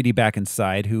allow MacReady back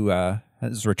inside, who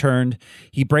has returned.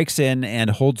 He breaks in and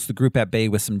holds the group at bay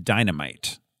with some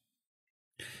dynamite.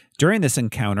 During this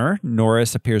encounter,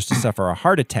 Norris appears to suffer a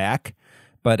heart attack,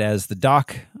 but as the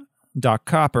Doc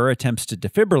Copper attempts to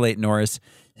defibrillate Norris,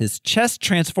 his chest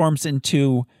transforms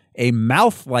into a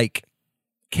mouth-like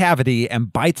cavity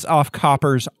and bites off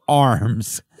Copper's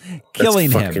arms,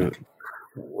 killing him.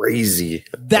 Crazy.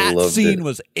 That scene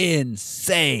was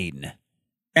insane.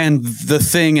 And the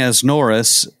thing, as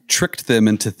Norris tricked them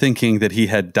into thinking that he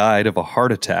had died of a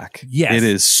heart attack. Yes. It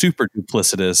is super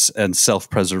duplicitous and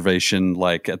self-preservation,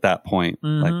 like at that point.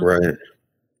 Mm-hmm. Like, right.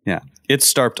 Yeah. It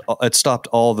stopped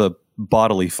all the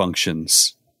bodily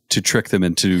functions to trick them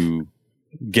into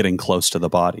getting close to the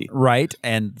body. Right.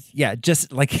 And yeah,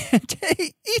 just like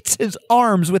he eats his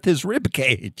arms with his rib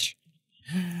cage.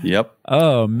 Yep.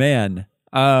 Oh man.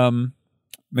 Then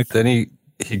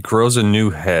he grows a new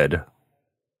head.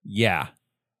 Yeah.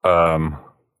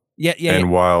 Yeah.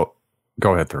 And while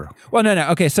go ahead, Thoreau. Well, no.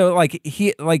 Okay, so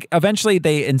eventually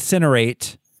they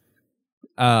incinerate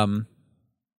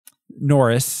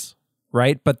Norris,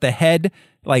 right? But the head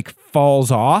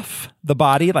falls off the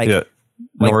body,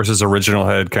 Norris's original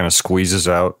head kind of squeezes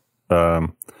out.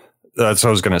 That's what I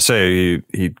was going to say.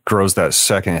 He grows that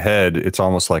second head. It's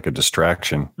almost like a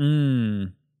distraction.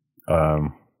 Mm.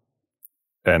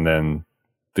 And then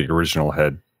the original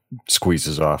head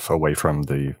squeezes off away from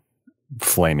the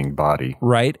flaming body.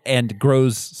 Right, and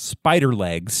grows spider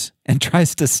legs and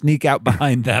tries to sneak out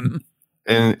behind them.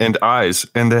 And eyes,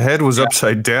 and the head was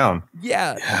upside down.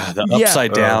 Yeah, the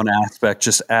upside down aspect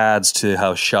just adds to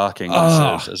how shocking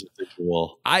this is as a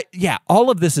visual.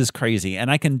 All of this is crazy, and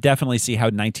I can definitely see how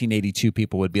 1982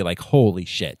 people would be like, "Holy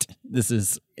shit, this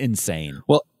is insane."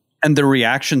 Well, and the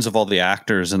reactions of all the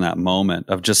actors in that moment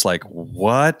of just like,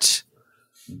 what?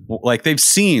 Like they've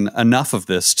seen enough of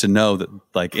this to know that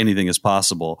like anything is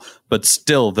possible, but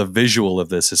still the visual of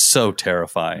this is so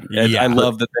terrifying. And I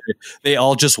love that they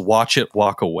all just watch it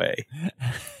walk away.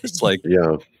 It's like,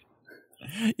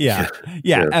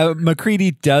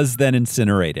 MacReady does then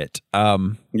incinerate it.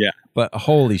 But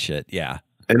holy shit. Yeah.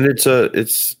 And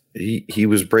he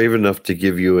was brave enough to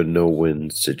give you a no-win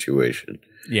situation.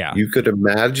 Yeah. You could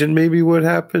imagine maybe what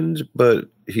happened, but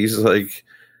he's like,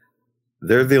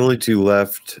 they're the only two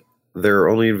left. Their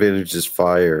only advantage is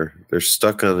fire. They're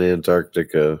stuck on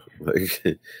Antarctica.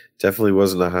 Like, definitely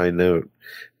wasn't a high note.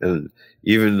 And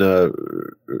even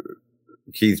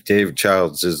Keith David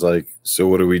Childs is like, so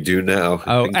what do we do now?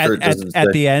 Oh,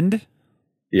 at the end?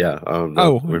 Yeah.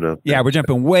 We're not. Yeah, we're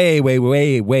jumping way, way,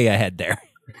 way, way ahead there.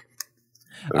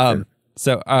 Okay.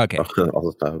 Okay.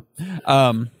 I'll stop.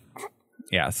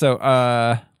 Yeah.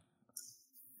 So,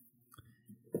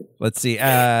 let's see.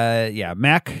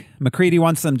 MacReady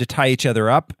wants them to tie each other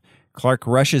up. Clark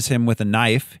rushes him with a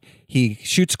knife. He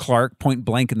shoots Clark point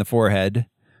blank in the forehead.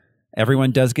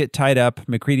 Everyone does get tied up.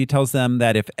 MacReady tells them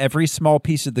that if every small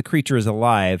piece of the creature is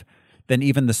alive, then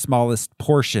even the smallest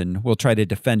portion will try to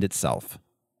defend itself.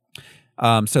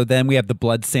 So then we have the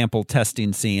blood sample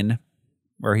testing scene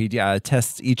where he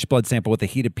tests each blood sample with a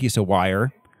heated piece of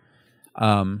wire.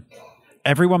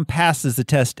 Everyone passes the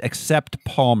test except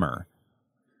Palmer.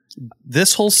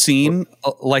 This whole scene,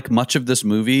 like much of this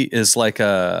movie, is like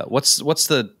what's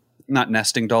the not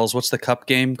nesting dolls? What's the cup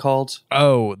game called?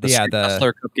 Oh, the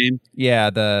Hustler cup game.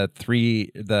 Yeah, not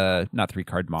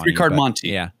 3-card Monty. 3-card Monty.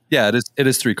 Yeah, it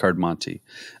is 3-card Monty.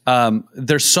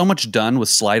 There's so much done with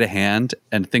sleight of hand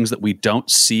and things that we don't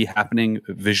see happening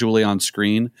visually on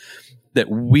screen that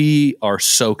we are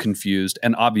so confused.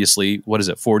 And obviously,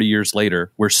 40 years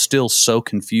later, we're still so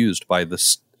confused by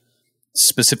this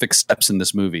specific steps in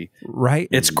this movie. Right.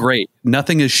 It's great.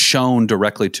 Nothing is shown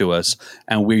directly to us,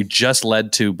 and we're just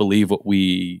led to believe what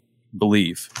we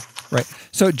believe. Right.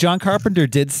 So John Carpenter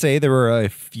did say there were a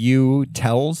few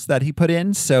tells that he put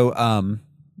in. So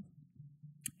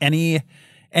any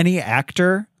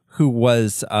actor who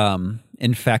was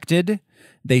infected,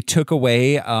 they took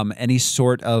away any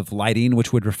sort of lighting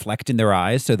which would reflect in their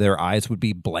eyes, so their eyes would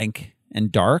be blank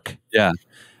and dark. Yeah.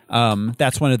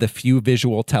 That's one of the few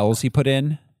visual tells he put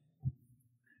in.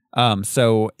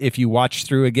 So if you watch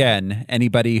through again,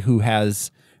 anybody who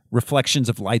has reflections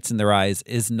of lights in their eyes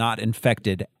is not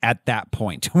infected at that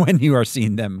point when you are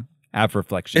seeing them have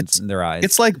reflections in their eyes.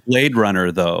 It's like Blade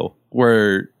Runner, though,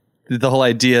 where the whole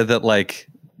idea that like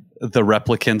the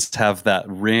replicants have that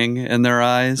ring in their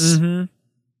eyes. Mm-hmm.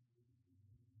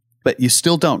 But you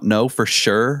still don't know for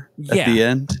sure at the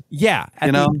end. Yeah.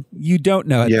 You don't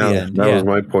know at the end. That was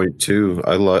my point too.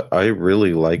 I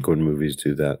really like when movies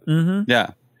do that. Mm-hmm.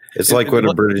 Yeah. It's like when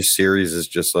a British series is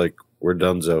just like, we're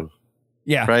donezo.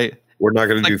 Yeah. Right. We're not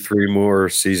going to do 3 more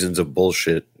seasons of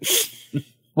bullshit.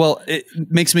 Well, it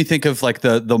makes me think of like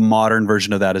the modern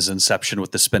version of that is Inception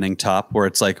with the spinning top, where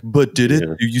it's like, but did it?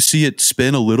 You see it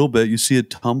spin a little bit, you see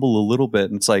it tumble a little bit,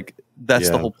 and it's like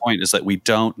that's the whole point, is that we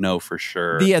don't know for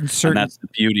sure. The uncertainty. And that's the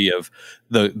beauty of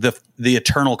the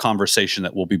eternal conversation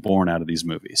that will be born out of these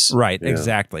movies. Right. Yeah.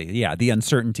 Exactly. Yeah. The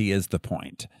uncertainty is the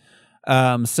point.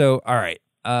 So all right.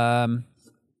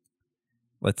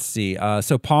 Let's see.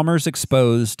 So Palmer's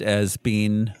exposed as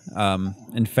being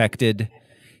infected.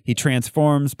 He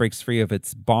transforms, breaks free of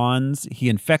its bonds. He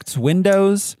infects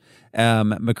windows.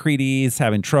 MacReady's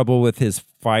having trouble with his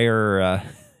fire,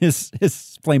 his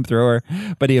flamethrower,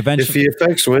 but he eventually. If he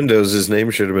affects windows, his name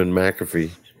should have been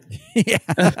McAfee.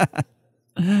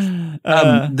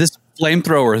 This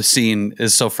flamethrower scene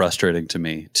is so frustrating to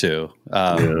me too.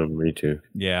 Yeah, me too.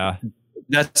 Yeah,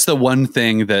 that's the one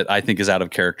thing that I think is out of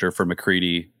character for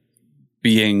MacReady,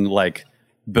 being like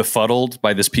befuddled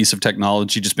by this piece of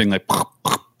technology, just being like.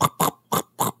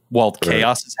 While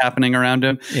chaos is happening around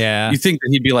him. Yeah. You think that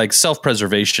he'd be like,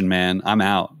 self-preservation, man, I'm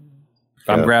out.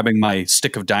 I'm grabbing my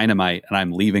stick of dynamite and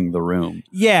I'm leaving the room.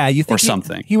 Yeah, you think or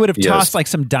something. He would have tossed like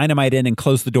some dynamite in and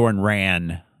closed the door and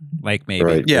ran. Like maybe.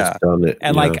 Right, yeah.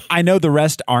 And like, I know the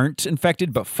rest aren't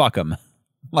infected, but fuck them.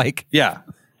 Like, yeah.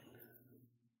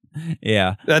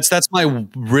 Yeah. That's my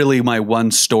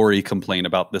one story complaint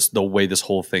about this, the way this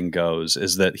whole thing goes,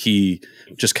 is that he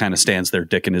just kind of stands there,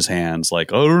 dick in his hands,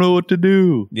 like, I don't know what to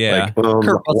do. Yeah. Like,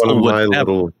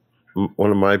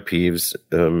 one of my peeves,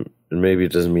 and maybe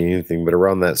it doesn't mean anything, but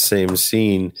around that same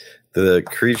scene, the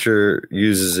creature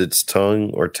uses its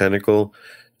tongue or tentacle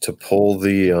to pull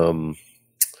the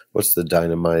what's the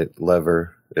dynamite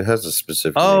lever? It has a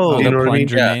specific name. You know what I mean?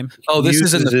 Yeah. Oh, this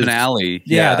is in the finale.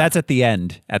 Yeah, that's at the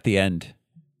end. At the end,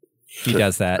 he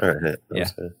does that. All right, yeah.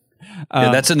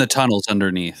 That's in the tunnels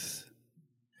underneath.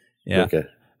 Yeah. Okay.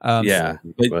 Yeah.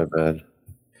 My bad.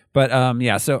 But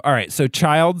yeah. So all right. So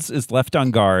Childs is left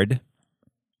on guard,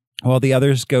 while the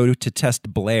others go to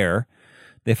test Blair.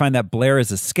 They find that Blair has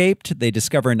escaped. They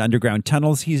discover in underground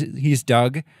tunnels he's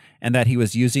dug, and that he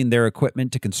was using their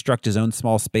equipment to construct his own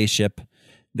small spaceship.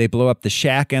 They blow up the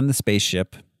shack and the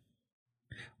spaceship.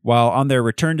 While on their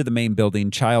return to the main building,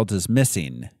 Childs is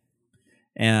missing.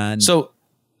 And so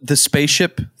the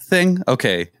spaceship thing,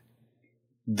 okay.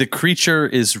 The creature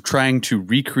is trying to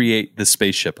recreate the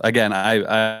spaceship. Again,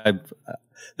 I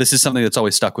this is something that's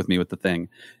always stuck with me with the thing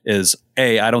is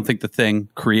I don't think the thing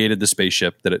created the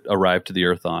spaceship that it arrived to the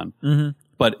Earth on. Mm-hmm.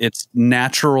 But its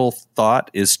natural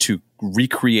thought is to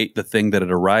recreate the thing that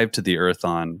it arrived to the Earth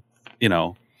on,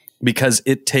 because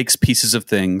it takes pieces of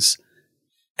things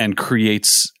and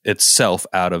creates itself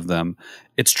out of them.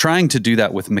 It's trying to do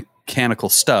that with mechanical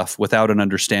stuff without an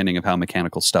understanding of how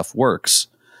mechanical stuff works.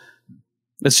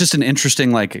 It's just an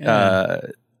interesting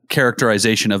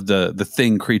characterization of the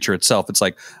thing creature itself. It's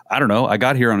like, I don't know, I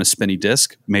got here on a spinny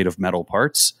disc made of metal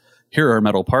parts. Here are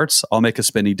metal parts. I'll make a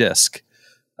spinny disc.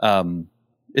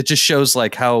 It just shows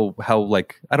like how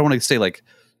like, I don't want to say like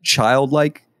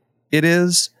childlike it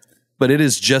is, but it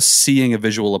is just seeing a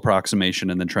visual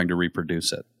approximation and then trying to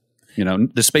reproduce it.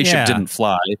 The spaceship didn't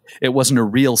fly. It wasn't a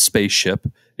real spaceship.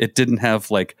 It didn't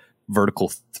have like vertical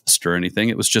thrust or anything.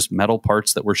 It was just metal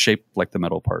parts that were shaped like the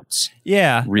metal parts.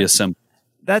 Yeah. Reassembled.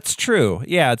 That's true.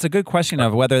 Yeah. It's a good question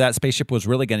of whether that spaceship was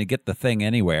really going to get the thing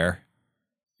anywhere.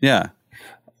 Yeah.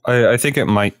 I think it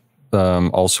might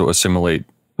also assimilate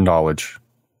knowledge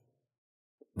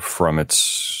from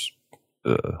its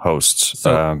hosts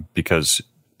because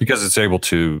it's able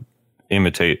to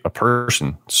imitate a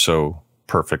person so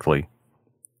perfectly,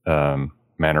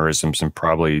 mannerisms, and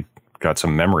probably got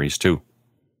some memories too.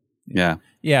 Yeah.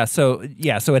 Yeah. So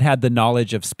it had the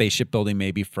knowledge of spaceship building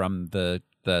maybe from the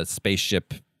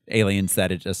spaceship aliens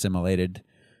that it assimilated.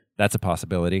 That's a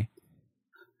possibility.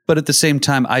 But at the same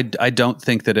time, I don't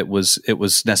think that it was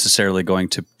necessarily going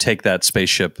to take that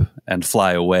spaceship and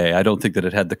fly away. I don't think that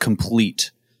it had the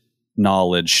complete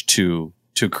knowledge to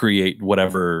create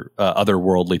whatever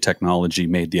otherworldly technology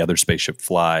made the other spaceship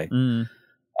fly. We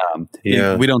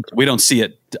don't see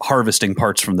it harvesting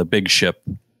parts from the big ship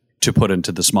to put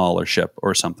into the smaller ship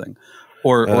or something,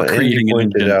 or creating an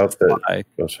engine out to fly.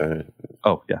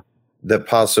 Oh yeah. That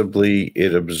possibly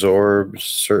it absorbs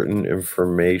certain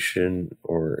information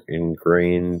or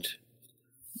ingrained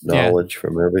knowledge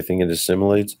from everything it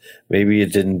assimilates. Maybe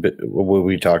it didn't. What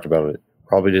we talked about, it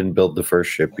probably didn't build the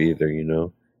first ship either.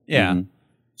 Yeah. Mm-hmm.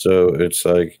 So it's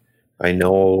like, I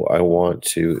know I want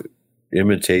to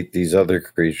imitate these other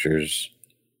creatures,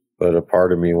 but a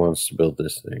part of me wants to build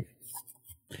this thing.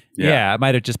 Yeah, it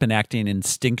might have just been acting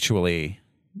instinctually,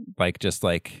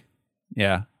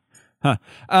 yeah. Huh.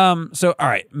 So, all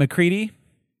right, MacReady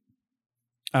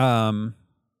returns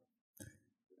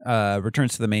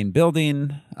to the main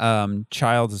building.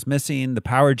 Childs is missing. The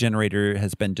power generator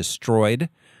has been destroyed.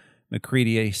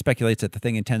 MacReady speculates that the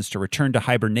thing intends to return to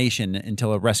hibernation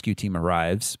until a rescue team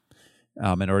arrives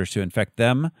in order to infect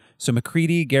them. So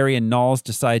MacReady, Gary, and Knowles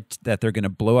decide that they're going to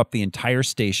blow up the entire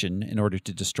station in order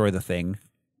to destroy the thing.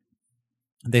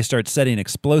 They start setting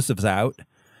explosives out.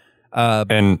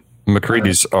 And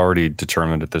MacReady's already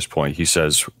determined at this point. He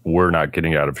says, we're not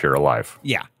getting out of here alive.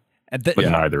 Yeah. But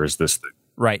neither is this thing.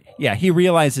 Right. Yeah. He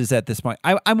realizes at this point.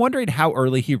 I'm wondering how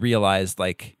early he realized,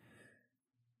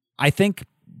 I think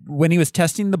when he was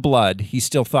testing the blood, he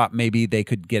still thought maybe they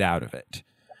could get out of it.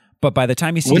 But by the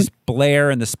time he sees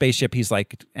Blair and the spaceship, he's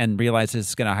and realizes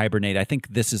it's going to hibernate. I think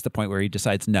this is the point where he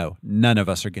decides, no, none of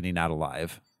us are getting out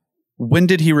alive. When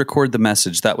did he record the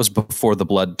message? That was before the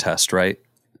blood test, right?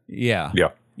 Yeah. Yeah.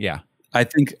 Yeah. I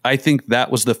think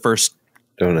that was the first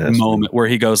moment where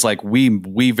he goes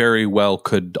we very well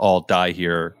could all die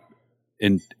here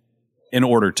in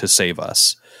order to save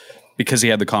us, because he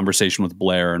had the conversation with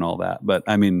Blair and all that. But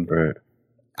I mean, right.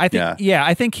 I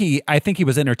think he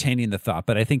was entertaining the thought,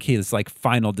 but I think his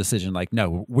final decision,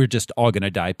 no, we're just all going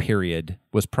to die, period,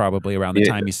 was probably around the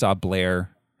time he saw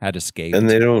Blair had escaped. And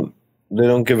they don't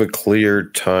don't give a clear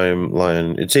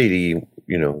timeline. It's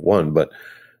 81, but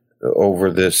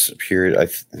over this period,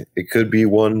 it could be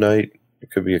one night.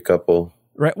 It could be a couple.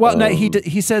 Right. Well, no,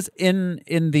 he says in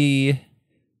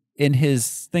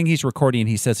his thing he's recording,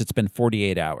 he says it's been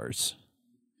 48 hours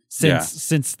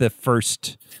since the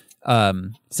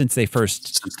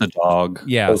dog.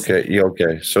 Yeah.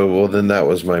 Okay. So, then that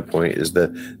was my point, is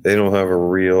that they don't have a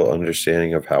real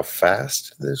understanding of how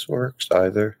fast this works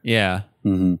either. Yeah.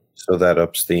 Mm-hmm. So that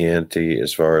ups the ante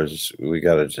as far as we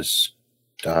got to just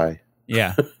die.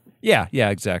 Yeah. Yeah,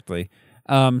 exactly.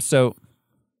 So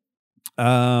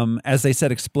as they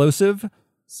said, explosive,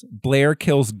 Blair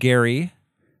kills Gary,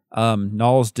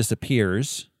 Knowles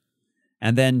disappears,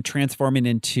 and then transforming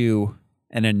into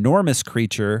an enormous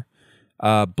creature,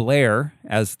 Blair,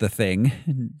 as the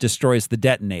thing, destroys the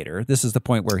detonator. This is the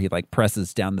point where he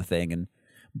presses down the thing and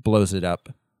blows it up.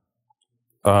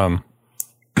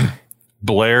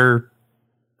 Blair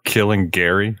killing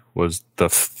Gary was the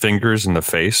fingers in the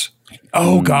face.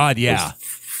 Oh God, yeah.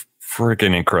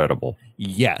 Freaking incredible.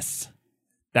 Yes.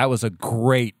 That was a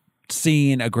great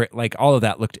scene, all of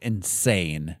that looked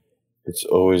insane. It's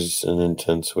always an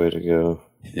intense way to go.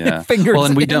 Yeah. Fingers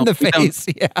in the face.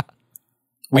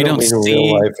 We don't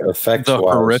see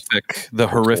the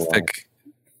horrific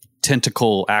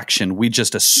tentacle action. We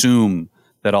just assume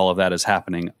that all of that is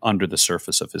happening under the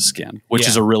surface of his skin, which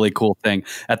is a really cool thing.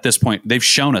 At this point, they've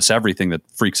shown us everything that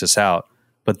freaks us out,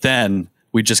 but then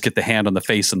we just get the hand on the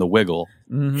face and the wiggle.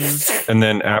 Mm-hmm. And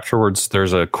then afterwards,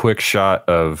 there's a quick shot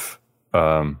of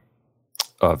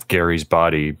Gary's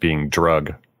body being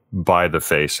drugged by the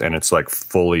face, and it's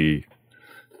fully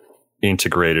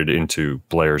integrated into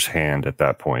Blair's hand at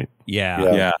that point.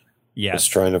 Yeah. It's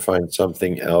trying to find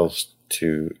something else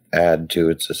to add to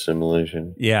its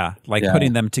assimilation. Yeah,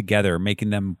 putting them together,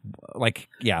 making them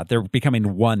they're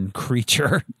becoming one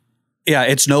creature. Yeah,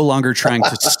 it's no longer trying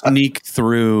to sneak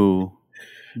through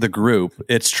the group.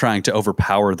 It's trying to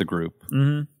overpower the group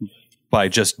by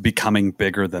just becoming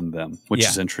bigger than them, which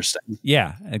is interesting.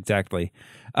 Yeah, exactly.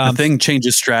 The thing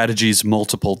changes strategies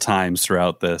multiple times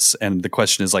throughout this. And the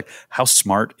question is how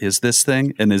smart is this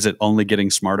thing? And is it only getting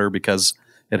smarter because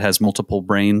it has multiple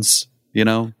brains,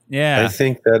 Yeah. I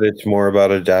think that it's more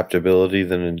about adaptability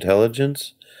than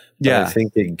intelligence. Yeah. I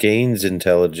think it gains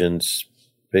intelligence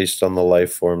based on the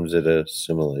life forms it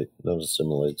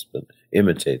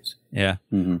imitates. Yeah.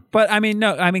 Mm-hmm. But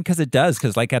because it does,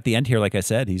 because at the end here, like I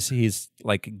said, he's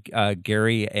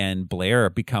Gary and Blair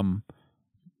become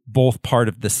both part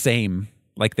of the same,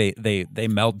 they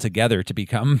meld together to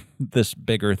become this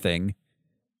bigger thing.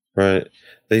 Right.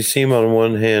 They seem on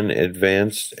one hand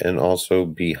advanced and also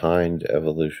behind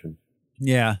evolution.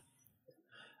 Yeah.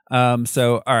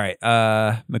 So, all right.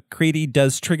 MacReady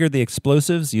does trigger the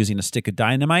explosives using a stick of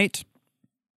dynamite.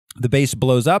 The base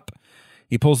blows up.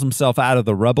 He pulls himself out of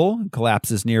the rubble and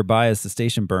collapses nearby as the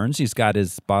station burns. He's got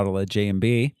his bottle of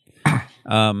J&B.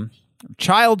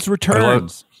 Childs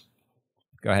returns.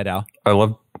 Go ahead, Al. I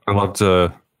loved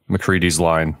MacReady's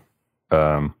line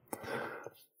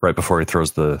right before he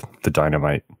throws the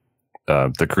dynamite.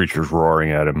 The creature's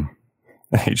roaring at him.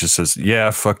 He just says, "Yeah,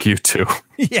 fuck you too."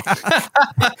 Yeah.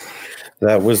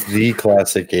 That was the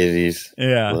classic 80s.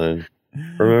 Yeah. line.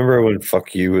 Remember when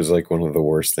 "fuck you" was one of the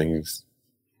worst things?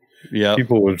 Yeah.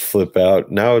 People would flip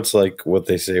out. Now it's what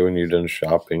they say when you're done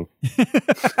shopping.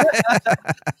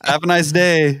 Have a nice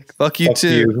day. Fuck you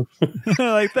too.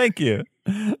 Thank you.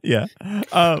 Yeah.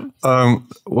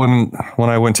 When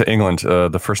I went to England,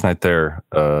 the first night there,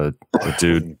 the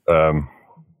dude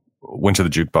went to the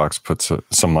jukebox, put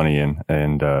some money in,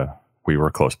 and we were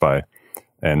close by,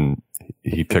 and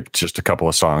he picked just a couple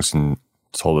of songs and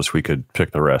told us we could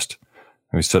pick the rest.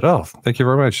 And we said, "Oh, thank you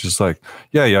very much." He's like,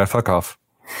 "Yeah, fuck off."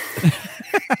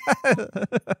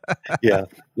 Yeah,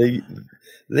 they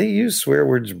use swear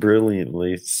words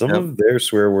brilliantly. Some of their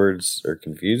swear words are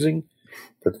confusing,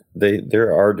 but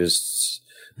they're artists.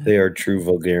 They are true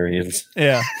vulgarians.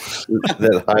 Yeah,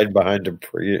 that hide behind a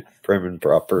prim and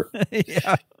proper.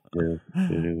 Yeah.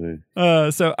 Anyway.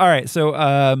 So all right.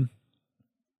 So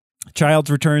Childs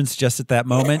returns just at that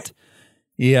moment.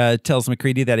 He tells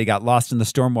MacReady that he got lost in the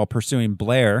storm while pursuing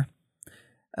Blair.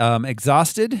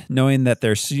 Exhausted, knowing that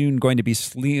they're soon going to be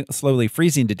slowly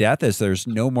freezing to death as there's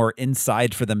no more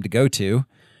inside for them to go to,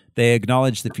 they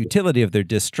acknowledge the futility of their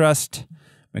distrust.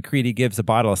 MacReady gives a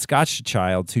bottle of scotch to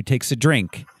Childs, who takes a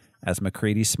drink as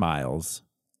MacReady smiles.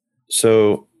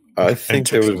 So I think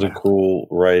there was a cool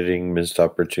writing missed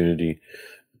opportunity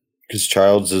because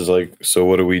Childs is so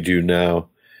what do we do now?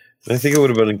 And I think it would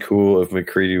have been cool if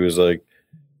MacReady was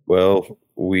well,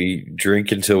 we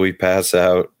drink until we pass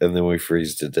out and then we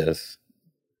freeze to death.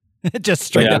 It just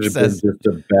straight up says, just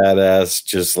a badass,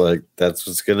 just like, that's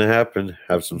what's going to happen.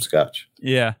 Have some scotch.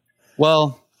 Yeah.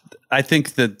 Well, I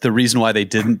think that the reason why they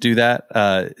didn't do that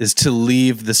is to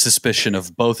leave the suspicion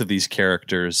of both of these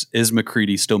characters. Is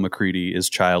MacReady still MacReady? Is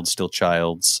Childs still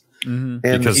Childs? Mm-hmm.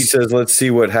 And he says, let's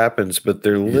see what happens. But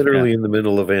they're literally in the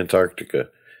middle of Antarctica.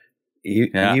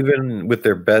 Even with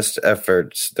their best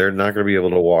efforts, they're not going to be able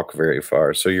to walk very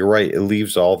far. So you're right. It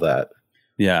leaves all that.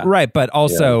 Yeah. Right. But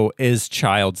also, is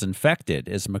Childs infected?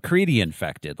 Is MacReady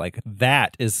infected? Like,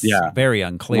 that is very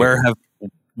unclear.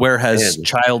 Where has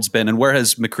Childs been, and where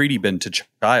has MacReady been to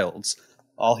Childs?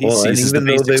 All he sees is the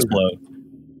base explode.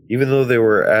 Even though they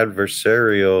were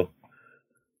adversarial,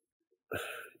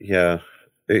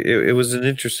 it was an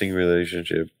interesting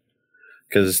relationship.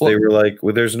 Because they were like,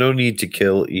 well, there's no need to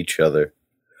kill each other.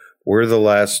 We're the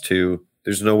last two.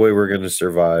 There's no way we're going to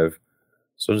survive.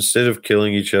 So instead of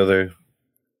killing each other,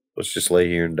 let's just lay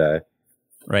here and die.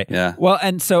 Right. Yeah. Well,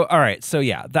 and so, all right. So,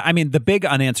 yeah. The big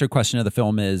unanswered question of the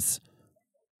film is,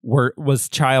 was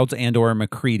Childs and or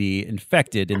MacReady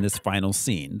infected in this final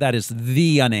scene? That is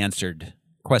the unanswered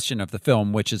question of the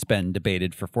film, which has been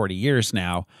debated for 40 years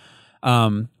now.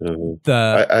 I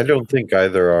don't think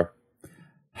either are.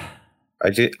 I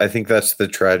think that's the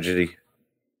tragedy.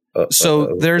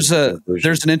 So there's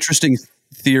an interesting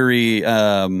theory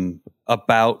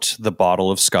about the bottle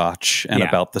of scotch and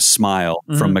about the smile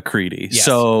from MacReady. Yes.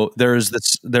 So there's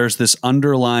this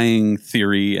underlying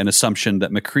theory and assumption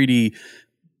that MacReady,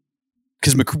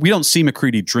 because we don't see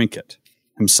MacReady drink it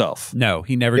himself. No,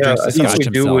 he never drinks the scotch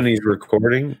himself. Do when he's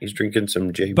recording. He's drinking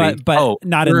some JB. But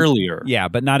not earlier.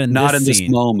 But not in this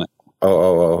moment.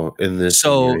 In this.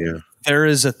 So there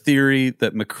is a theory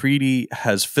that MacReady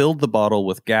has filled the bottle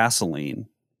with gasoline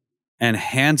and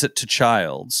hands it to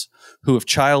Childs, who, if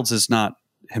Childs is not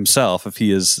himself, if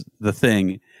he is the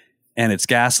thing and it's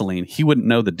gasoline, he wouldn't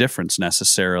know the difference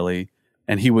necessarily,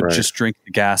 and he would just drink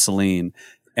the gasoline.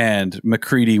 And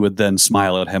MacReady would then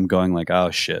smile at him, going like, "Oh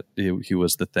shit, he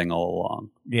was the thing all along."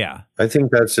 Yeah, I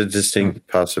think that's a distinct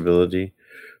possibility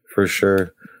for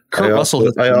sure. I also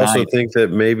think that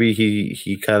maybe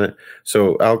he kind of,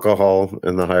 so alcohol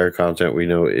and the higher content we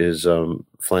know is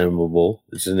flammable.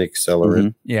 It's an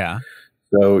accelerant. Mm-hmm. Yeah.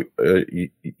 So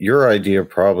your idea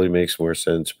probably makes more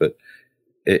sense, but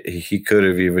he could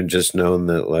have even just known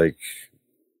that like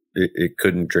it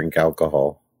couldn't drink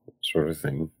alcohol, sort of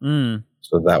thing. Mm.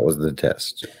 So that was the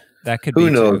test. That could Who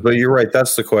be knows? too. But you're right.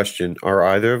 That's the question. Are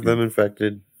either of them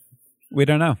infected? We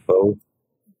don't know. Both.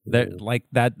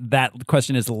 That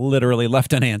question is literally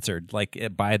left unanswered,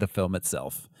 by the film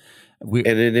itself.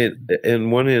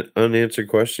 And one unanswered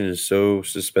question is so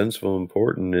suspenseful and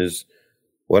important is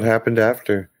what happened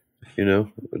after?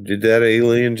 Did that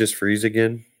alien just freeze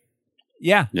again?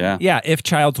 Yeah. If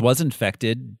Childs was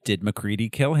infected, did MacReady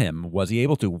kill him? Was he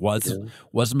able to?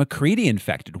 Was MacReady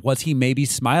infected? Was he maybe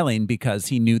smiling because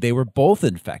he knew they were both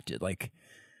infected?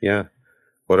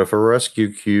 What if a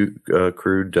rescue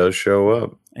crew does show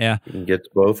up? Yeah, and gets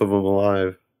both of them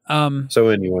alive. So,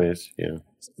 anyways,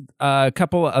 a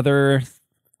couple other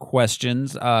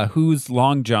questions. Whose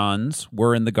long johns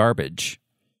were in the garbage?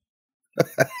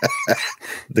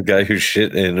 The guy who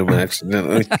shit in them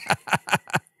accidentally.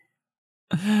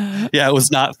 Yeah, it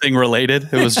was not thing related.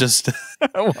 It was just.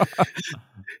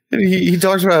 He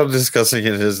talks about how disgusting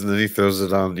it is, and then he throws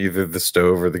it on either the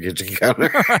stove or the kitchen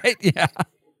counter. Right? Yeah.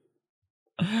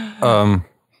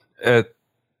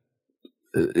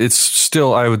 It's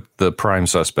still the prime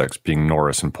suspects being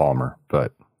Norris and Palmer,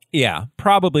 but yeah,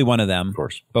 probably one of them, of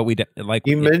course. But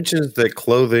he mentions that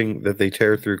clothing, that they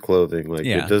tear through clothing,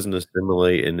 it doesn't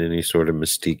assimilate in any sort of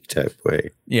mystique type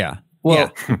way. Yeah.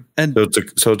 Well, and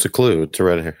so it's a clue. It's a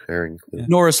red herring clue.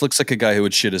 Norris looks like a guy who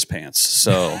would shit his pants.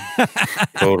 So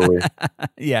totally.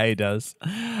 Yeah, he does.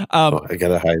 I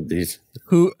gotta hide these.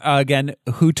 Who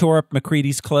tore up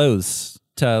MacReady's clothes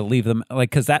to leave them?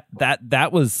 Because that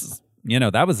was.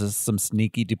 That was some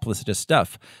sneaky, duplicitous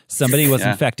stuff. Somebody was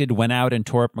infected, went out and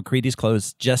tore up MacReady's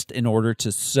clothes just in order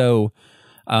to sow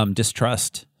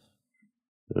distrust.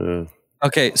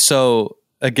 Okay, so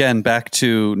again, back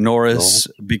to Norris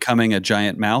becoming a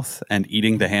giant mouth and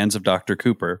eating the hands of Dr.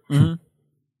 Cooper. Mm-hmm.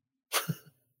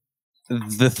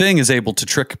 The thing is able to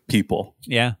trick people.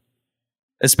 Yeah.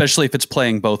 Especially if it's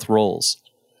playing both roles.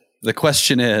 The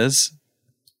question is,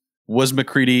 was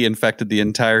MacReady infected the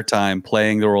entire time,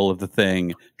 playing the role of the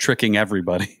thing, tricking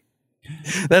everybody?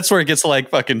 That's where it gets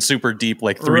fucking super deep,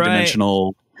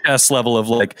 three-dimensional chess level of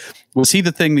was he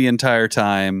the thing the entire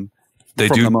time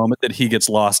the moment that he gets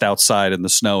lost outside in the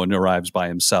snow and arrives by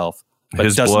himself, but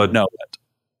doesn't know it?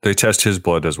 They test his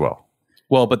blood as well.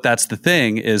 Well, but that's the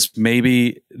thing, is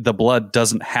maybe the blood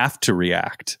doesn't have to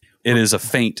react. It is a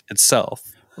feint itself.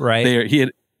 Right.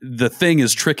 The thing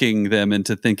is tricking them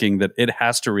into thinking that it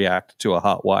has to react to a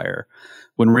hot wire,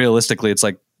 when realistically it's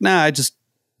like, nah, I just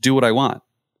do what I want.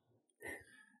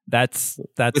 That's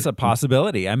a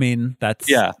possibility. I mean,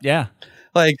 yeah.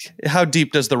 Like, how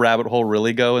deep does the rabbit hole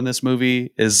really go in this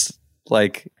movie? Is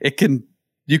like,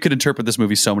 you could interpret this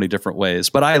movie so many different ways.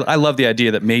 But I love the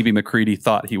idea that maybe MacReady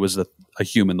thought he was a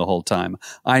human the whole time.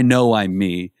 I know I'm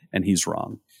me, and he's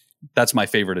wrong. That's my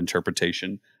favorite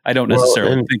interpretation. I don't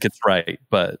necessarily think it's right,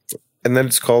 but... And then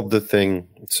it's called The Thing.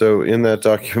 So in that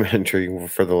documentary,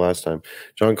 for the last time,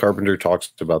 John Carpenter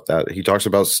talks about that. He talks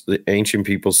about the ancient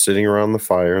people sitting around the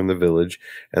fire in the village,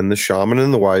 and the shaman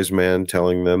and the wise man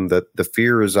telling them that the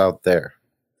fear is out there.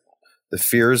 The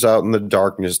fear is out in the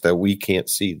darkness that we can't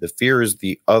see. The fear is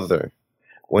the other.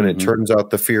 When it turns out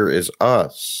the fear is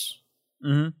us,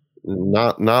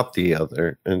 not the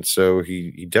other. And so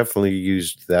he definitely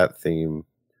used that theme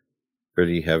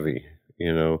pretty heavy.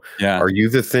 You know, Are you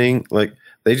the thing? Like,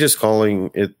 they start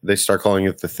calling it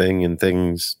The Thing, and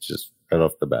things just right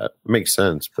off the bat. It makes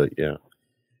sense, but yeah.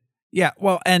 Yeah,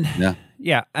 well, and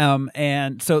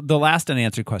and so the last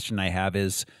unanswered question I have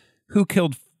is, who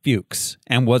killed Fuchs?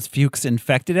 And was Fuchs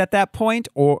infected at that point,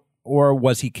 or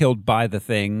was he killed by the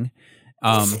Thing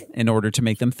in order to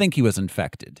make them think he was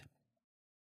infected?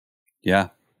 Yeah.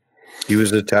 He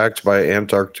was attacked by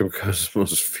Antarctica's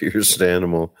most fierce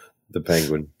animal, the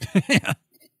penguin. Yeah.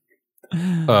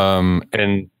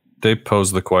 And they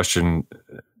pose the question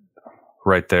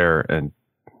right there and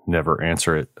never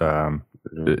answer it.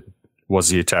 Was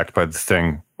he attacked by the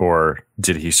Thing, or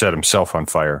did he set himself on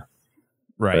fire?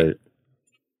 Right.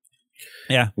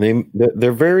 Yeah.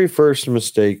 Their very first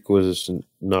mistake was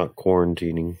not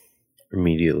quarantining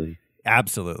immediately.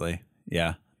 Absolutely.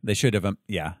 Yeah. They should have.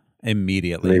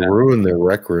 Immediately. They ruined their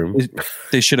rec room.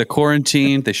 They should have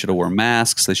quarantined. They should have worn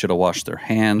masks. They should have washed their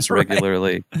hands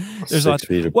regularly. There's lots.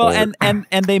 Well,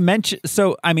 and they mentioned.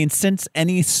 So I mean, since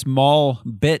any small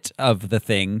bit of the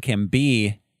thing can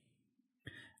be,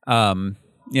 can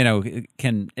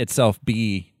itself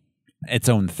be its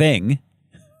own thing.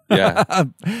 Yeah,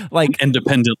 like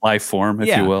independent life form,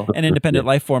 if you will, an independent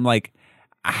life form. Like,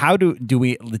 how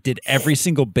did every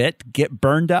single bit get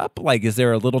burned up? Like, is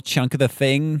there a little chunk of the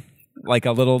thing, like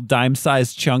a little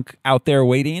dime-sized chunk out there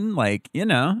waiting? Like,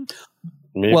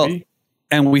 Maybe. Well,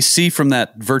 and we see from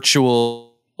that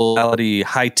virtual reality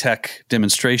high-tech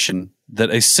demonstration that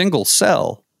a single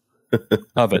cell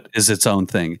of it is its own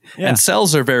thing. Yeah. And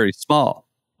cells are very small,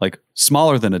 like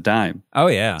smaller than a dime. Oh,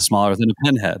 yeah. Smaller than a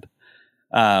pinhead.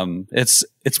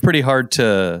 It's pretty hard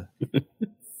to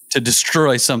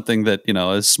destroy something that,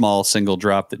 a small single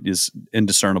drop that is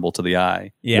indiscernible to the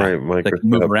eye. Yeah. Right, that can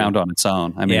move around on its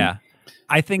own. I mean,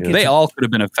 I think they all could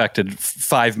have been affected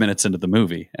 5 minutes into the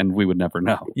movie, and we would never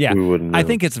know. Yeah. We wouldn't know. I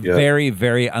think it's very,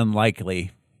 very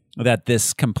unlikely that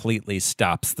this completely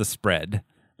stops the spread.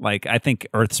 Like, I think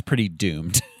Earth's pretty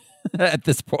doomed at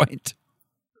this point.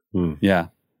 Yeah.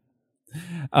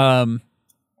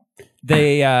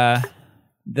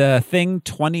 The Thing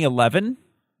 2011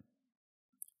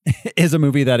 is a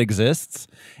movie that exists.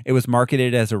 It was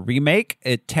marketed as a remake.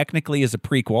 It technically is a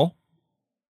prequel.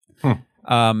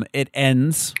 It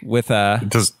ends with a...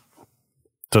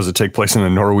 Does it take place in a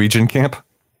Norwegian camp?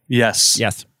 Yes.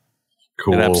 Yes.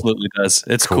 Cool. It absolutely does.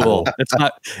 It's cool.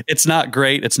 It's not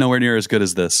great. It's nowhere near as good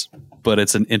as this, but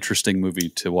it's an interesting movie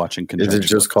to watch in conjunction. Is it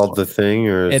just called The Thing,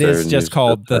 or it is just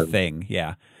called The Thing?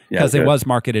 Yeah. Because it was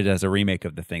marketed as a remake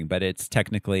of The Thing, but it's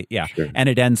technically, sure. And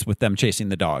it ends with them chasing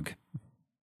the dog.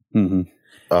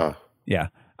 Mm-hmm. Yeah.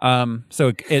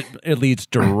 So it leads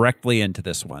directly into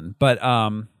this one, but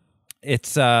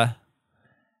it's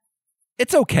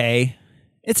okay.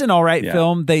 It's an all right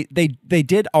film. They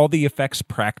did all the effects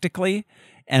practically,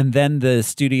 and then the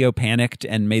studio panicked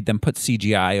and made them put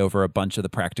CGI over a bunch of the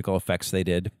practical effects they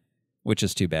did, which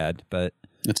is too bad. But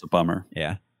it's a bummer.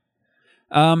 Yeah.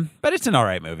 But it's an all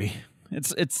right movie.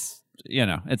 It's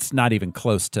it's not even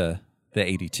close to the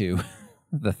 82,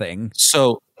 The Thing.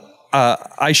 So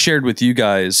I shared with you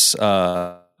guys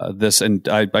this, and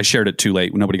I shared it too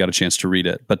late. Nobody got a chance to read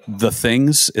it. But The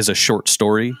Things is a short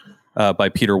story by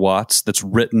Peter Watts that's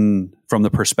written from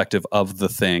the perspective of the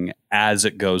Thing as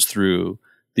it goes through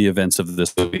the events of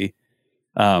this movie.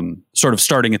 Sort of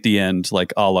starting at the end,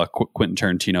 like a la Quentin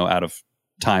Tarantino out of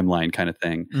timeline kind of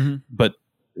thing. Mm-hmm. But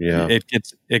it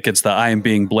gets the I am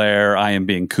being Blair, I am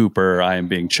being Cooper, I am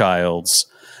being Childs,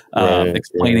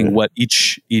 explaining what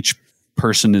each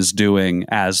person is doing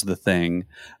as the Thing,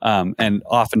 and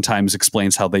oftentimes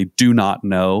explains how they do not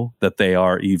know that they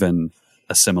are even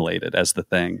assimilated as the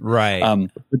thing. Right.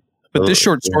 But this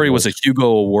short story was a Hugo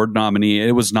Award nominee.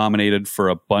 It was nominated for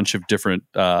a bunch of different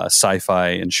sci-fi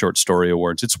and short story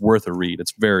awards. It's worth a read.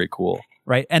 It's very cool.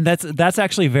 Right. And that's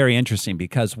actually very interesting,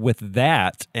 because with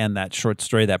that and that short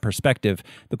story, that perspective,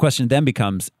 the question then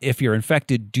becomes, if you're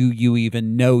infected, do you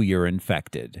even know you're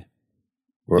infected?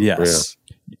 Yes.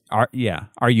 Are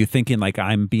you thinking like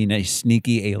I'm being a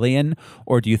sneaky alien,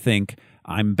 or do you think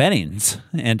I'm Bennings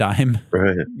and I'm,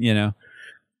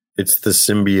 It's the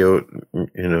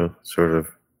symbiote, sort of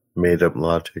made up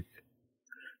logic.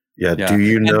 Yeah. Do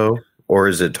you know, or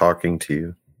is it talking to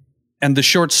you? And the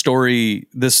short story,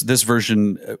 this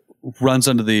version runs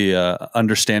under the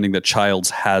understanding that Childs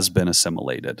has been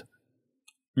assimilated.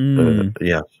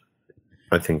 Yeah,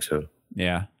 I think so.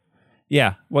 Yeah.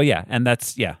 Well, yeah, and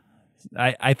that's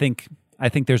I think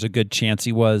there's a good chance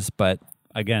he was, but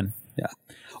again,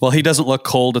 Well, he doesn't look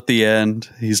cold at the end.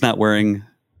 He's not wearing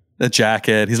a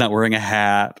jacket. He's not wearing a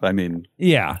hat. I mean,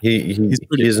 he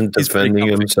isn't defending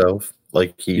himself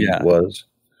like he was.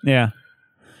 Yeah.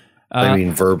 I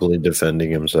mean, verbally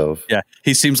defending himself. Yeah,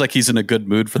 he seems like he's in a good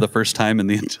mood for the first time in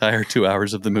the entire 2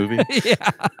 hours of the movie.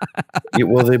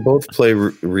 Well, they both play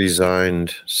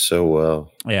resigned so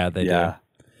well. Yeah, they do.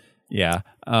 Yeah.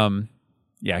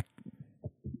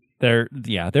 Their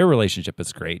relationship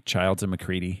is great. Childs and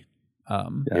MacReady.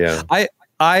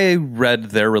 I read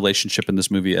their relationship in this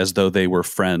movie as though they were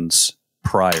friends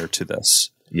prior to this.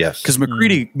 Yes. Because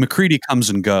MacReady comes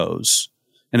and goes,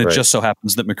 and it just so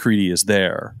happens that MacReady is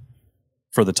there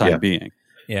for the time being.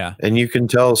 Yeah. And you can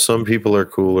tell some people are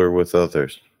cooler with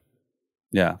others.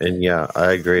 Yeah. And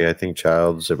I agree. I think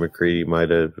Childs and MacReady might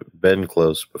have been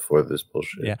close before this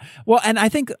bullshit. Yeah. Well, and I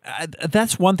think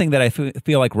that's one thing that I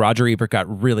feel like Roger Ebert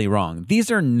got really wrong.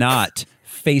 These are not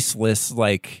faceless,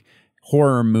 like,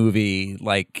 horror movie,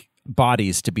 like,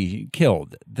 bodies to be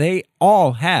killed. They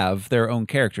all have their own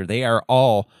character. They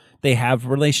have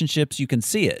relationships. You can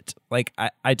see it. Like,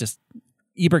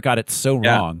 Ebert got it so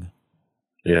wrong.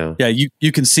 Yeah. Yeah,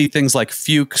 you can see things like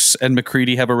Fuchs and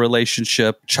MacReady have a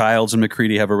relationship. Childs and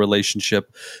MacReady have a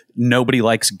relationship. Nobody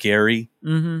likes Gary,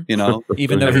 even though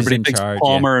everybody thinks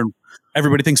Palmer and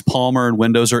everybody thinks Palmer and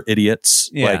Windows are idiots.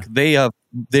 Yeah. Like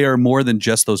they are more than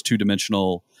just those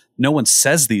two-dimensional. No one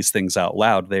says these things out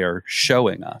loud. They are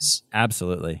showing us.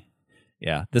 Absolutely.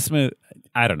 Yeah. This movie,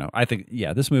 I don't know. I think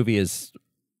this movie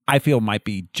I feel might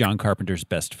be John Carpenter's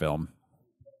best film.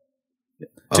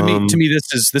 To me,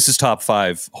 this is top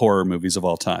 5 horror movies of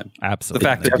all time. Absolutely. The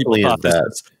fact that people thought this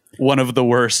is one of the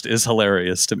worst is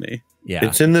hilarious to me. Yeah,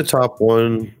 it's in the top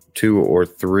 1, 2, or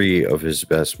 3 of his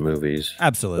best movies.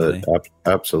 Absolutely.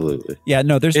 Absolutely. Yeah.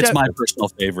 No, it's my personal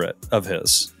favorite of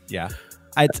his. Yeah.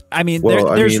 I mean,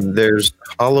 there's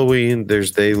Halloween,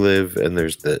 there's They Live, and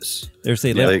there's this. There's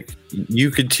They Live. Like,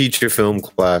 you could teach a film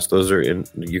class. Those are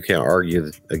you can't argue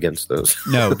against those.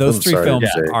 No, those 3 films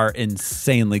are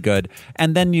insanely good.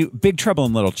 And then Big Trouble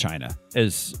in Little China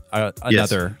is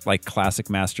another like classic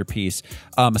masterpiece.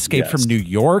 Escape from New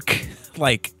York,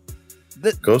 like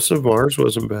Ghost of Mars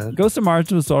wasn't bad. Ghost of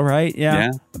Mars was all right.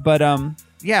 Yeah. But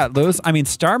those. I mean,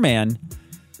 Starman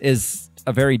is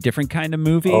a very different kind of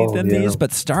movie than these,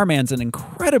 but Starman's an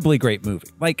incredibly great movie.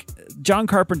 Like, John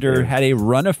Carpenter had a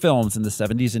run of films in the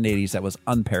 70s and 80s that was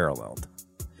unparalleled.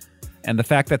 And the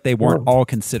fact that they weren't all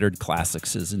considered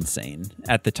classics is insane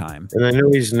at the time. And I know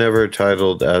he's never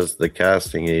titled as the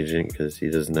casting agent because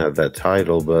he doesn't have that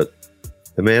title, but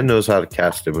the man knows how to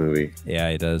cast a movie.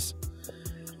 Yeah, he does.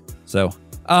 So,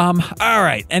 all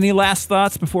right. Any last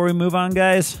thoughts before we move on,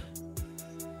 guys?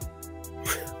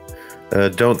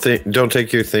 Don't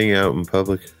take your thing out in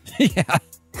public. Yeah.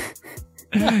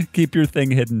 Keep your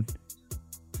thing hidden.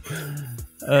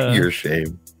 Your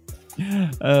shame.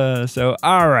 So,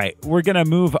 all right. We're going to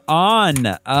move on.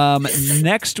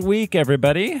 Next week,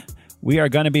 everybody, we are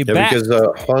going to be back. Because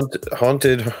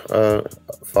Haunted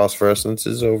Phosphorescence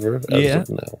is over as of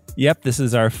now. Yep. This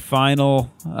is our final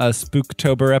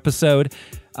Spooktober episode.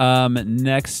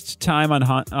 Next time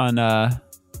on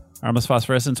Harmless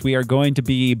Phosphorescence, we are going to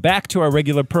be back to our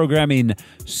regular programming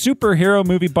superhero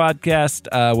movie podcast.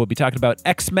 We'll be talking about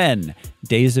X-Men,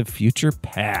 Days of Future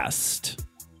Past.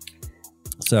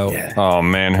 So, oh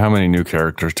man, how many new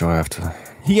characters do I have to?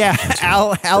 Yeah,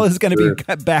 Al is going to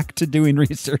be back to doing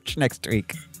research next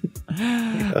week.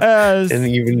 And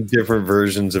even different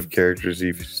versions of characters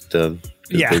he's done.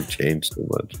 Yeah, they've changed so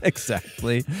much.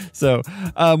 Exactly. So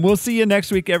we'll see you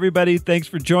next week, everybody. Thanks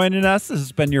for joining us. This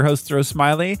has been your host, Throw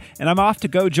Smiley, and I'm off to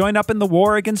go join up in the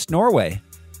war against Norway.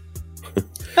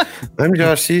 I'm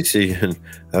Josh Cece, and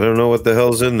I don't know what the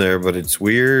hell's in there, but it's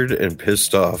weird and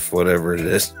pissed off, whatever it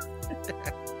is.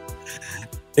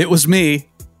 It was me.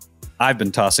 I've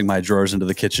been tossing my drawers into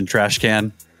the kitchen trash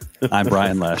can. I'm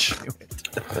Brian Lesh.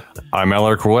 I'm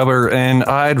Alaric Weber, and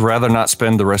I'd rather not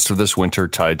spend the rest of this winter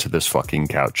tied to this fucking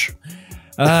couch.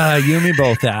 You and me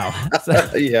both, Al.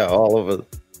 Yeah, all of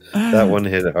it. That one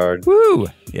hit hard. Woo!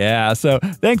 Yeah, so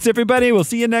thanks, everybody. We'll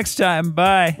see you next time.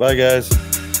 Bye. Bye, guys.